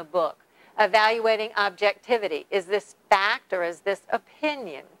is in the book. Evaluating objectivity. Is this fact or is this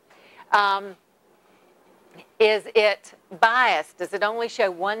opinion? Is it biased? Does it only show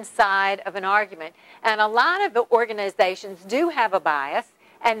one side of an argument? And a lot of the organizations do have a bias,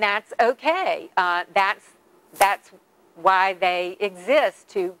 and that's okay. That's why they exist,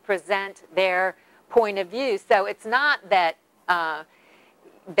 to present their point of view. So it's not that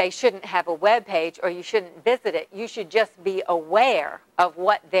they shouldn't have a web page or you shouldn't visit it. You should just be aware of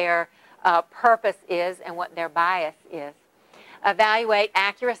what their purpose is and what their bias is. Evaluate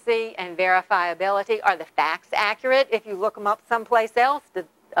accuracy and verifiability. Are the facts accurate? If you look them up someplace else,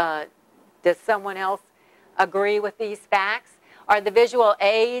 does someone else agree with these facts? Are the visual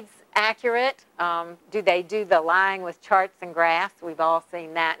aids accurate? Do they do the lying with charts and graphs? We've all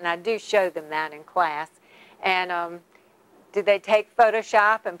seen that, and I do show them that in class. And do they take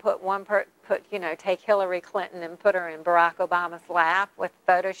Photoshop and take Hillary Clinton and put her in Barack Obama's lap with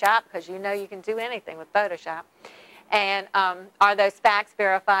Photoshop? Because you know you can do anything with Photoshop. And are those facts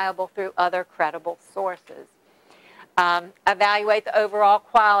verifiable through other credible sources? Evaluate the overall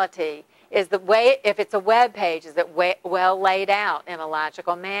quality. If it's a web page, is it well laid out in a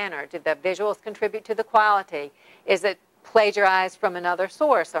logical manner? Do the visuals contribute to the quality? Is it plagiarized from another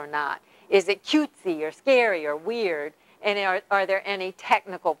source or not? Is it cutesy or scary or weird? And are there any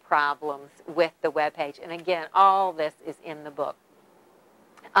technical problems with the web page? And again, all this is in the book.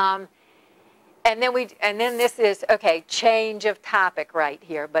 And then this is, okay, change of topic right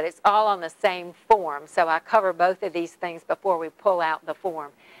here, but it's all on the same form. So I cover both of these things before we pull out the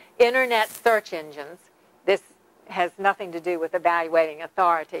form. Internet search engines. This has nothing to do with evaluating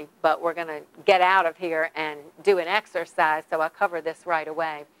authority, but we're going to get out of here and do an exercise, so I'll cover this right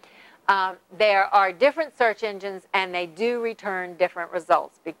away. There are different search engines, and they do return different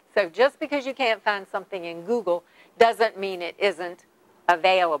results. So just because you can't find something in Google doesn't mean it isn't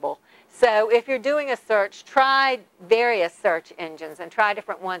available. So if you're doing a search, try various search engines and try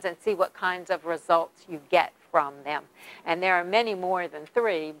different ones and see what kinds of results you get from them. And there are many more than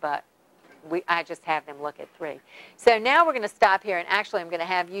 3, but I just have them look at 3. So now we're going to stop here, and actually I'm going to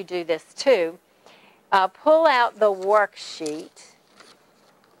have you do this too. Pull out the worksheet.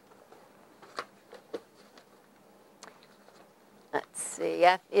 Let's see.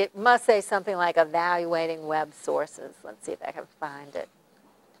 It must say something like evaluating web sources. Let's see if I can find it.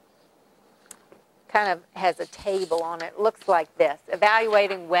 Kind of has a table on it. It looks like this.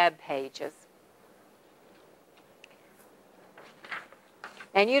 Evaluating web pages.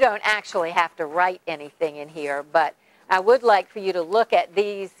 And you don't actually have to write anything in here, but I would like for you to look at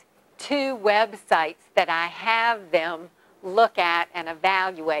these 2 websites that I have them look at and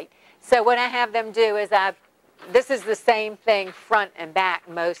evaluate. So what I have them do is this is the same thing front and back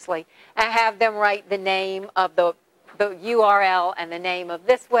mostly. I have them write the name of the URL and the name of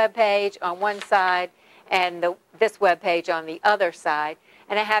this web page on one side and this web page on the other side.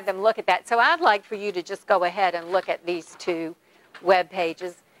 And I have them look at that. So I'd like for you to just go ahead and look at these 2 web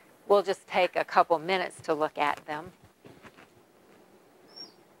pages. We'll just take a couple minutes to look at them.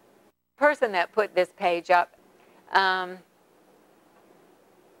 The person that put this page up,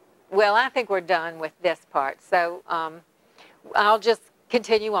 well, I think we're done with this part. So I'll just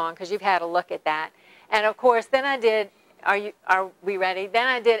continue on because you've had a look at that. And of course, then I did, are we ready? Then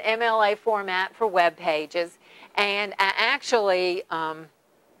I did MLA format for web pages. And I actually,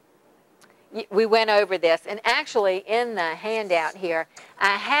 we went over this. And actually, in the handout here,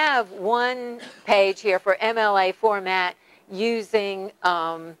 I have one page here for MLA format using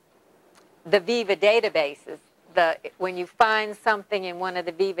the Viva databases. When you find something in one of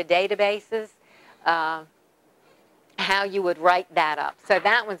the Viva databases, how you would write that up. So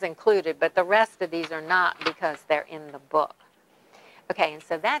that one's included, but the rest of these are not because they're in the book. Okay, and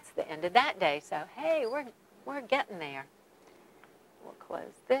so that's the end of that day. So hey, we're getting there. We'll close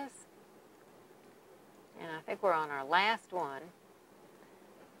this. And I think we're on our last one.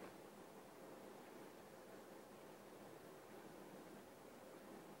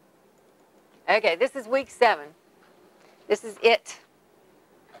 Okay, this is week 7. This is it.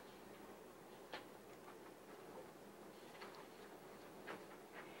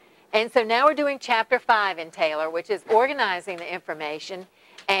 And so now we're doing chapter 5 in Taylor, which is organizing the information.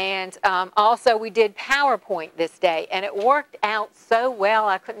 And also we did PowerPoint this day. And it worked out so well,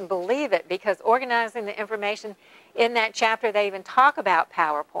 I couldn't believe it, because organizing the information in that chapter, they even talk about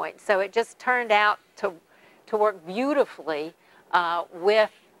PowerPoint. So it just turned out to work beautifully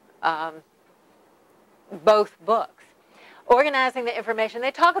with both books. Organizing the information,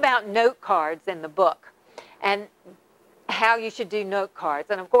 they talk about note cards in the book and how you should do note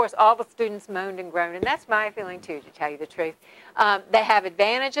cards. And of course, all the students moaned and groaned, and that's my feeling too, to tell you the truth. They have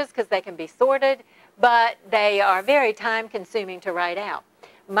advantages because they can be sorted, but they are very time-consuming to write out.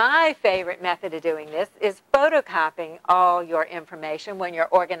 My favorite method of doing this is photocopying all your information when you're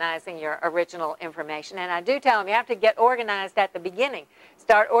organizing your original information. And I do tell them you have to get organized at the beginning.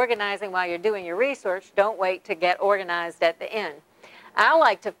 Start organizing while you're doing your research. Don't wait to get organized at the end. I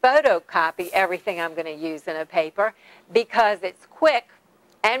like to photocopy everything I'm going to use in a paper because it's quick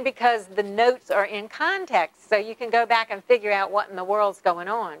and because the notes are in context, so you can go back and figure out what in the world's going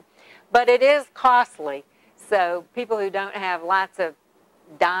on. But it is costly, so people who don't have lots of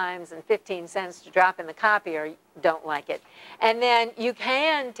dimes and 15 cents to drop in the copier don't like it. And then you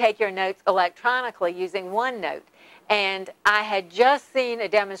can take your notes electronically using OneNote. And I had just seen a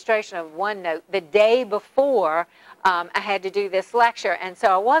demonstration of OneNote the day before I had to do this lecture, and so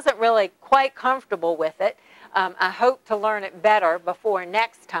I wasn't really quite comfortable with it. I hope to learn it better before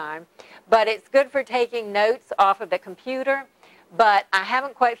next time. But it's good for taking notes off of the computer, but I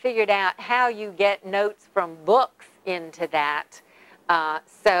haven't quite figured out how you get notes from books into that.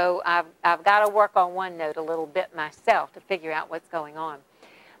 So I've got to work on OneNote a little bit myself to figure out what's going on.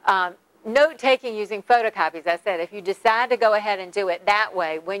 Note-taking using photocopies, I said, if you decide to go ahead and do it that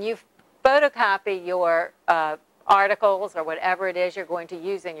way, when you photocopy your articles or whatever it is you're going to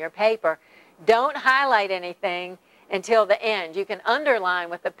use in your paper, don't highlight anything until the end. You can underline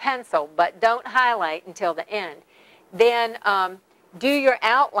with a pencil, but don't highlight until the end. Then do your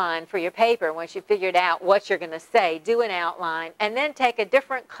outline for your paper once you've figured out what you're going to say. Do an outline, and then take a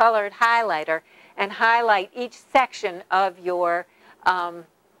different colored highlighter and highlight each section of your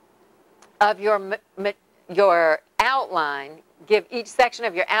outline. Give each section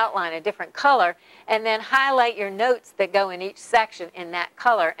of your outline a different color, and then highlight your notes that go in each section in that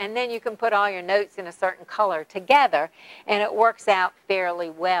color. And then you can put all your notes in a certain color together, and it works out fairly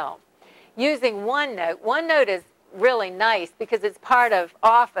well. Using OneNote, OneNote is really nice because it's part of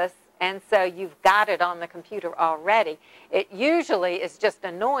Office, and so you've got it on the computer already. It usually is just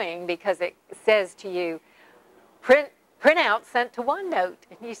annoying because it says to you, printout sent to OneNote.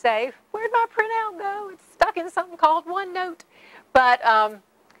 And you say, where'd my printout go? It's stuck in something called OneNote. But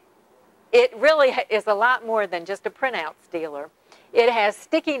it really is a lot more than just a printout stealer. It has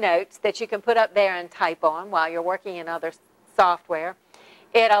sticky notes that you can put up there and type on while you're working in other software.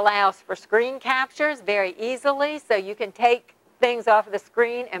 It allows for screen captures very easily, so you can take things off of the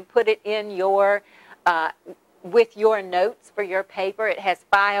screen and put it in your, with your notes for your paper. It has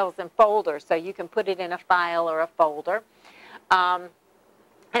files and folders, so you can put it in a file or a folder.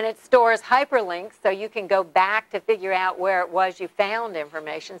 And it stores hyperlinks so you can go back to figure out where it was you found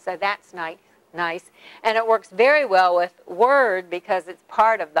information. So that's nice. And it works very well with Word because it's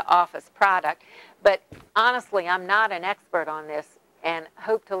part of the Office product. But honestly, I'm not an expert on this and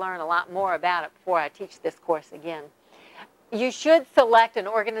hope to learn a lot more about it before I teach this course again. You should select an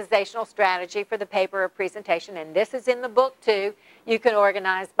organizational strategy for the paper or presentation, and this is in the book too. You can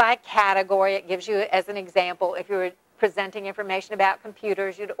organize by category. It gives you, as an example, if you were presenting information about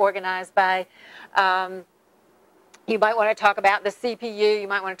computers, you'd organize by, you might want to talk about the CPU, you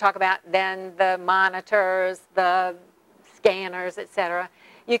might want to talk about then the monitors, the scanners, etc.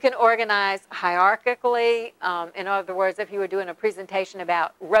 You can organize hierarchically. In other words, if you were doing a presentation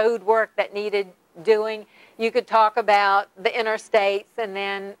about road work that needed doing, you could talk about the interstates and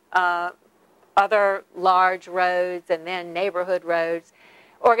then other large roads and then neighborhood roads.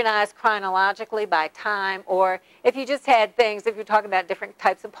 Organized chronologically by time, or if you just had things, if you're talking about different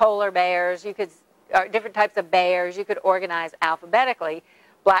types of polar bears, you could, or different types of bears, you could organize alphabetically.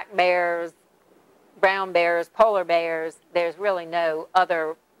 Black bears, brown bears, polar bears. There's really no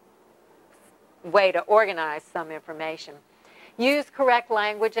other way to organize some information. Use correct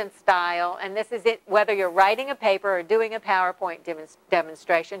language and style, and this is it whether you're writing a paper or doing a PowerPoint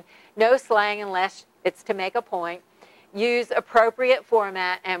demonstration. No slang unless it's to make a point. Use appropriate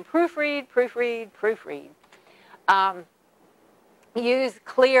format and proofread, proofread, proofread. Use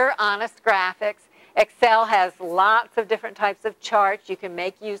clear, honest graphics. Excel has lots of different types of charts. You can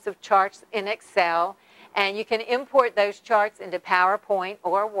make use of charts in Excel, and you can import those charts into PowerPoint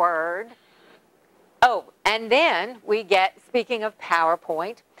or Word. Oh, and then we get, speaking of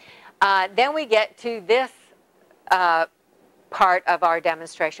PowerPoint, then we get to this part of our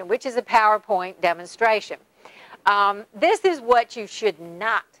demonstration, which is a PowerPoint demonstration. This is what you should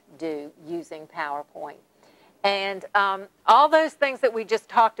not do using PowerPoint. And all those things that we just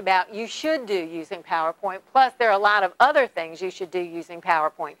talked about, you should do using PowerPoint. Plus, there are a lot of other things you should do using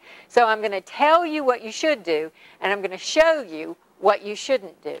PowerPoint. So I'm going to tell you what you should do, and I'm going to show you what you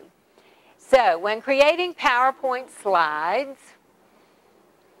shouldn't do. So when creating PowerPoint slides,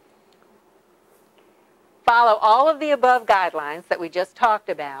 follow all of the above guidelines that we just talked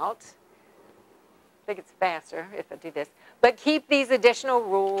about. I think it's faster if I do this. But keep these additional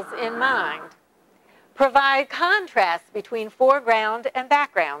rules in mind. Provide contrast between foreground and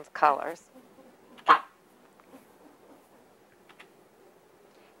background colors.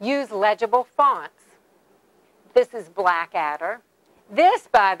 Use legible fonts. This is Blackadder. This,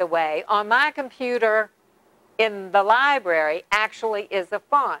 by the way, on my computer in the library actually is a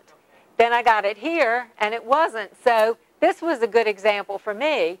font. Then I got it here and it wasn't. So this was a good example for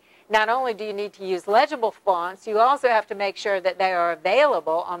me. Not only do you need to use legible fonts, you also have to make sure that they are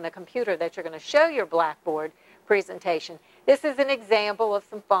available on the computer that you're going to show your Blackboard presentation. This is an example of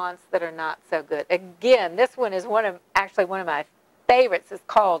some fonts that are not so good. Again, this one is actually one of my favorites. It's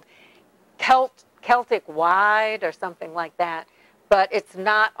called Celtic Wide or something like that, but it's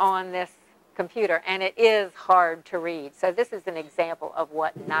not on this computer, and it is hard to read. So this is an example of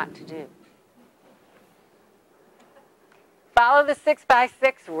what not to do. Follow the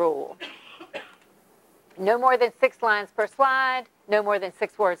 6x6 rule. No more than 6 lines per slide, no more than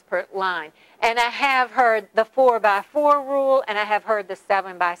 6 words per line. And I have heard the 4x4 rule, and I have heard the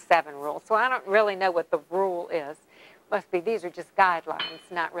 7x7 rule. So I don't really know what the rule is. Must be these are just guidelines,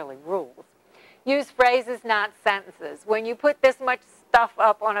 not really rules. Use phrases, not sentences. When you put this much stuff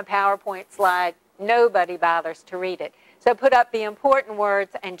up on a PowerPoint slide, nobody bothers to read it. So put up the important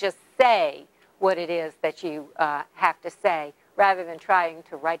words and just say what it is that you have to say, rather than trying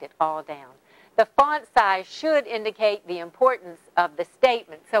to write it all down. The font size should indicate the importance of the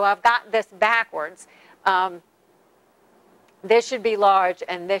statement. So I've got this backwards. This should be large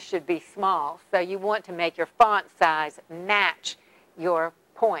and this should be small. So you want to make your font size match your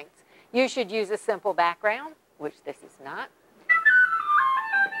points. You should use a simple background, which this is not.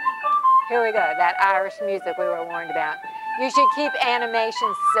 Here we go, that Irish music we were warned about. You should keep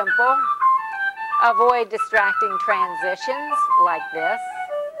animations simple. Avoid distracting transitions like this.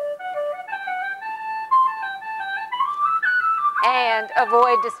 And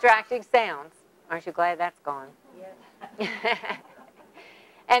avoid distracting sounds. Aren't you glad that's gone? Yes.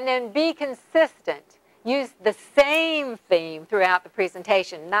 And then be consistent. Use the same theme throughout the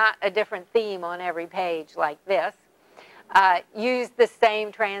presentation, not a different theme on every page like this. Use the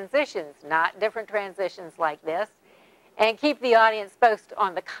same transitions, not different transitions like this. And keep the audience focused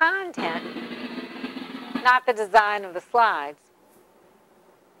on the content, not the design of the slides.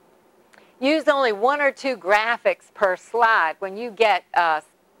 Use only 1 or 2 graphics per slide. When you get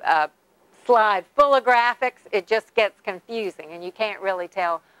slide full of graphics, it just gets confusing, and you can't really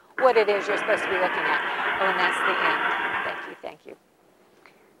tell what it is you're supposed to be looking at. Oh, and that's the end. Thank you, thank you.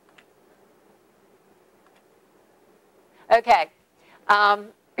 Okay.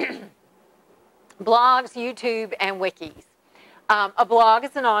 Blogs, YouTube, and wikis. A blog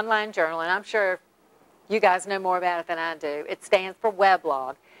is an online journal, and I'm sure you guys know more about it than I do. It stands for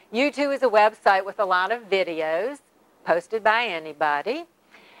weblog. YouTube is a website with a lot of videos posted by anybody.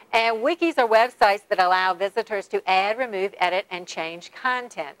 And wikis are websites that allow visitors to add, remove, edit, and change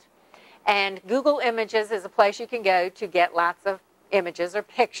content. And Google Images is a place you can go to get lots of images or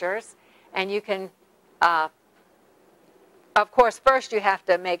pictures. And you can, of course, first you have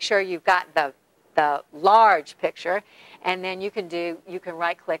to make sure you've got the large picture, and then you can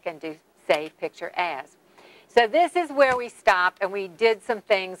right-click and do Save Picture As. So this is where we stopped, and we did some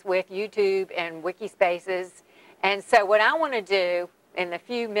things with YouTube and Wikispaces. And so what I want to do in the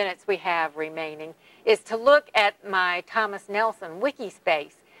few minutes we have remaining is to look at my Thomas Nelson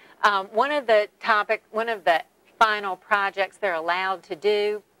Wikispace. One of the final projects they're allowed to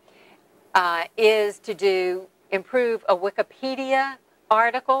do is to improve a Wikipedia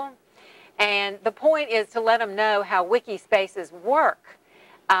article. And the point is to let them know how Wikispaces work.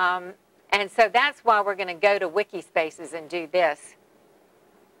 And so that's why we're going to go to Wikispaces and do this.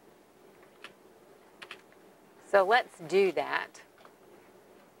 So let's do that.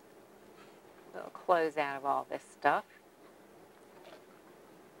 We'll close out of all this stuff.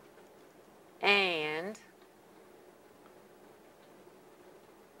 And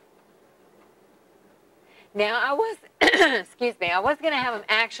now I was, excuse me, I was going to have them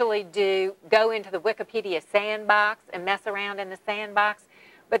actually go into the Wikipedia sandbox and mess around in the sandbox,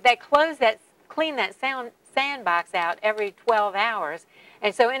 but they clean that sandbox out every 12 hours,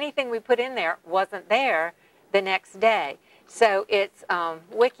 and so anything we put in there wasn't there the next day. So it's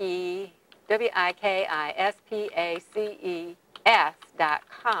wiki,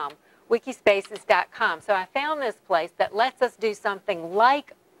 WIKISPACES.com, wikispaces.com. So I found this place that lets us do something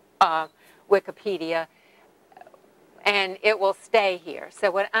like Wikipedia, and it will stay here.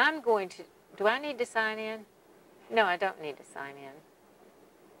 So what I'm going to, do I need to sign in? No, I don't need to sign in.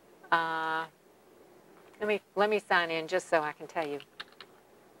 Let me sign in just so I can tell you.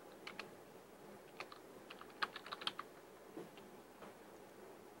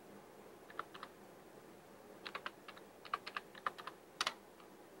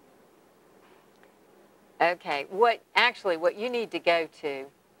 Okay, what you need to go to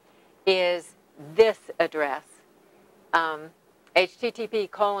is this address,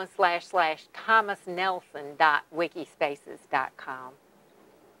 http://thomasnelson.wikispaces.com.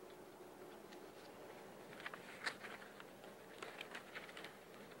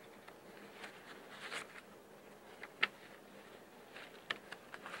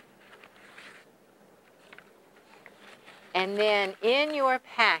 And then in your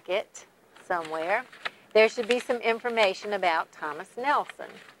packet somewhere, there should be some information about Thomas Nelson.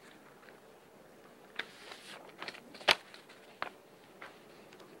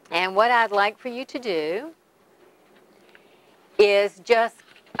 And what I'd like for you to do is just,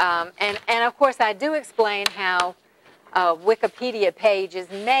 and of course I do explain how a Wikipedia page is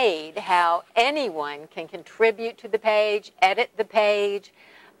made, how anyone can contribute to the page, edit the page,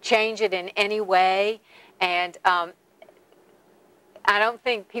 change it in any way, and I don't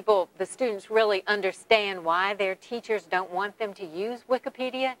think the students really understand why their teachers don't want them to use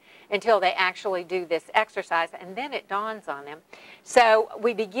Wikipedia until they actually do this exercise, and then it dawns on them. So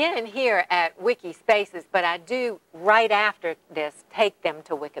we begin here at Wikispaces, but I do, right after this, take them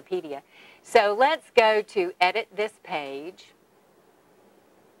to Wikipedia. So let's go to Edit This Page,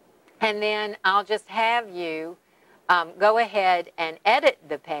 and then I'll just have you go ahead and edit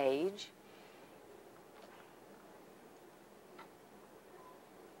the page.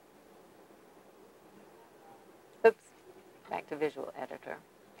 Oops, back to Visual Editor.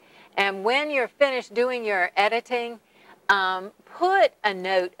 And when you're finished doing your editing, put a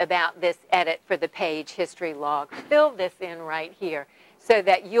note about this edit for the page history log. Fill this in right here so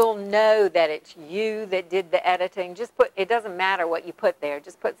that you'll know that it's you that did the editing. Just put, it doesn't matter what you put there,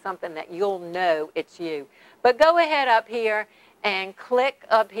 just put something that you'll know it's you. But go ahead up here and click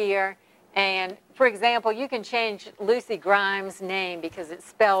up here, and for example, you can change Lucy Grimes' name because it's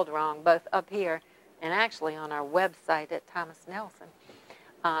spelled wrong, both up here and actually on our website at Thomas Nelson.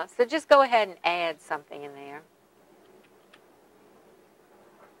 So just go ahead and add something in there.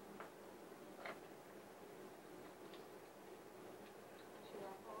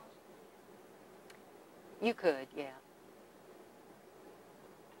 You could, yeah.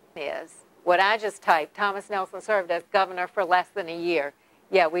 Is what I just typed. Thomas Nelson served as governor for less than a year.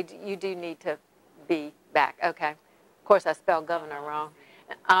 Yeah, you do need to be back. Okay. Of course, I spelled governor wrong.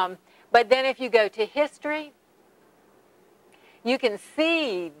 But then if you go to history, you can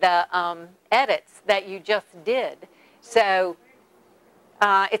see the edits that you just did. So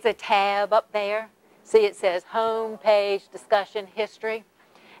it's a tab up there. See, it says home page, discussion, history.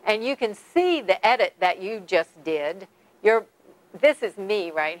 And you can see the edit that you just did. This is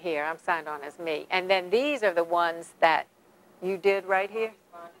me right here. I'm signed on as me. And then these are the ones that you did right here.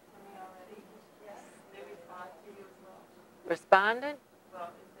 Responded to me already? Yes. They responded to you as well? Responded? Well,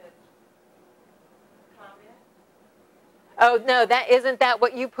 it says comment. Oh, no, isn't that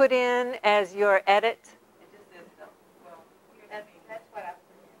what you put in as your edit? It just says, well, That's what I put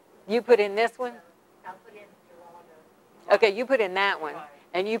in. You put in this one? I put in through all the. Okay, you put in that one,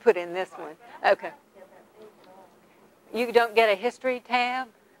 and you put in this one. Okay. You don't get a history tab?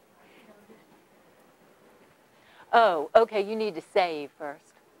 Oh, okay, you need to save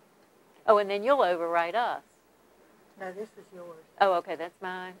first. Oh, and then you'll overwrite us. No, this is yours. Oh, okay, that's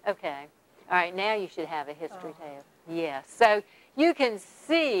mine. Okay. All right, now you should have a history tab. Yes. So you can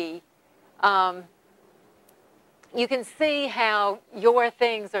see how your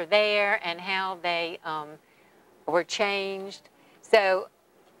things are there and how they were changed. So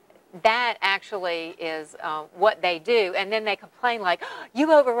that actually is what they do. And then they complain like, oh, you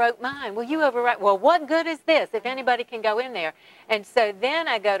overwrote mine. Well, you overwrote. Well, what good is this if anybody can go in there? And so then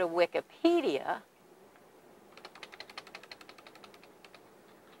I go to Wikipedia.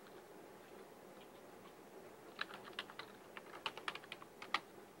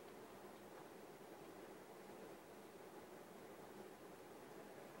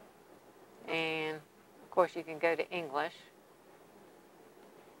 And, of course, you can go to English.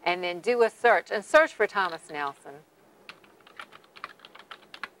 And then do a search. And search for Thomas Nelson.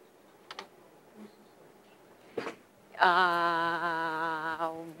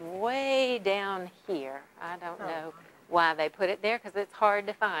 Way down here. I don't know why they put it there because it's hard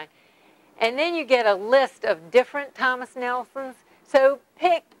to find. And then you get a list of different Thomas Nelsons. So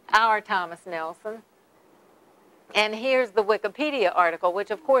pick our Thomas Nelson. And here's the Wikipedia article,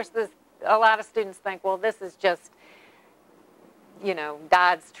 which, of course, a lot of students think, well, this is just, you know,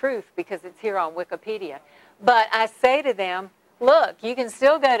 God's truth because it's here on Wikipedia. But I say to them, look, you can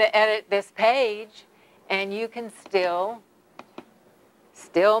still go to edit this page and you can still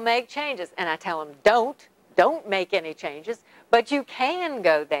make changes. And I tell them, don't make any changes, but you can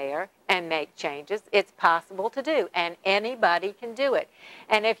go there and make changes. It's possible to do, and anybody can do it.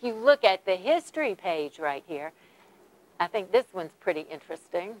 And if you look at the history page right here, I think this one's pretty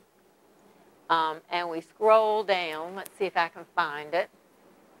interesting. And we scroll down. Let's see if I can find it.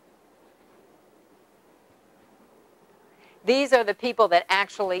 These are the people that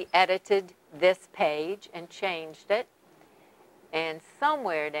actually edited this page and changed it. And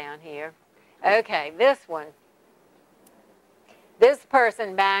somewhere down here, okay, this one. This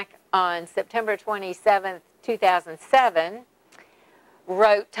person back on September 27th, 2007,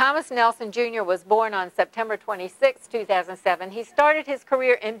 wrote, Thomas Nelson Jr. was born on September 26, 2007. He started his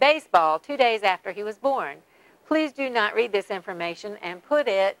career in baseball 2 days after he was born. Please do not read this information and put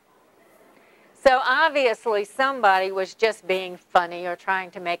it. So obviously somebody was just being funny or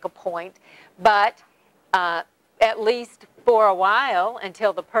trying to make a point, but at least for a while,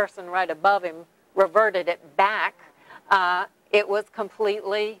 until the person right above him reverted it back, it was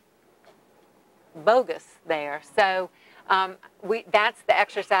completely bogus there. So that's the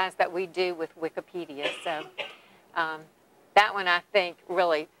exercise that we do with Wikipedia. So that one, I think,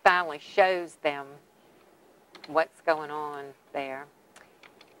 really finally shows them what's going on there.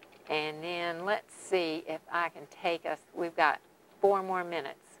 And then let's see if I can take us. We've got 4 more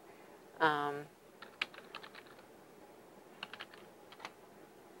minutes. And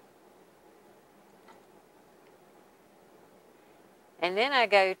then I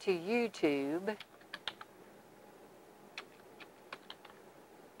go to YouTube.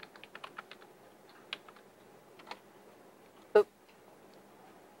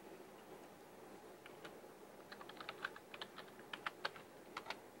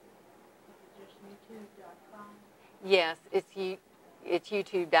 Yes, it's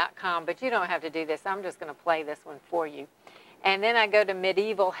youtube.com, but you don't have to do this. I'm just going to play this one for you. And then I go to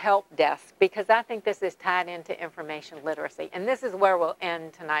Medieval Help Desk because I think this is tied into information literacy. And this is where we'll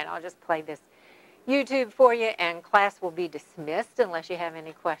end tonight. I'll just play this YouTube for you, and class will be dismissed unless you have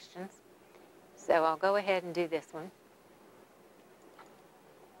any questions. So I'll go ahead and do this one.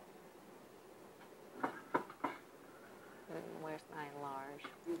 Where's my large?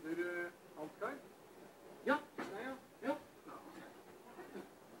 Okay. Ja, nou ja, ja.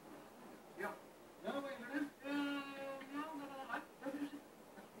 Ja. Ja, wait a minute. No, no, no,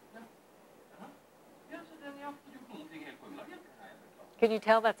 Can you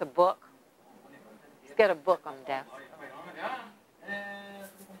tell that's a book? He's got a book on the desk.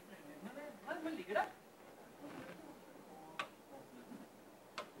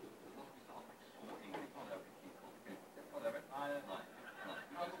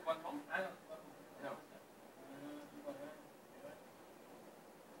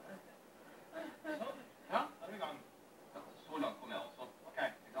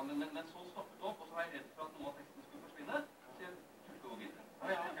 Men så stoppet det opp, og så var jeg redd for at noe av teksten skulle forsvinne, så jeg turte ikke å gå videre.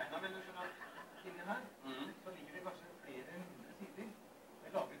 Ja, men du skjønner at inni her, så ligger det kanskje flere hundre sider med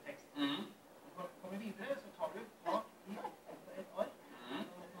lagret tekst. Så kommer vi videre, så tar du tak i et ark,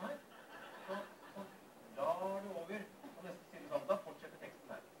 sånn her, så blar du over på neste side, sånn, da fortsetter teksten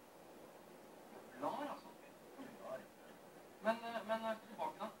der. Blar, altså. Blar. Men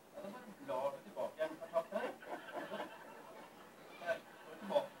tilbake da. Ja, da bare blar du tilbake. Jeg tar tak der.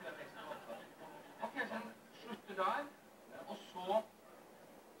 Der, og så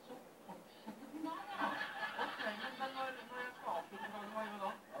fortsetter den der, ja. Ok, men når jeg skal avslutte den, hva gjør jeg da?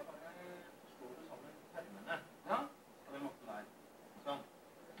 Ja, da slår du sammen termene. Ja, skal vi måtte der. Sånn.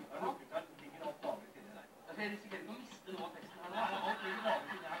 Da lukket der, ligger alt lagret inni der. Altså, jeg risikerer ikke å miste noe av teksten her nå. Alt ligger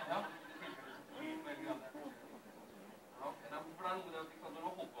lagret inni her. Ja, i tilfelle så blir det veldig grann. Ja, ok, for det er noe med det, når du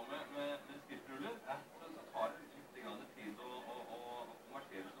har holdt på med skriftruller, så tar det litt grann tid å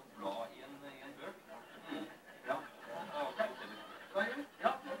konvertere og bla i en bøk.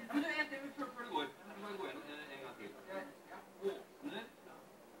 Ja, men det er det før det går. Du må gå gjennom en gang til. Jeg åpner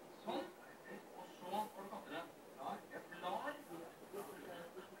sånn, og så har du katter det. Jeg blar frem tilbake.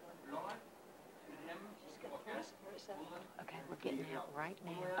 Okay, we're getting out right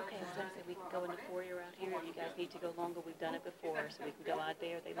now. Okay, so we can go in the foyer out here. If you guys need to go longer, we've done it before, so we can go out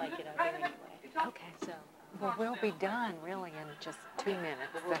there. They like it out there anyway. Okay, so well, we'll be done really in just 2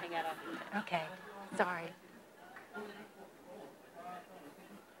 minutes. But we'll hang out here. Okay, sorry.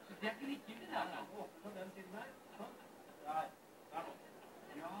 Det er ikke likegyldig det her. Åpne den siden der. Sånn. Der. Der nå.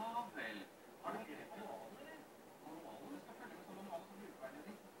 Ja vel. Har du ikke manualen, eller? Manualen skal følge med som manualen som brukerverden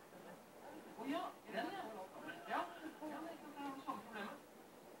din. Åja, i den ja. Ja, det er det samme problemet.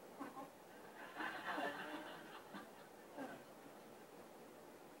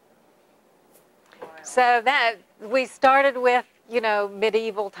 So that we started with, you know,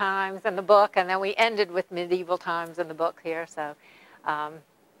 medieval times in the book, and then we ended with medieval times in the book here. So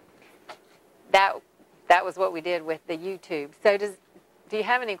that was what we did with the YouTube. So do you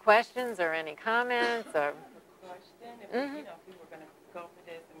have any questions or any comments or? Question: if we were going to go for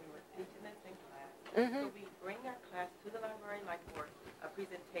this and we were teaching this in class, so we bring our class to the library like for a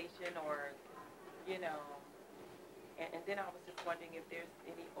presentation or, you know, and then I was just wondering if there's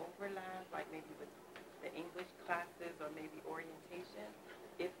any overlap, like maybe with the English classes or maybe orientation,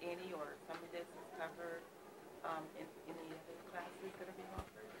 if any, or some of this is covered in any of the classes that are being offered?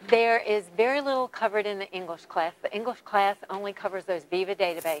 There is very little covered in the English class. The English class only covers those Viva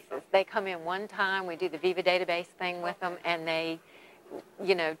databases. They come in one time, we do the Viva database thing with them, and they,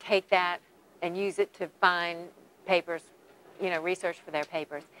 you know, take that and use it to find papers, you know, research for their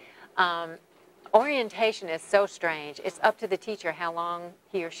papers. Orientation is so strange. It's up to the teacher how long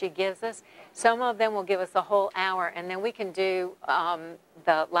he or she gives us. Some of them will give us a whole hour, and then we can do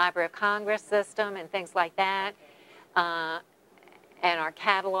the Library of Congress system and things like that, and our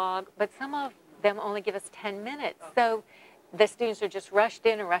catalog. But some of them only give us 10 minutes. So the students are just rushed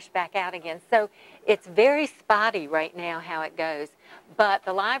in and rushed back out again. So it's very spotty right now how it goes. But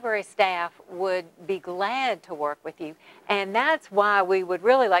the library staff would be glad to work with you. And that's why we would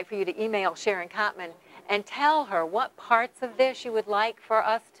really like for you to email Sharon Cotman and tell her what parts of this you would like for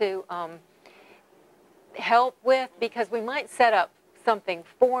us to help with, because we might set up something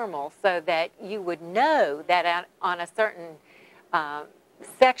formal so that you would know that on a certain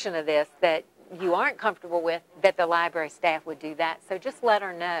section of this that you aren't comfortable with, that the library staff would do that. So just let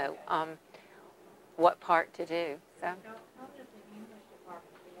her know what part to do. So How does the English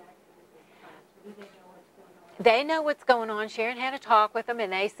department react to this class? Do they know what's going on? they know what's going on. Sharon had a talk with them,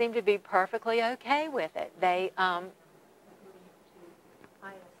 and they seem to be perfectly okay with it. They Including to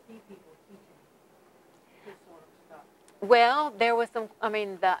ISD people teaching this sort of stuff. well, there was some. I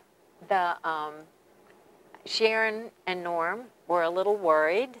mean, the Sharon and Norm were a little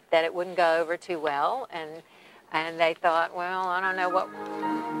worried that it wouldn't go over too well, and they thought, well, I don't know what.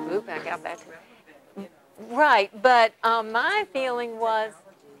 Oop, I got back to. Right, but my feeling was,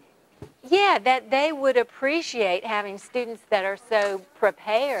 yeah, that they would appreciate having students that are so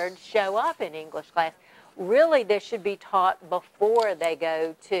prepared show up in English class. Really, this should be taught before they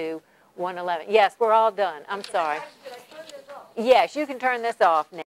go to 111. Yes, we're all done. I'm sorry. Yes, you can turn this off now.